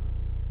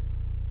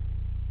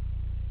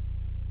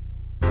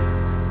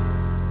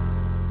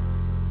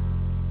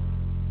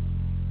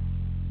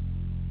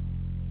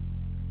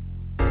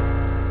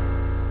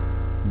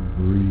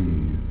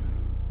 Breathe.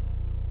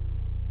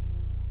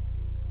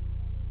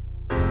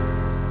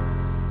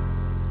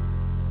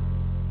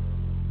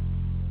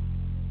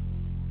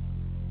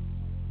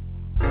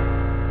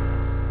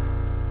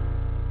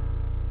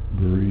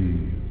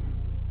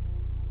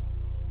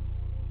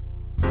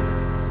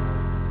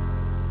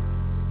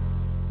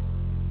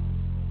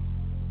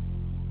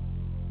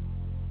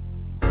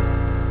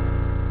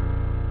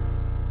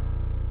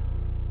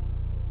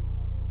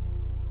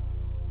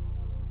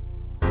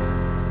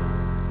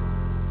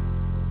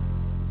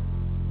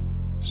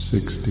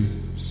 60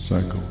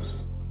 cycles.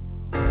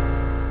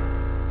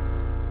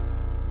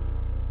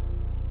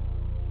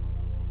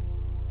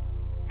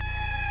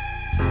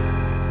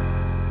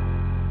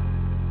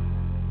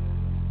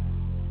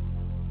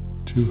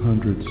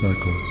 $200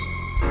 cycles.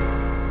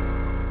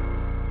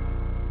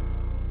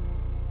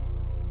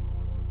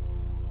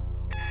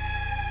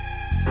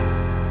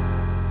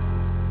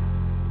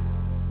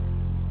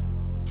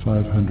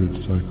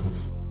 $500 cycles.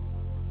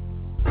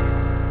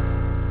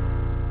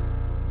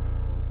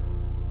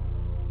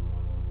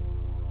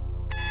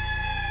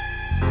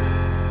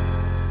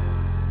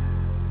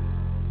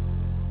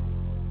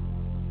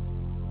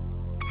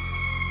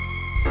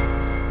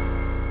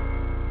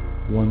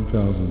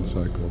 $1,000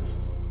 cycles.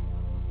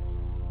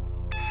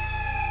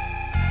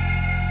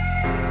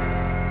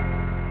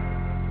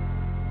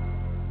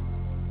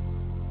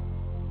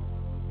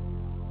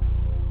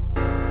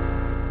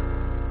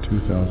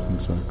 $2,000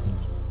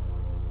 cycles.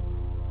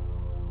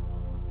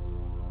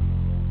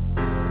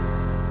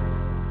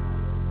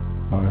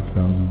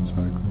 $5,000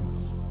 cycles.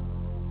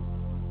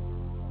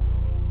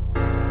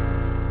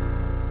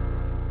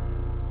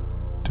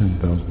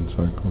 $10,000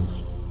 cycles.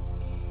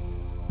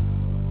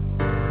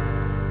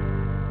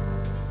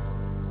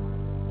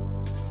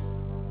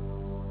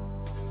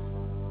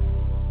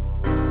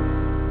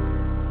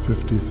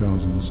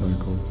 $50,000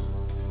 cycles.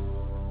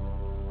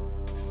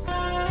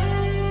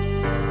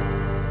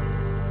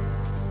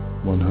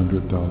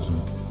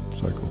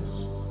 $100,000 cycles.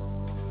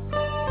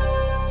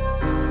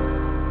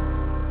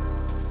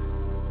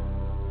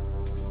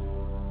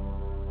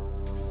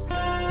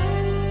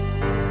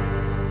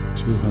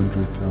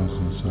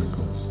 $200,000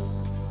 cycles.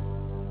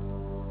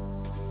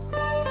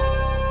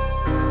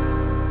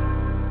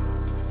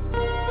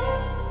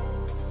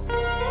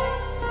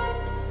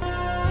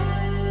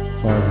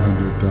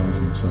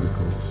 $500,000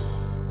 cycles.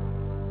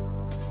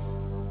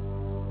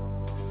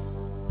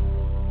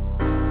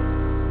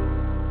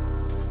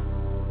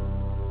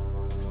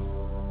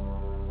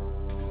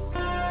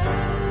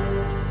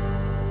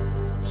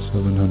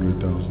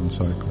 $700,000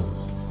 cycles.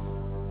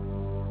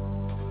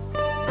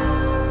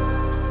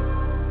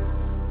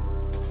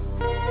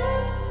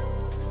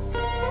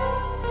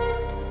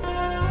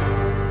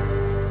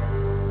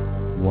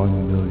 $1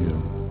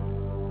 million.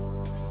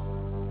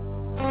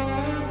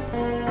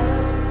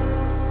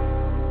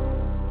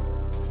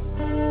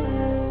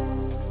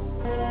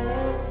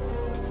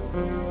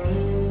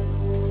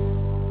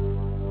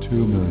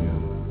 $2 million.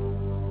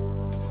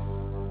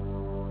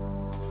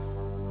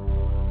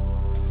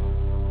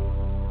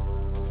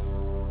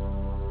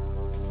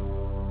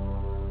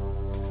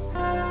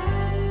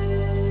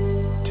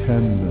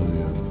 $10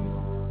 million.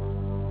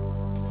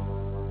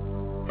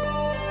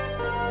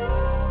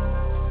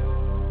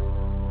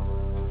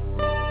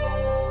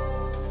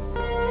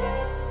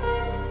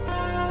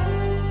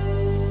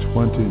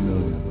 $20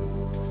 million.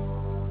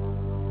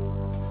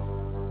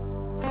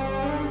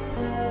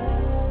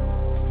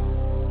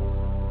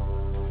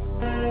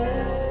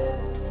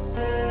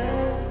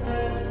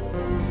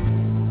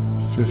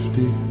 $50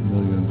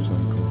 million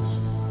cycles.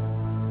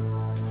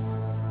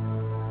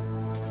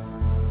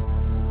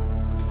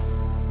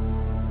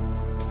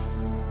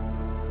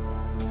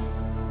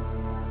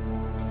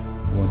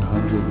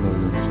 $100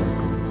 million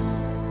cycles.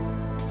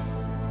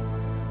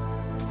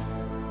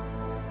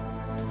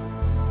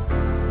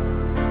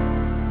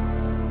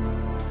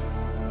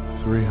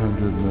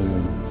 $300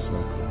 million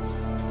cycles.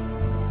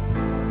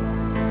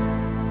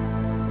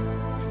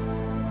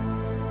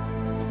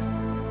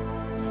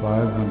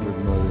 $500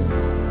 million.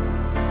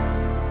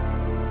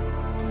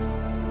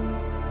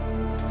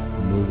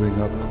 Moving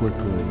up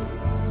quickly.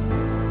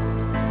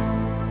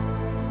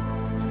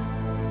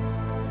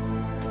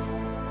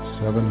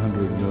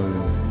 $700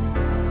 million.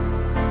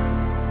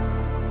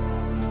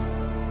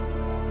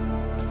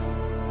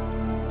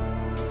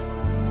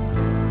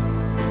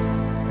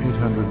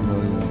 $800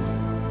 million.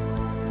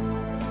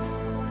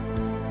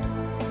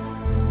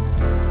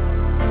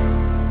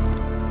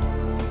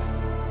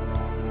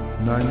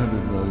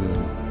 $900 million.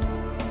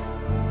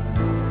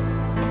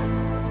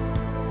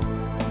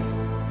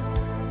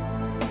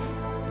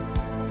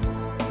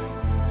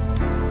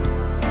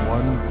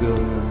 $1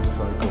 billion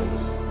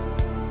cycles.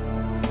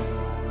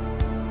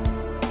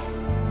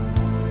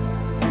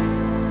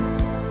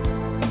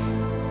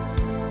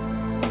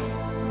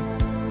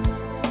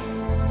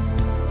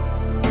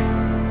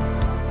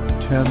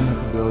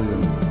 $10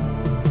 billion.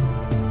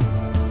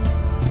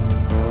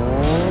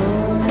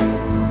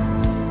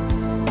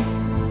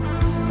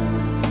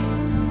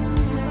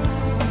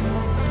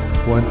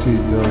 $20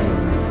 billion.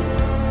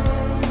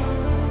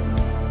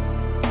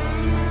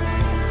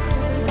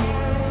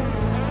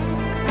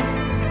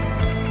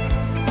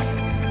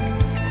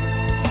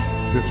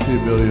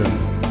 $50 billion.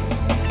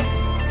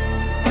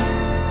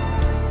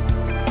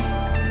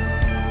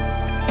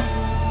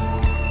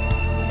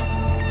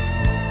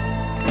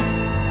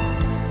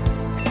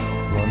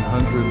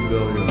 $100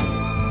 billion.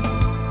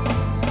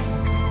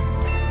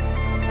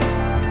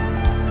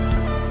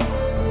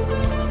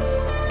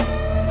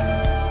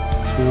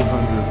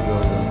 $200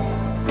 billion.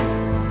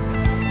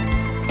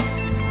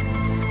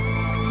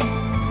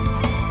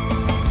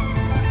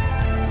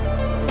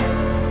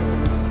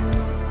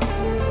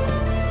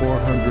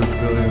 400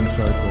 billion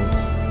cycles.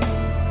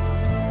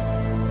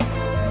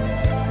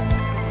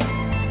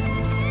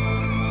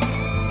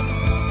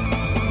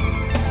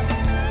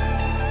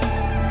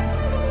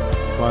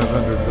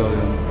 500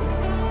 billion.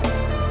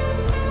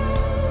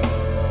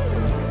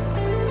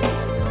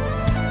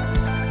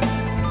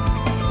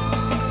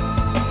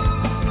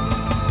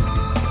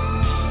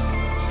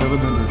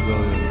 700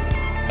 billion.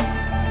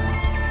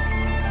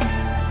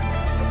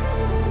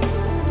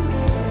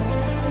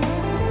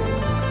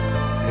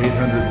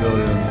 800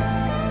 billion.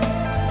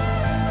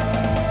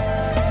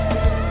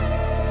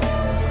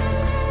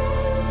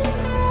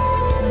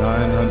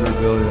 900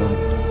 billion.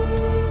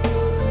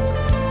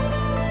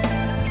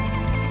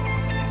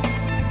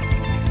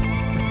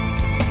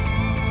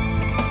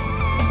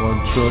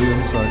 1 trillion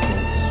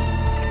cycles.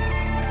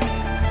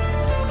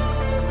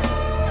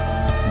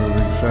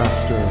 Moving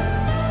faster.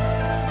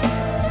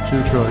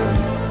 2 trillion.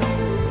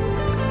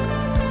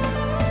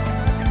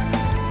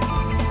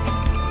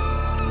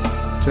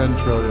 10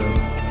 trillion.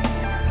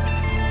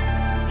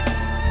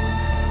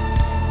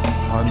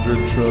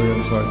 100 trillion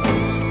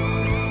cycles.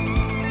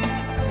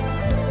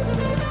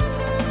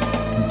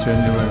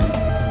 Continuing.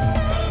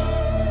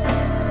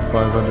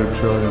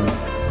 500 trillion.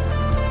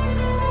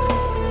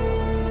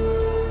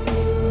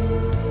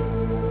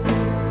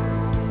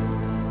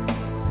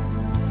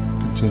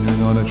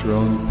 Continuing on at your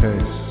own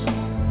pace.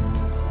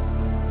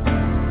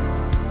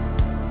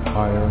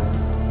 Higher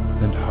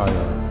and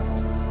higher.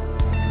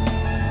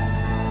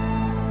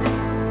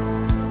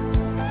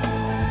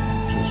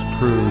 Just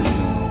cruise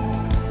now.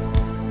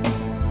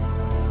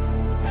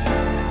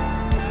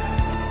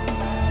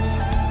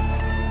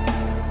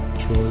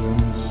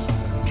 Trillions,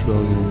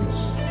 trillions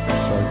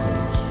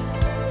cycles.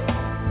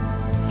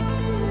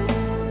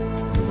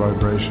 The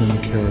vibration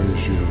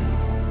carries you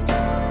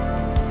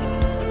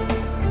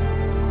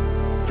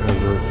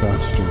ever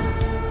faster.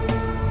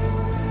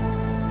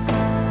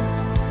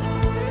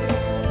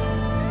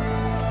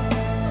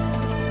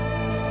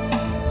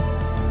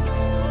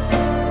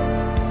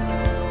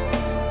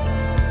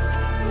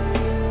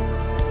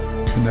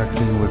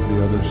 Connecting with the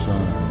other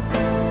side.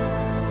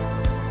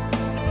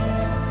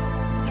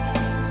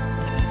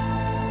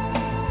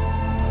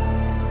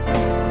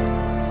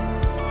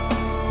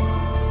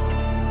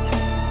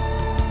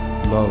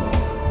 Love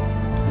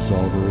is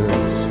all there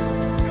is.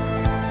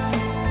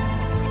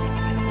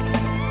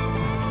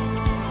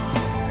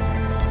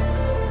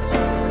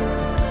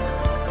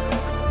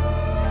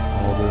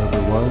 All there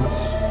ever was,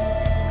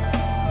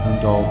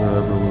 and all there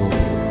ever will be.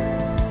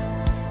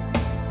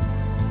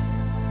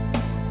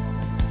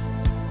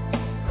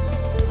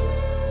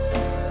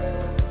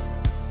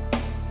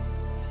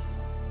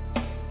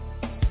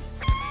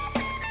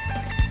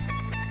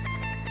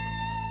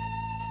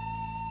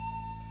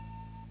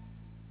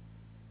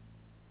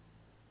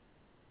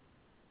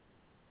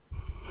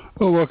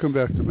 Well, welcome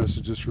back to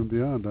Messages from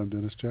Beyond. I'm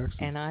Dennis Jackson.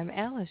 And I'm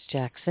Alice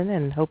Jackson,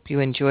 and hope you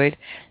enjoyed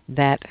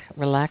that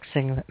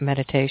relaxing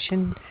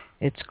meditation.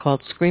 It's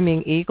called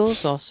Screaming Eagles,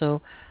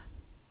 also...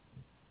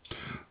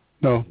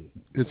 No,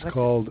 it's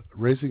called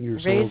Raising Your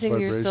Soul's Raising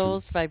Vibrations. Your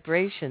Soul's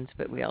Vibrations,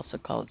 but we also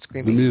call it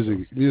Screaming The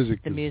Eagles.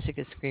 music The music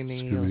is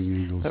Screaming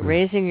Screaming Eagles, But yeah.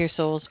 Raising Your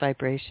Soul's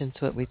Vibrations,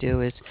 what we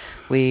do is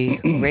we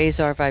raise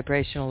our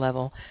vibrational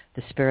level,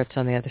 the spirits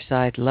on the other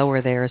side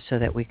lower theirs so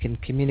that we can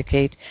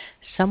communicate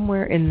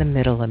somewhere in the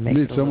middle and make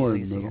it a somewhere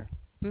little in the easier.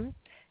 Hmm?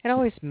 It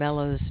always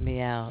mellows me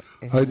out.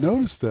 I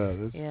noticed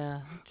that.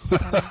 Yeah.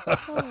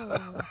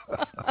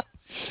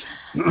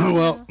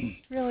 Well,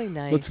 it's really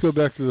nice. Let's go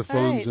back to the All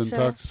phones right, and so-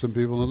 talk to some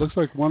people. It looks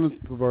like one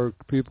of our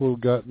people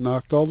got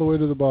knocked all the way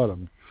to the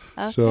bottom.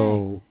 Okay.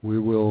 So we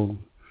will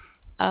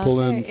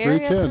pull in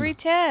Area 310.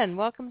 310.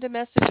 Welcome to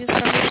Messages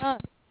from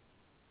Beyond.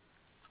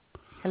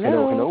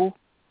 Hello.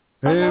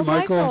 Hey, Hello,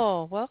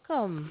 Michael.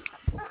 Welcome.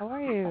 How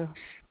are you?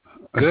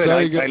 Good. saw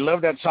you I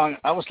love that song.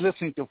 I was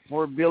listening to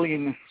 4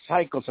 billion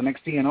cycles, and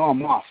next thing you know,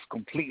 I'm off,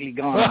 completely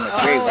gone. I'm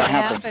like, wait, what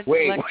happened?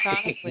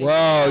 Wait.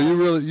 Wow,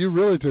 you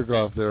really took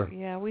off there.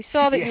 Yeah, we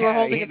saw that you were Yeah,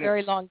 holding a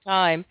very long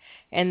time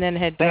and then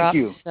had Thank dropped,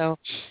 you. so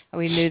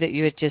we knew that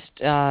you had just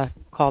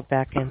called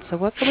back in. So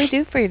what can we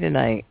do for you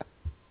tonight?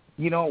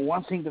 You know,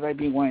 one thing that I've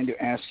been wanting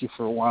to ask you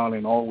for a while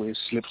and always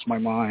slips my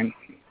mind,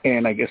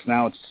 and I guess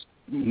now it's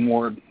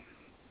more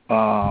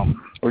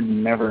or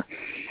never,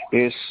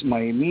 is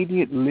my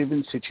immediate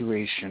living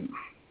situation.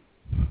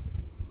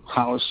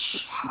 How's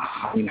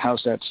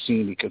that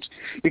seen?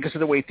 Because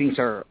of the way things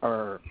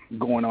are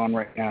going on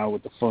right now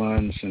with the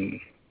funds, and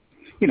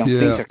things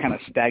are kind of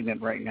stagnant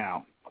right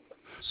now.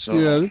 So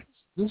yeah,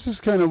 this is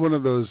kind of one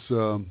of those.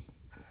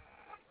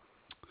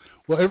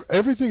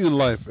 Everything in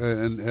life,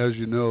 and as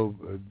you know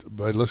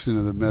by listening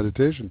to the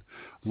meditation,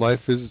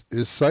 life is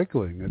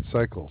cycling. It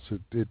cycles.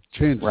 It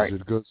changes. Right.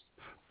 It goes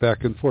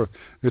back and forth.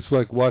 It's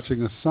like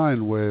watching a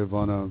sine wave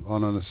on an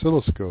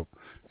oscilloscope.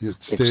 It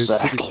stays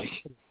exactly.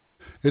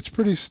 It's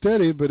pretty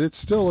steady, but it's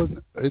still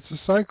it's a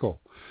cycle.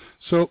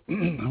 So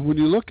when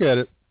you look at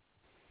it,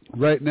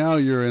 right now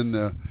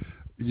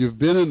you've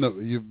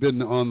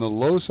been on the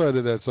low side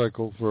of that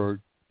cycle for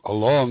a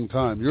long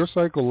time. Your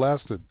cycle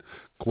lasted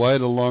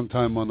quite a long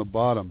time on the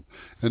bottom,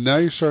 and now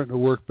you're starting to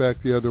work back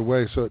the other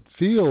way. So it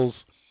feels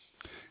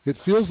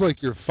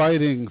like you're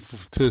fighting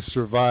to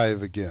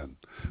survive again.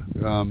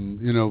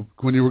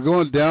 When you were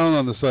going down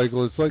on the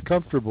cycle, it's like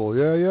comfortable.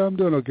 Yeah, I'm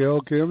doing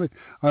okay.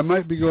 I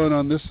might be going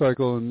on this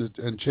cycle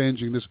and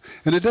changing this.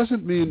 And it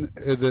doesn't mean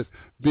that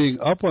being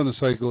up on the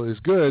cycle is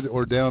good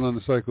or down on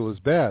the cycle is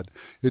bad.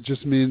 It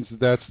just means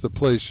that's the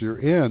place you're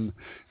in.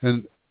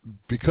 And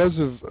because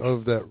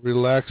of that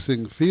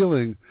relaxing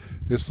feeling,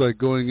 it's like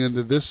going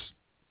into this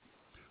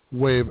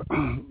wave.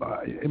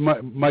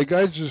 My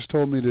guides just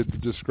told me to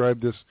describe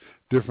this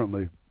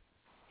differently.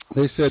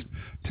 They said,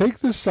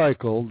 take the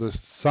cycle, the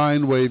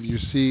sine wave you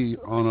see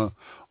on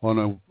a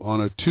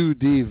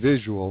 2D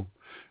visual,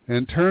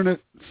 and turn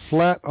it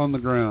flat on the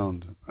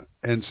ground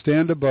and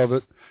stand above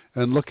it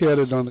and look at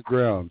it on the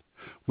ground,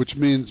 which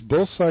means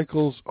both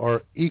cycles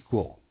are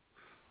equal.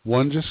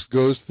 One just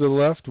goes to the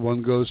left,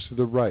 one goes to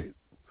the right.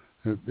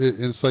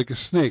 It's like a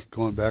snake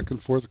going back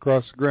and forth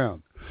across the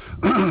ground.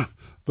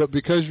 But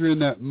because you're in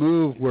that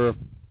move where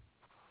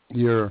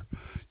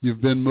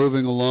you've been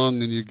moving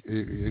along and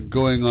you're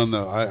going on the,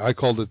 I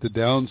called it the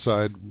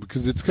downside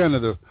because it's kind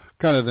of the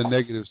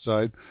negative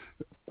side.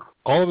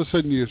 All of a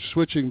sudden you're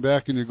switching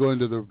back and you're going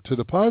to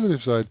the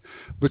positive side,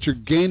 but you're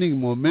gaining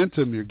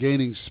momentum, you're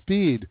gaining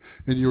speed,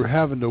 and you're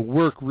having to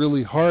work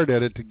really hard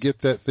at it to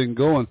get that thing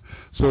going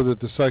so that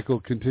the cycle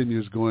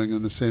continues going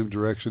in the same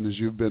direction as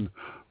you've been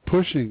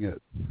pushing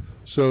it.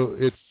 So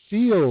it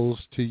feels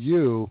to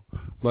you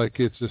like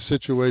it's a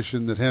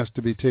situation that has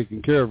to be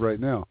taken care of right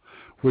now,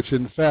 which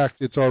in fact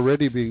it's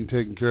already being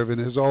taken care of and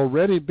has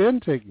already been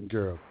taken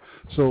care of.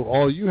 So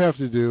all you have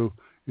to do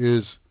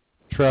is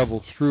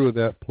travel through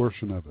that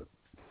portion of it.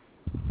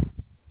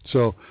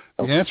 So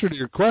the answer to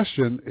your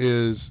question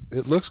is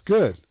it looks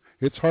good.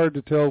 It's hard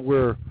to tell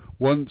where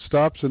one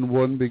stops and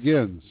one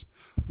begins.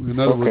 In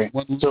other words,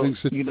 one living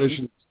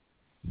situation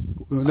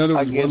one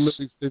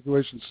living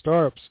situation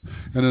starts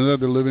and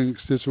another living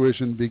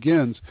situation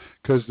begins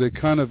because they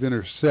kind of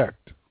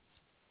intersect.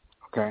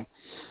 Okay.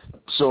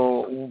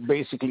 So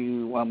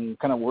basically what I'm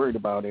kind of worried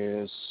about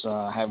is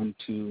having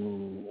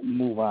to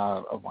move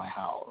out of my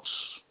house.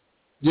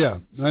 Yeah,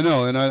 I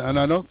know, and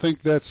I don't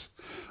think that's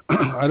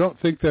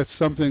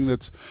something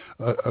that's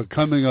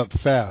coming up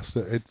fast.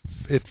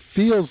 It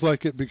feels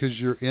like it because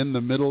you're in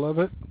the middle of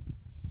it.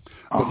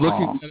 But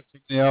looking at it from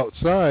the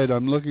outside,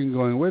 I'm looking,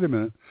 going, wait a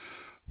minute.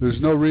 There's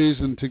no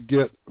reason to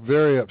get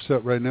very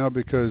upset right now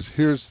because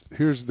here's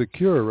the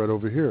cure right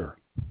over here.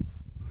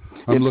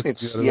 I'm looking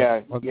at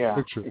it on the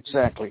picture.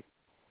 Exactly.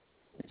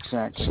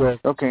 So,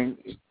 okay,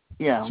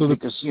 yeah, so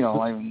because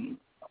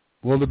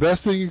well, the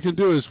best thing you can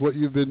do is what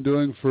you've been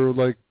doing for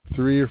like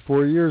 3 or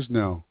 4 years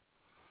now.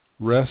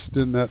 Rest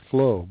in that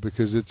flow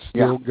because it's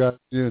still got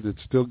in.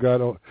 It's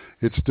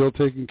still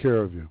taking care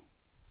of you.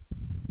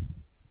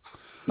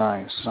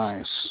 Nice.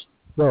 So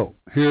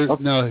here's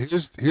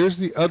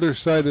the other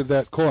side of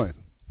that coin.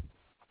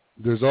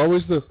 There's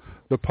always the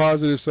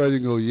positive side. You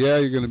go, yeah,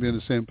 you're going to be in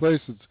the same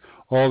place. It's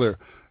all there.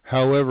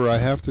 However, I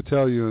have to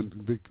tell you,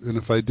 and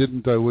if I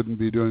didn't, I wouldn't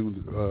be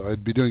doing.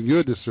 I'd be doing you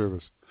a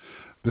disservice.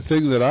 The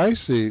thing that I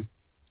see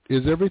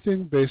is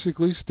everything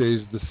basically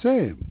stays the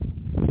same.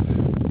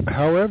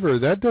 However,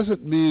 that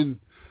doesn't mean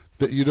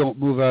that you don't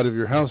move out of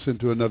your house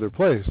into another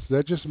place.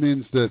 That just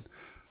means that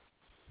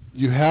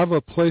you have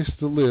a place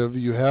to live,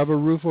 you have a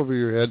roof over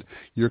your head,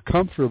 you're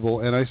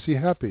comfortable, and I see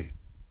happy.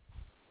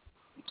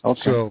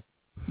 Okay. So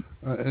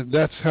and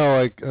that's how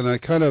I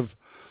kind of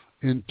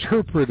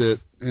interpret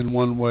it in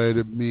one way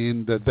to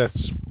mean that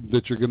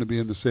you're going to be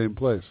in the same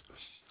place.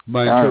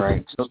 All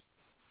right.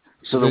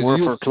 So the word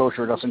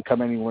foreclosure doesn't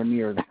come anywhere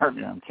near there,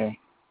 okay?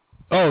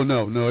 Oh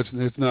no,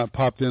 it's not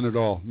popped in at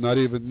all. Not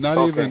even.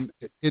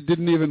 It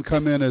didn't even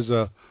come in as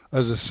a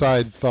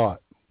side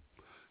thought.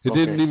 It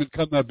didn't even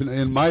come up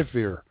in my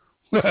fear.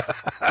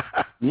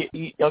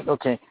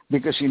 Okay,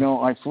 because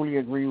I fully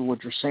agree with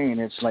what you're saying.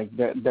 It's like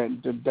that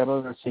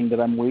other thing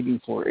that I'm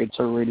waiting for. It's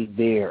already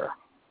there.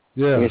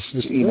 Yeah,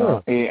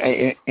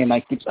 and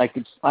I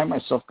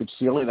myself could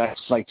feel it. That's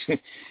like,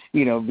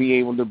 be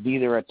able to be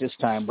there at this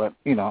time. But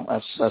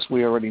as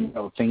we already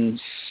know,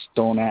 things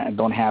don't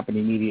happen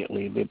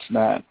immediately. It's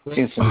not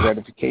instant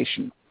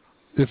gratification.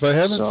 If I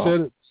haven't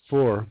said it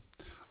before,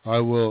 I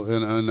will,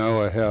 and I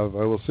know I have.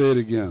 I will say it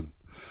again.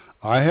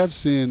 I have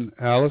seen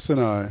Alice and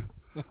I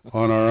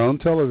on our own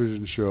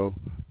television show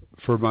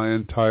for my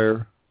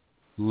entire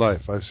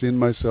life. I've seen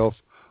myself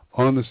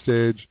on the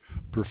stage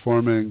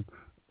performing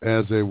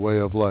as a way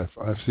of life.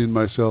 I've seen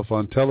myself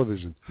on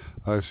television.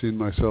 I've seen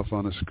myself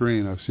on a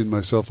screen. I've seen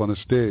myself on a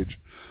stage.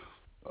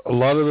 A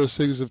lot of those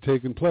things have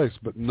taken place,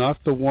 but not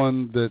the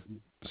one that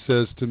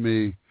says to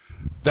me,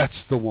 that's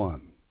the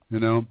one.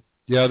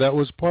 Yeah, that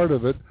was part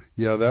of it.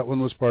 Yeah, that one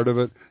was part of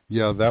it.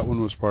 Yeah, that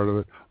one was part of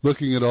it.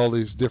 Looking at all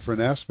these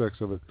different aspects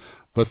of it.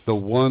 But the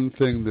one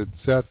thing that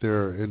sat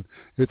there, and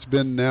it's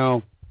been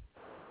now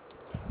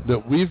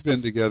that we've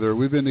been together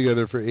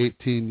for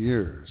 18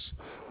 years.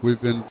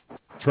 We've been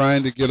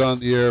trying to get on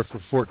the air for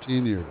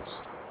 14 years.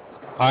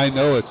 I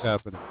know it's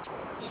happening.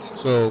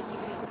 So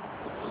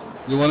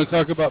you want to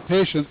talk about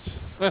patience?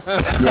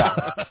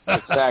 Yeah,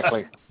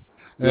 exactly.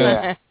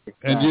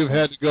 And you've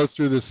had to go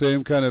through the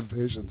same kind of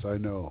patience, I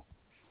know.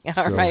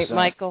 All right,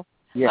 Michael.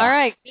 Yeah. All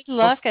right, good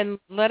luck, and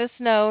let us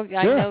know.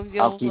 I know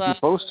you'll I'll keep you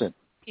posted.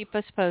 Keep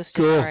us posted.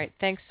 Cool. All right,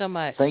 thanks so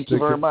much. Thank you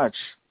very much.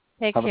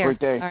 Take Have care. a great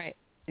day. All right,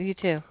 you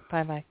too.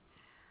 Bye-bye.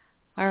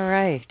 All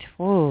right.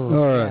 Ooh, All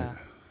right. yeah.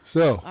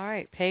 So. All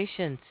right,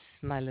 patience,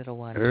 my little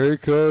one. Area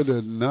code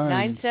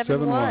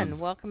 971.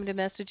 Welcome to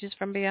Messages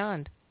from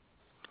Beyond.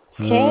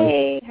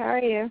 Hey, how are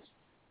you?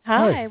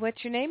 Hi.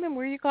 What's your name and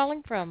where are you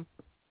calling from?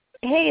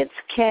 Hey, it's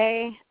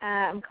Kay.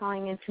 I'm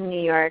calling in from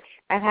New York.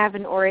 I have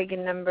an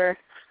Oregon number.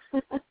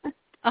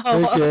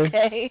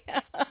 Okay.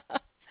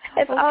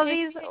 It's all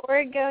these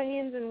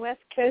Oregonians and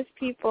West Coast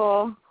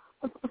people.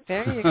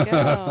 There you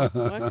go.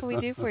 What can we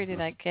do for you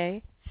tonight,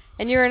 Kay?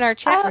 And you're in our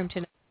chat room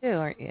tonight, too,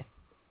 aren't you?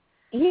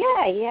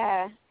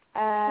 Yeah.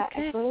 I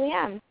totally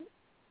am.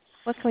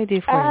 What can we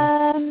do for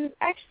you?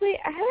 Actually,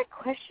 I had a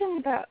question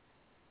about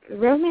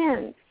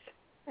romance.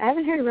 I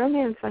haven't heard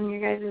romance on your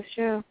guys'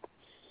 show.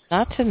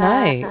 Not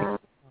tonight.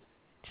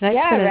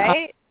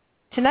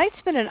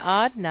 Tonight's been an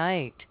odd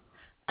night.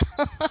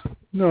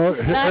 No,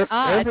 not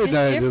odd. Every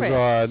night different. is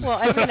odd. Well,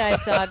 every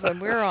night's odd when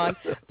we're on,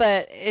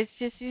 but it's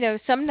just,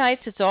 some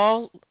nights it's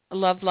all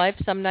love life,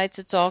 some nights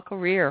it's all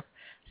career.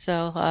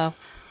 So, all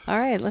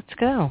right, let's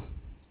go.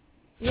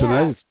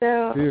 Tonight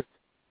fear.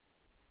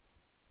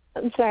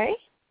 I'm sorry?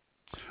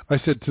 I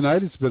said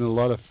tonight it's been a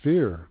lot of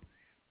fear.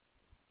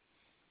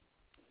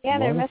 Yeah,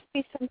 there must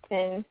be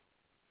something.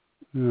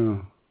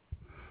 Yeah.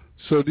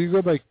 So do you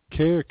go by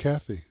Kay or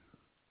Kathy?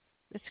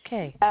 It's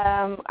Kay.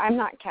 I'm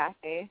not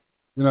Kathy.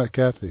 You're not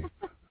Kathy.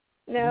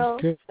 No.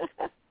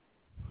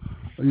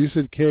 You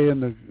said Kay in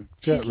the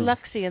chat room.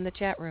 She's Luxie in the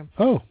chat room.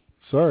 Oh,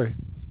 sorry.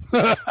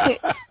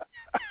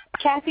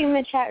 Kathy in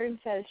the chat room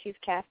says she's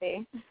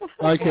Kathy.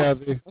 Hi,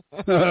 Kathy.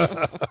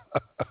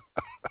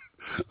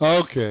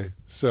 Okay,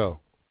 so.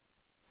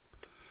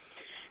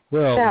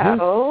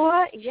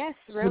 Well. Yes,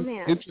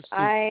 romance.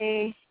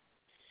 I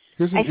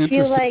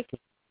feel like.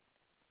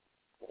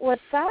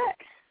 What's that?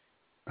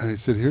 I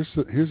said,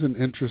 here's an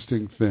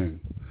interesting thing.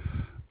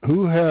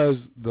 Who has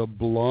the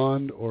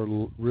blonde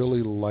or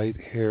really light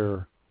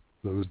hair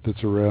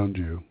that's around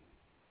you?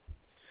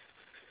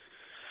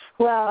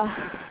 Well,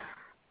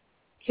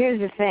 here's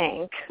the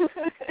thing.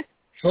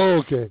 Oh,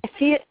 okay.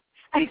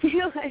 I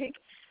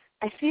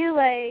feel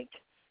like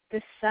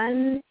the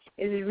sun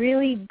is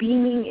really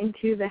beaming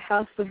into the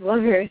House of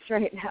Lovers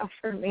right now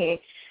for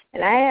me,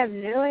 and I have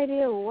no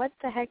idea what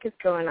the heck is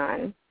going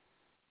on.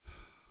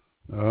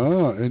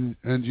 Oh, and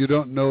you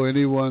don't know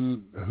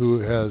anyone who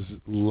has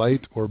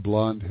light or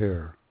blonde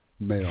hair,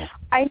 male?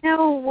 I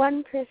know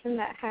one person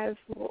that has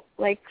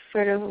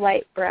sort of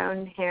light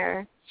brown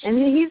hair, and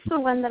he's the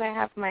one that I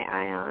have my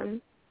eye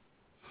on.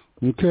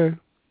 Okay.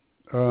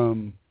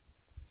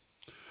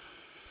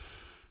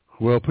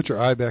 Well, put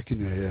your eye back in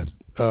your head.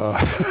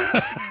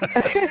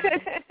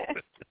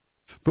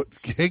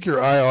 Take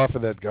your eye off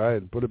of that guy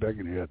and put it back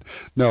in your head.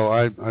 No,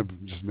 I'm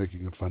just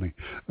making it funny.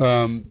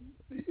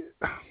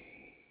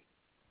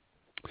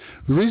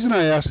 The reason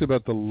I asked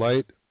about the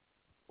light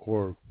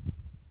or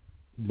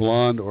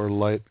blonde or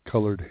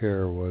light-colored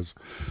hair was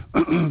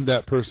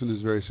that person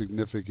is very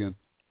significant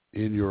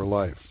in your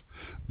life.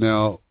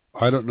 Now,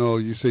 I don't know,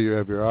 you say you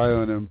have your eye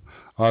on him.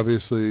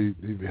 Obviously,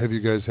 have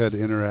you guys had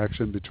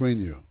interaction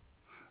between you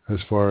as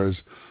far as,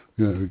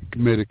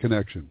 made a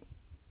connection?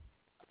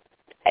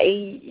 I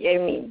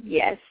mean,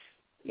 yes.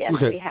 Yes,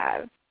 okay. We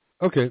have.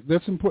 Okay,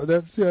 that's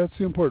important. That's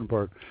the important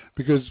part,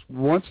 because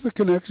once the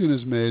connection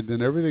is made,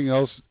 then everything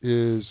else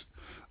is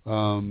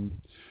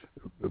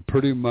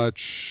pretty much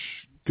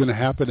going to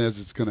happen as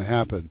it's going to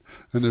happen,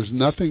 and there's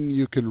nothing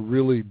you can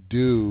really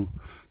do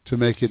to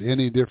make it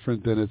any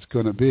different than it's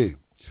going to be.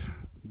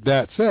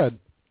 That said,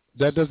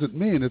 that doesn't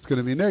mean it's going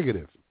to be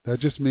negative. That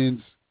just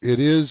means it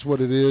is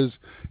what it is,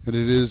 and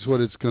it is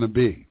what it's going to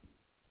be.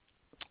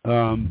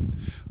 Well,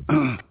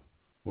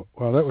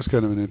 that was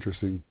kind of an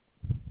interesting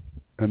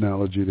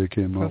analogy they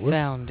came up with.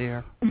 Profound,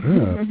 dear.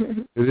 Yeah.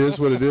 It is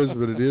what it is,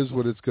 but it is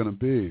what it's going to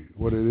be.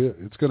 What it is,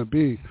 it's going to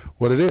be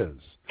what it is.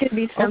 Could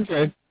be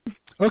something.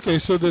 Okay.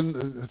 So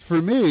then,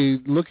 for me,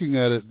 looking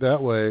at it that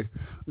way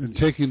and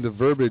taking the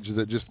verbiage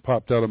that just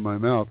popped out of my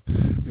mouth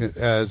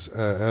as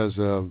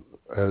a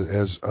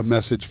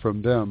message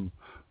from them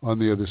on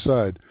the other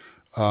side,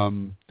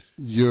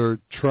 you're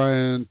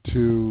trying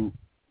too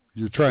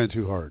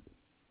hard.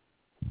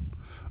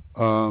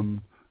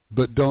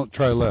 But don't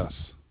try less.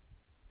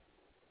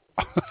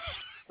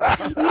 Yeah,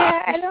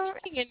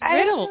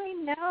 I don't really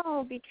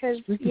know because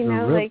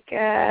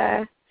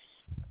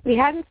we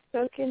hadn't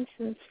spoken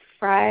since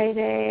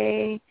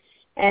Friday,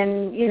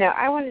 and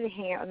I wanted to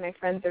hang out with my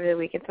friends over the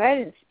weekend, so I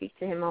didn't speak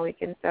to him all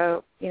weekend.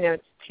 So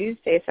it's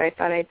Tuesday, so I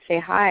thought I'd say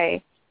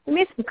hi. We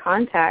made some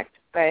contact,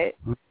 but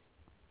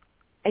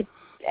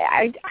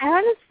I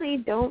honestly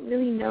don't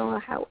really know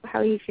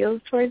how he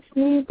feels towards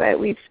me. But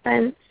we've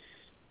spent,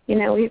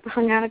 we've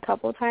hung out a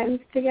couple times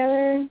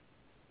together.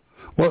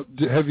 Well,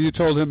 have you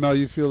told him how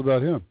you feel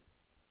about him?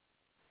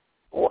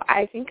 Well,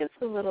 I think it's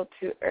a little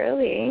too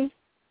early.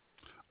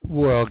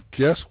 Well,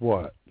 guess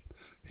what?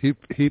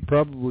 He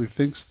probably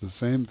thinks the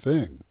same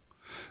thing.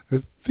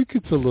 I think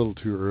it's a little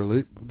too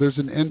early. There's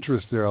an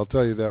interest there, I'll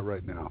tell you that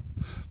right now.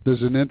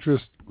 There's an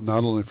interest,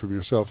 not only from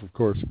yourself, of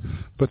course,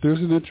 but there's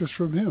an interest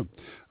from him.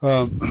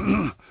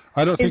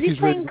 I don't think he's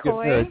ready to get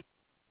married.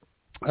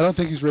 I don't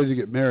think he's ready to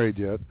get married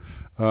yet.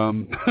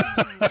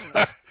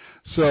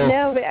 So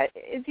no, but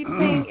is he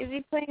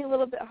playing a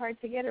little bit hard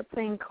to get, or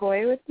playing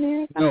coy with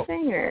me or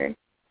something? No, or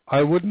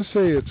I wouldn't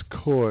say it's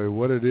coy.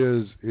 What it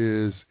is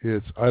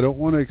it's I don't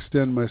want to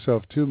extend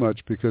myself too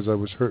much because I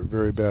was hurt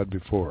very bad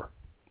before.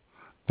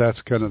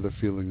 That's kind of the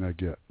feeling I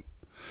get.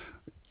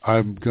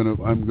 I'm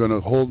gonna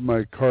hold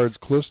my cards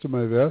close to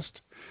my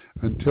vest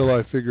until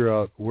I figure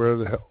out where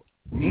the hell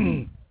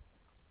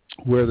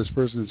where this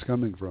person is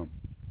coming from.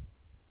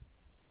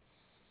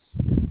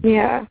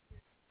 Yeah.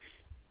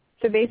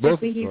 So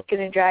basically, he's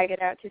going to drag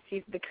it out to see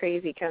if the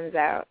crazy comes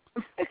out.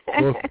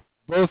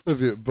 both of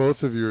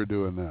you are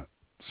doing that.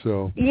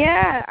 So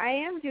yeah, I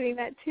am doing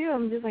that too.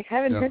 I'm just like, I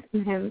haven't heard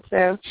from him,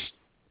 so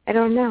I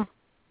don't know.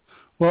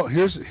 Well,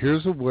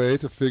 here's a way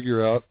to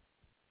figure out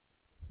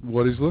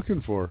what he's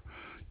looking for.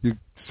 You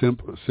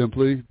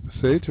simply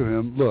say to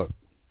him, look,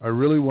 I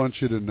really want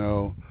you to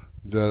know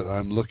that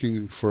I'm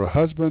looking for a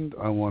husband.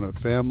 I want a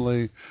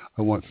family.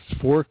 I want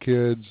 4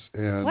 kids,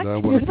 and I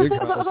want a big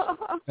house.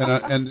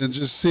 And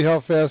just see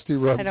how fast he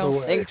runs away. I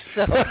don't think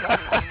so.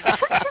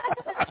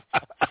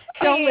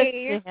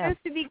 Hey, you're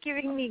supposed to be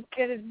giving me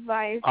good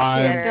advice.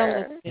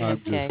 I'm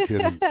just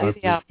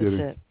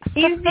kidding.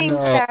 He's being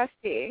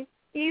sassy.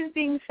 He's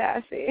being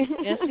sassy.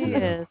 Yes, he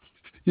is.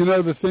 You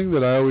know, the thing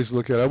that I always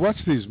look at, I watch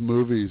these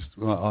movies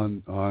I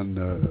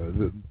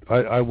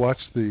watch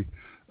the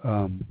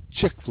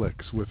chick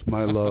flicks with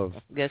my love.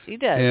 Yes, he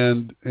does.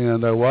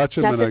 And I watch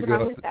them and I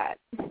go, with that.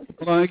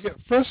 Well, I get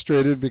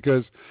frustrated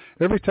because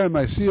every time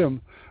I see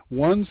them,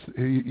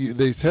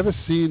 they have a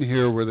scene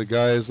here where the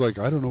guy is like,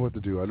 I don't know what to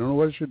do. I don't know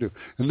what I should do.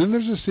 And then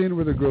there's a scene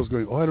where the girl's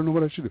going, I don't know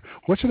what I should do.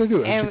 What should I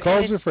do? And she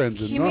calls her friends.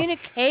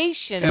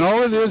 Communication. And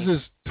all it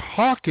is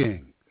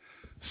talking.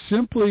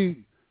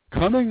 Simply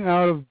coming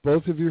out of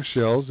both of your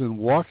shells and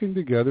walking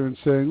together and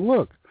saying,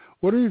 look,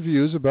 what are your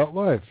views about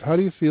life? How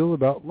do you feel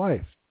about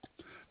life?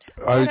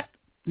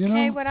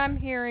 What I'm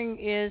hearing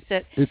is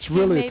that it's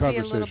really he may be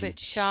a little bit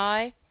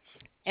shy,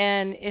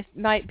 and it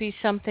might be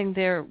something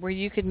there where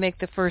you could make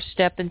the first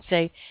step and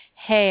say,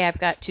 hey, I've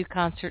got 2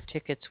 concert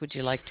tickets. Would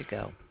you like to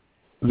go?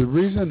 The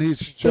reason he's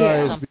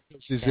shy is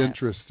because he's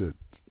interested.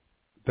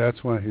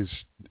 That's why he's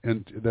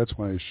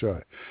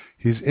shy.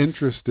 He's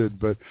interested,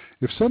 but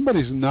if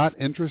somebody's not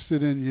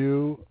interested in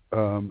you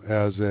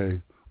as a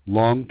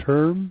long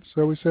term,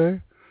 shall we say,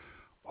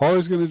 all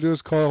he's going to do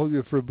is call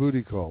you for a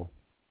booty call.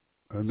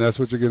 And that's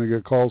what you're going to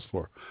get calls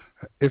for.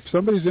 If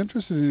somebody's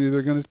interested in you,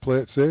 they're going to play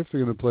it safe.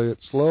 They're going to play it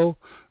slow.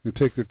 They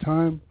take their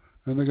time,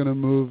 and they're going to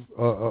move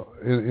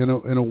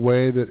in a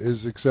way that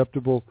is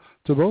acceptable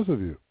to both of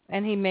you.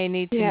 And he may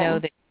need to know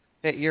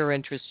that you're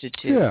interested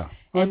too. Yeah.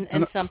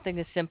 And something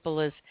as simple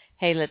as,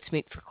 hey, let's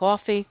meet for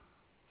coffee,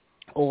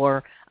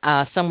 or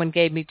someone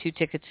gave me 2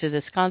 tickets to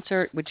this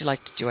concert. Would you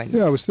like to join me?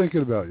 Yeah, I was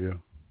thinking about you.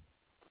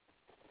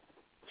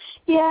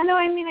 Yeah, no,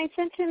 I mean, I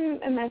sent him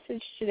a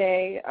message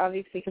today,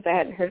 obviously, because I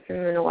hadn't heard from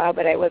him in a while,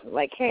 but I wasn't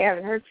like, hey, I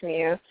haven't heard from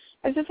you.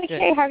 I was just like,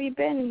 hey, how have you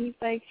been? And he's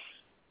like,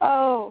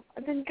 oh,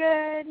 I've been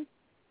good.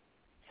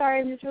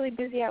 Sorry, I'm just really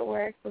busy at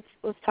work.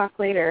 Let's talk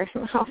later. I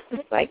was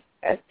just like,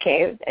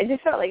 okay. I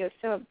just felt like it was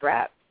so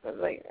abrupt. I was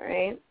like, all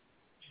right.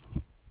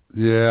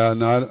 Yeah,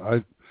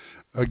 no,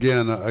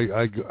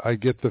 I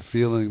get the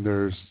feeling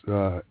there's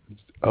a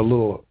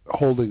little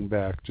holding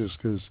back just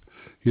because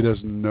he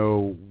doesn't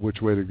know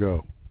which way to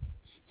go.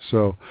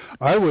 So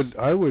I would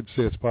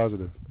say it's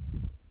positive.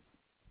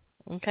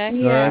 Okay.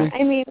 Yeah, Alrighty?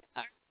 I mean,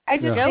 I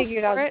just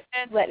figured I'll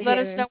let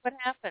us know what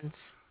happens.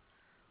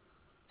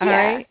 All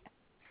right.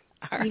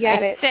 You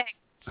got it. Thanks.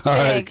 All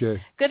right,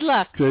 okay. Good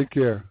luck. Take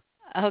care.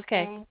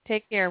 Okay.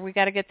 Take care. We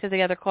got to get to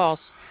the other calls.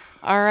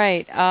 All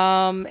right.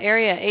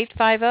 Area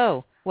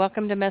 850.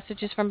 Welcome to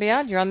Messages from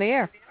Beyond. You're on the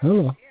air.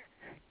 Hello.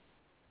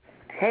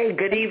 Hey,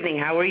 good evening.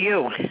 How are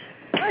you?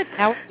 Good.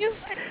 How are you?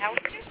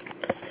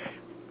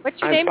 What's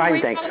your name? I'm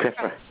fine, thanks,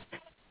 Christopher.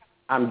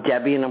 I'm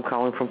Debbie, and I'm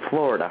calling from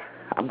Florida.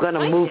 I'm going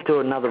to move to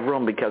another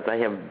room because I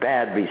have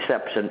bad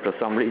reception for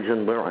some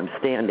reason where I'm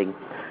standing.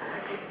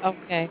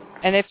 Okay.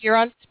 And if you're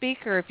on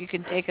speaker, if you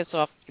can take us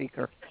off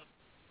speaker.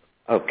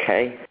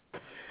 Okay.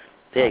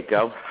 There you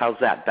go. How's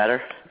that?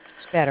 Better?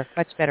 It's better.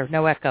 Much better.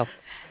 No echo.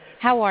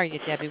 How are you,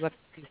 Debbie? What can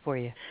I do for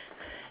you?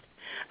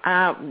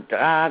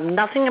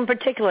 Nothing in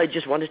particular. I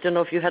just wanted to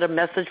know if you had a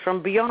message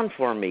from Beyond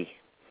for me.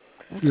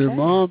 Okay. Your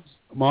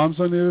mom's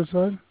on the other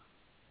side?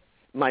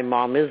 My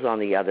mom is on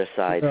the other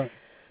side. Yeah.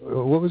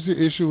 What was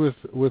the issue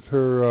with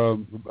her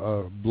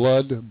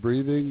blood,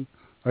 breathing?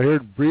 I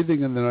heard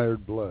breathing and then I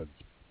heard blood.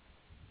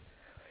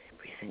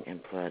 Breathing and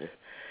blood.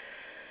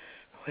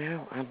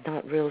 Well, I'm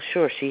not real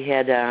sure. She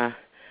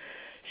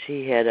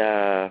she had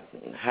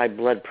high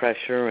blood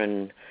pressure,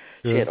 and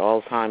she had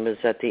Alzheimer's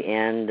at the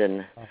end,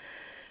 and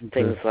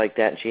things like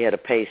that. And she had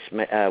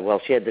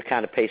she had the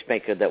kind of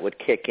pacemaker that would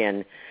kick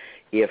in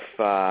if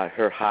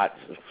her heart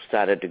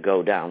started to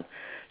go down.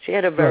 She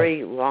had a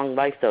very long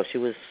life, though. She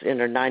was in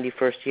her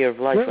 91st year of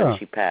life when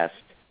she passed.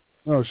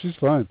 Oh, she's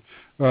fine.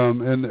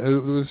 And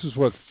this is,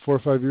 4 or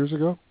 5 years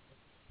ago?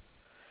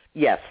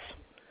 Yes.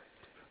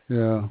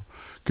 Yeah.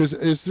 Because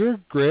is there a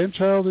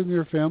grandchild in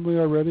your family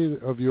already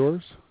of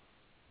yours?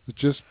 It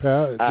just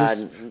passed?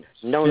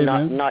 No,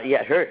 not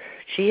yet.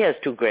 She has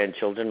 2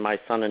 grandchildren, my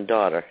son and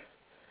daughter.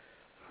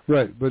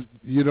 Right, but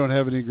you don't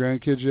have any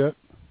grandkids yet?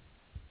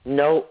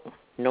 No.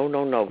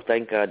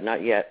 Thank God,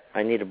 not yet.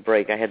 I need a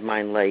break. I had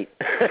mine late.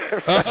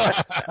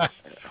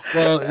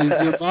 Well,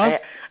 your mom,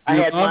 I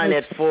had mine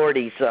at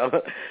 40,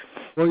 so.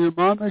 Well, your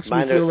mom makes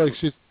me feel like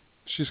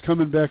she's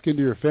coming back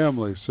into your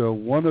family. So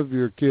one of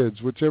your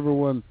kids, whichever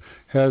one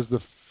has the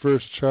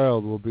first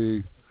child, will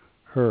be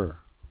her.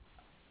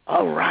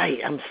 All right,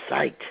 I'm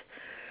psyched.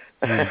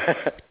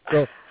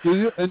 So,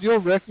 and you'll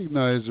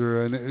recognize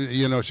her,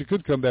 and she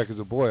could come back as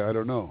a boy. I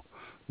don't know.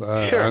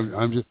 Sure.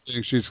 I'm just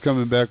saying she's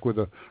coming back with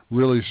a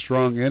really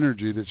strong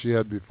energy that she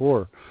had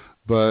before,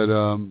 but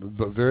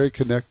very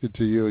connected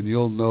to you, and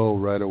you'll know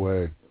right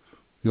away.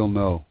 You'll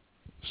know.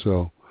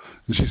 So,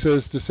 and she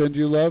says to send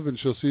you love, and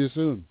she'll see you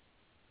soon.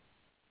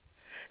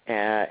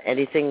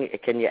 Anything?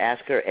 Can you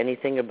ask her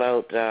anything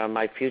about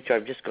my future?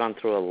 I've just gone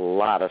through a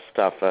lot of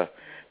stuff.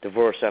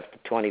 Divorce after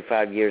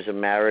 25 years of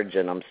marriage,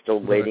 and I'm still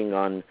waiting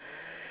on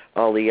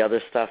all the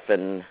other stuff,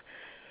 and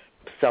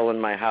selling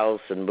my house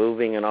and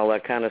moving and all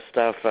that kind of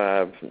stuff.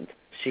 Can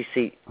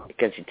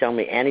she tell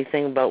me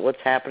anything about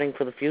what's happening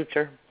for the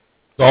future?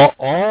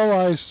 All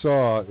I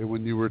saw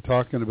when you were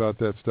talking about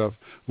that stuff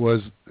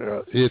was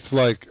it's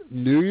like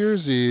New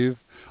Year's Eve.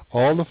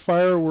 All the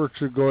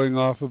fireworks are going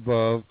off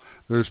above.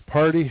 There's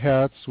party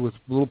hats with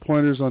little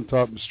pointers on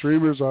top and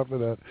streamers off of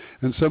that.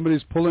 And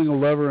somebody's pulling a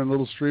lever and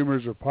little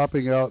streamers are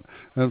popping out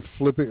and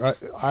flipping.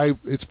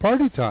 It's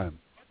party time.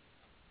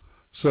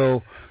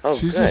 So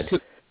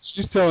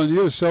she's telling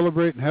you to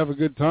celebrate and have a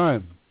good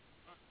time.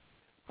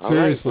 All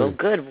Seriously. right, well,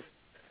 good.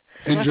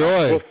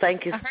 Enjoy. Well,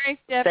 thank you. All right,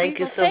 Debbie. Thank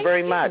you so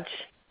very much.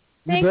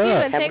 Thank you,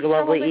 and have thanks a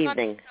lovely for holding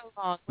evening. on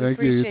so long. Thank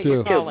we you. appreciate You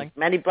your too. calling.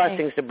 Many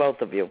blessings to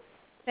both of you.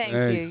 Thank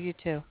Thanks. you. You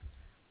too.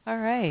 All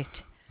right.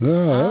 Yeah,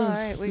 All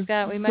right. We it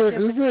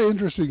was a very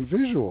interesting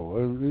visual.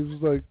 It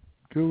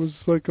was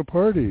like a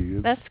party.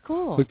 That's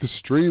cool. Like the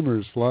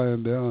streamers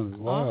flying down.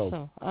 Wild.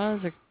 Awesome.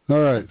 Oh,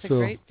 all right. That's a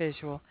great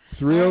visual.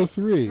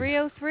 303. Right.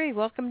 303.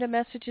 Welcome to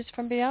Messages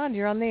from Beyond.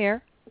 You're on the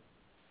air.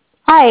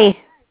 Hi.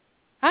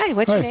 Hi.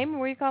 What's your name and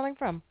where are you calling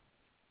from?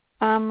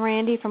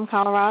 Randy from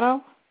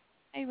Colorado.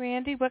 Hey,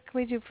 Randy. What can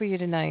we do for you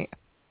tonight?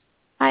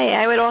 Hi.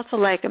 I would also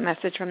like a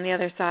message from the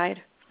other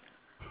side.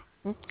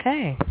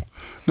 Okay.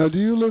 Now, do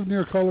you live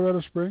near Colorado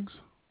Springs?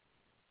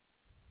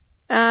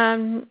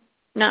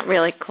 Not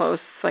really close,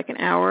 like an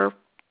hour.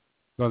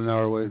 About an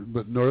hour away,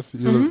 but north.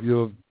 You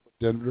live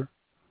Denver?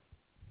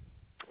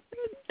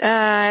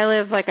 I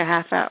live like a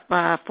half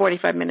hour,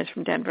 45 minutes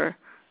from Denver.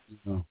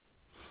 No.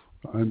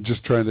 I'm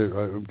just trying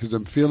to, because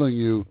I'm feeling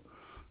you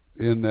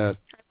in that.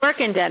 I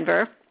work in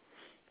Denver.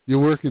 You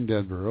work in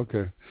Denver,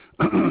 okay.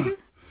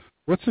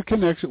 What's the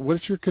connection?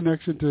 What's your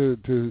connection to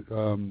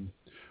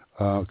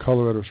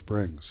Colorado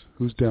Springs?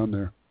 Who's down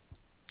there?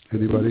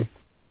 Anybody?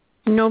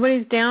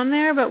 Nobody's down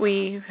there, but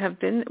we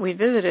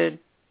visited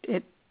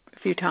it a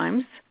few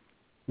times.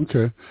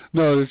 Okay.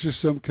 No, there's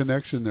just some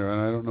connection there,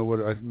 and I don't know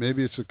what.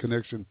 Maybe it's a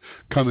connection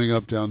coming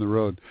up down the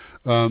road.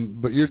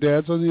 But your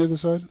dad's on the other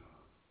side?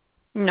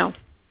 No.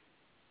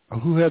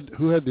 Who had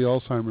the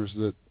Alzheimer's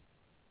that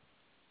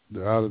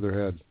they're out of their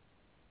head?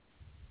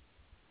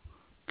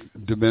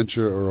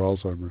 Dementia or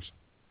Alzheimer's?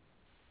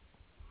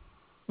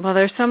 Well,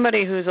 there's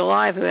somebody who's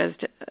alive who has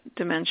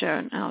dementia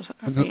and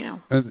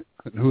Alzheimer's. And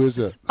who is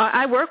that?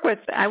 I work with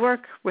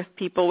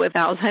people with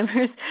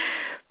Alzheimer's,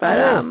 but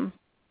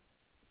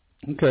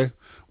okay.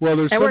 Well,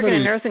 there's I somebody. work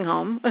in a nursing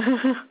home.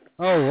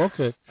 Oh,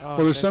 okay. Well,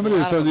 there's somebody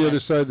that's on the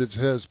other side that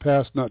has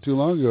passed not too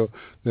long ago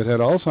that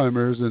had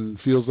Alzheimer's and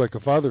feels like a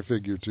father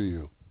figure to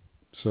you.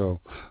 So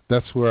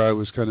that's where I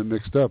was kind of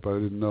mixed up. I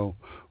didn't know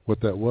what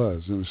that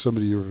was. It was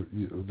somebody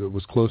that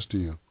was close to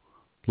you,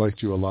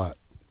 liked you a lot.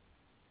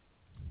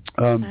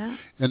 And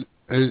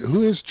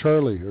who is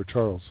Charlie or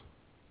Charles?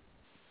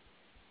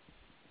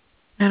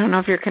 I don't know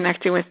if you're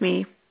connecting with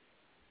me.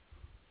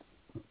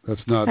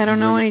 That's not. I don't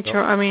know any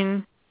Charles. I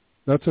mean.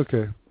 That's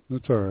okay.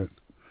 That's all right.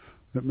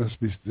 That must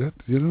be that.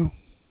 It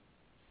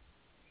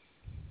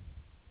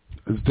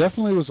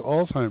definitely was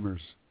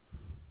Alzheimer's.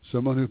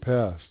 Someone who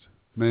passed,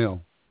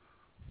 male.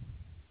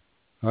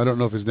 I don't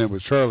know if his name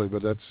was Charlie,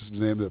 but that's the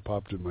name that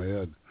popped in my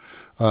head.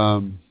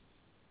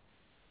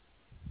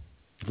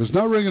 If it's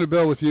not ringing a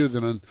bell with you,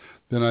 then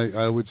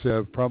I would say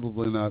I'm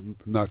probably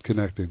not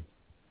connecting.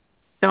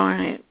 All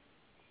right.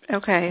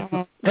 Okay.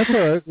 That's all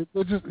right.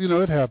 It just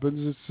it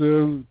happens.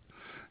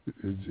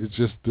 It's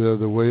just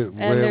the way it works.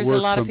 And there's a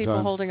lot sometimes. of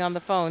people holding on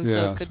the phone,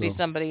 so it could be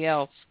somebody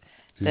else.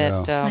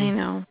 that I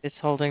know. is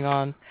holding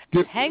on.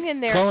 Hang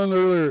in there. Call in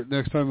earlier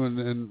next time,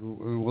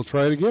 and we'll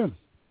try it again.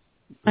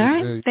 All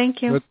right.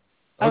 Thank you.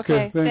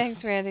 Okay.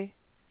 Thanks, Randy.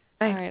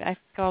 All right. I think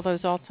all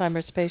those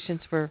Alzheimer's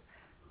patients were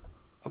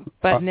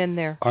butting in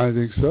there. I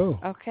think so.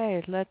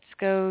 Okay. Let's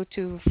go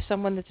to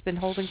someone that's been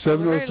holding for a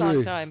very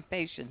long time.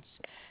 Patience.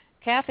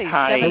 Kathy.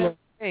 Hi.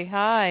 703.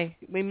 Hi.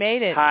 We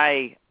made it.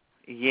 Hi.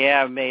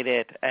 Yeah, I made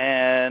it.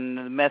 And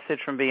the message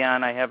from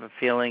beyond, I have a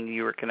feeling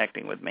you were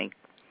connecting with me.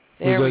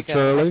 There was we that go.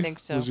 Charlie? I think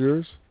so. Was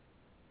yours?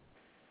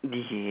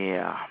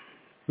 Yeah.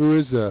 Who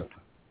is that?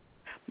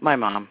 My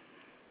mom.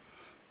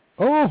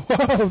 Oh,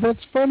 wow,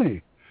 that's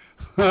funny.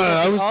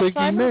 I was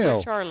thinking Alzheimer's male.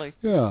 or Charlie?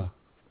 Yeah.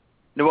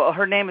 No, well,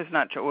 her name is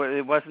not.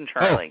 It wasn't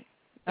Charlie.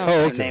 Oh,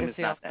 her okay. name is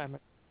not that.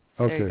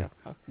 Okay.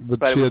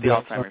 But she it was had the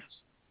Alzheimer's.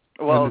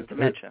 Well,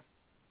 dementia.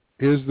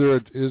 Is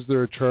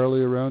there a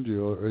Charlie around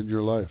you or in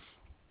your life?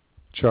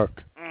 Chuck.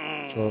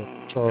 It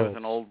was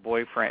an old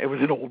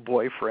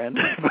boyfriend.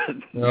 But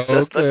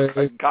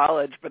okay. in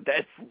college, but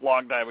that's a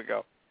long time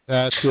ago.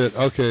 That's it.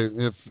 Okay.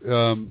 If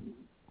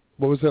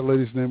what was that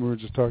lady's name we were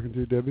just talking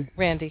to, Debbie?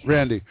 Randy.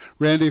 Randy,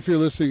 if you're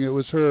listening, it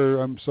was her.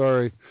 I'm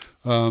sorry.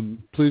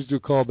 Please do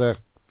call back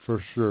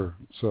for sure.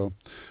 So,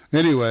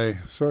 anyway,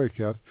 sorry,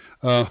 Kath.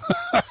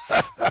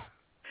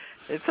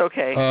 It's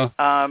okay.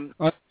 I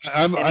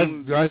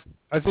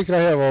think I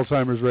have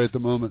Alzheimer's right at the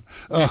moment.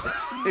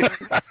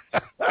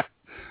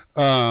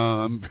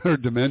 Or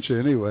dementia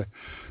anyway.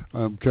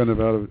 I'm kind of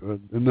out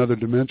of another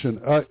dimension.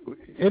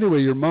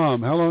 Anyway, your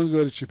mom, how long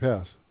ago did she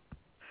pass?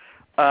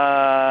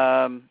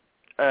 A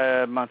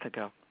month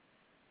ago.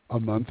 A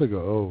month ago.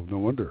 Oh, no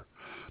wonder.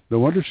 No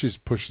wonder she's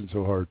pushing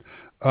so hard.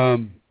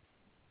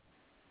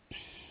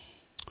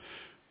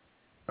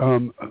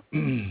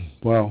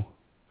 Wow.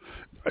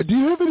 Do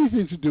you have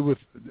anything to do with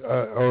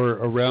or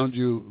around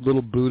you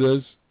little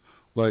Buddhas,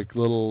 like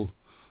little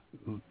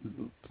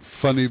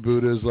funny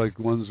Buddhas, like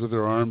ones with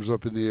their arms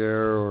up in the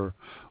air,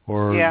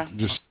 or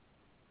just?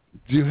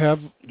 Do you have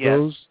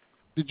those?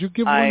 Did you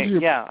give one to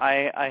your? Yeah,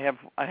 I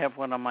have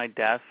one on my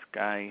desk.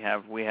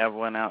 We have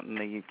one out in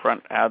the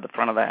front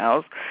of the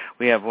house.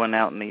 We have one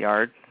out in the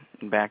yard,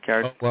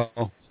 backyard. Oh,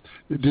 wow.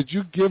 Did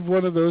you give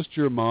one of those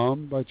to your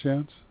mom by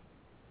chance?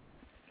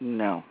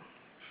 No.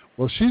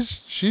 Well,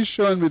 she's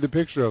showing me the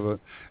picture of it,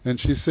 and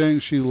she's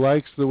saying she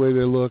likes the way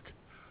they look.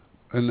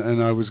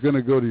 And I was going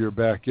to go to your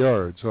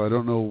backyard, so I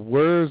don't know.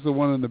 Where's the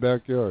one in the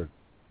backyard?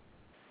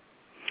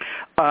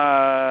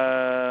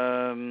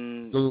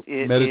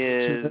 It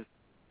is.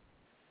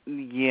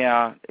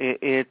 Yeah,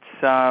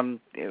 it's out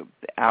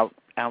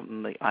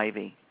in the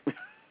ivy.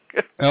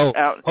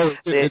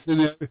 It's in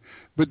the.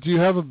 But do you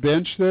have a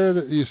bench there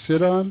that you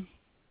sit on?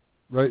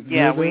 Right.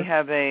 Yeah, we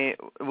have a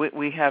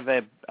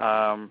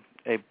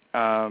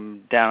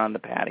down on the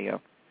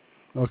patio.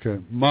 Okay,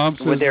 Mom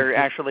says there are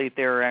actually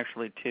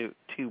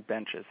two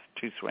benches,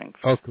 two swings.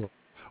 Oh, cool.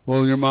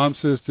 Well, your mom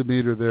says to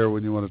meet her there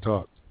when you want to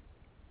talk.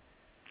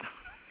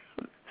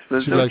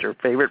 This was her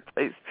favorite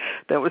place.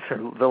 That was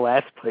the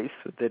last place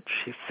that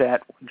she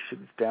sat when she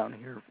was down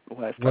here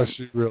last time. Was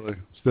she really?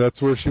 So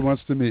that's where she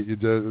wants to meet you,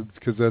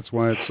 because that's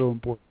why it's so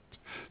important.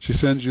 She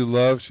sends you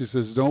love. She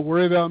says, "Don't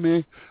worry about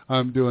me.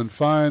 I'm doing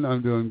fine.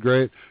 I'm doing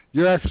great.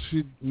 You're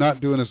actually not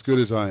doing as good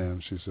as I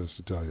am," she says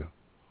to tell you.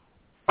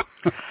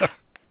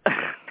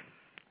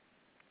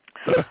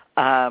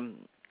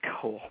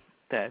 Cool.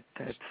 That's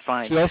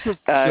fine. She also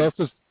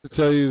to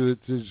tell you that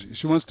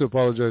she wants to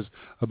apologize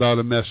about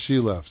a mess she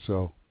left.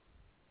 So.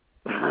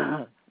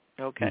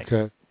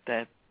 Okay.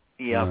 That.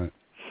 Yeah. Right.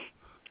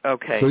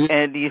 Okay. So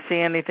and do you see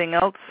anything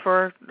else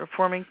for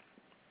me?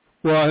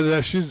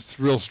 Well, she's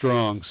real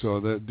strong. So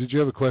did you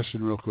have a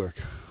question, real quick?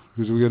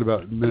 Because we got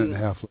about a minute and a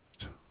half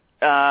left.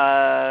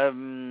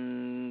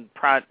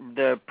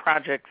 The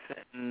projects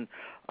and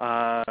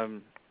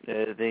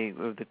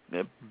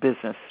the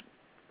business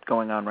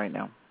going on right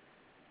now.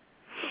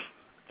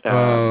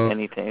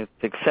 Anything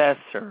success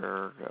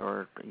or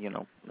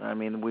I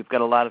mean, we've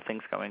got a lot of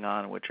things going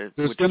on, which is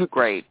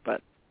great,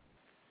 but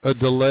a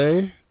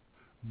delay,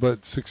 but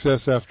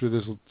success after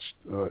this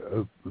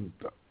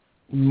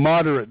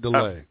moderate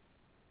delay.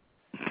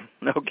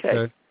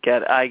 Okay.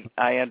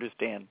 I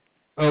understand.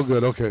 Oh,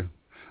 good. Okay.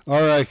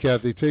 All right,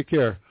 Kathy. Take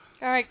care.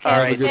 All right, Kathy.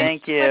 All right.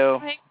 Thank you.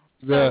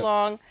 So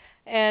long,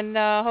 and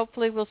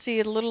hopefully we'll see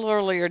you a little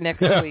earlier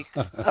next week.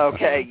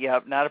 Okay.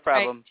 Yep. Not a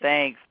problem. Right.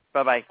 Thanks.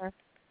 Bye-bye.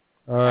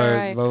 All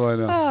right. Bye-bye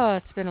now. Oh,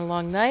 it's been a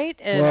long night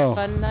and a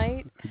fun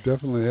night. It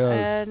definitely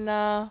has.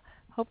 And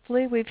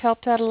hopefully we've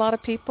helped out a lot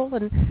of people.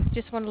 And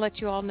just want to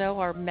let you all know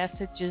our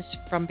Messages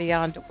from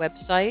Beyond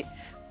website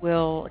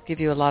will give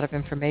you a lot of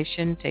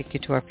information, take you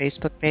to our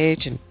Facebook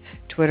page and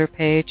Twitter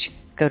page.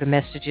 Go to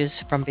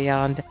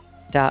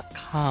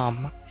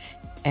messagesfrombeyond.com.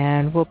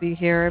 And we'll be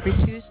here every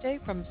Tuesday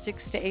from 6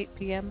 to 8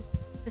 p.m.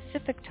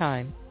 Pacific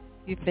Time.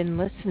 You've been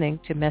listening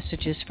to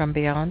Messages from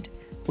Beyond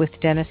with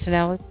Dennis and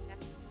Alex.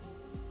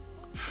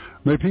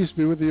 May peace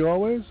be with you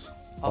always.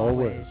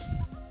 Always.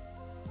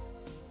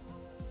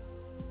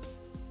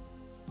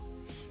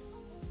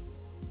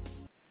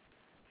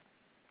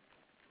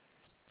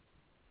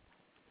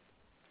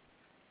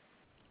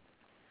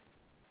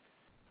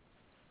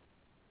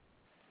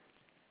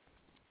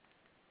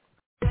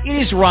 It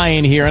is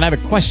Ryan here, and I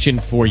have a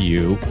question for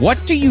you. What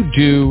do you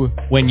do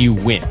when you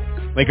win?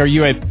 Like, are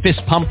you a fist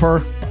pumper,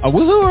 a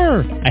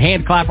woohooer, a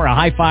hand clapper, a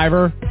high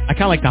fiver? I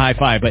kind of like the high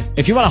five, but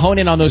if you want to hone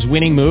in on those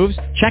winning moves,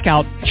 check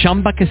out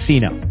Chumba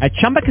Casino. At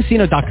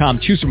ChumbaCasino.com,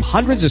 choose from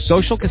hundreds of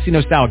social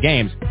casino-style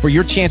games for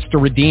your chance to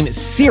redeem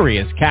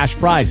serious cash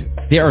prizes.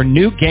 There are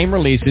new game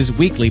releases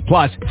weekly,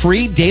 plus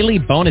free daily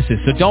bonuses,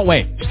 so don't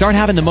wait. Start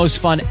having the most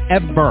fun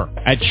ever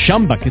at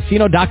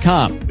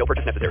ChumbaCasino.com. No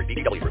purchase necessary.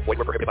 VGW Group. Void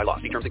where prohibited by law.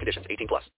 See terms and conditions. 18+.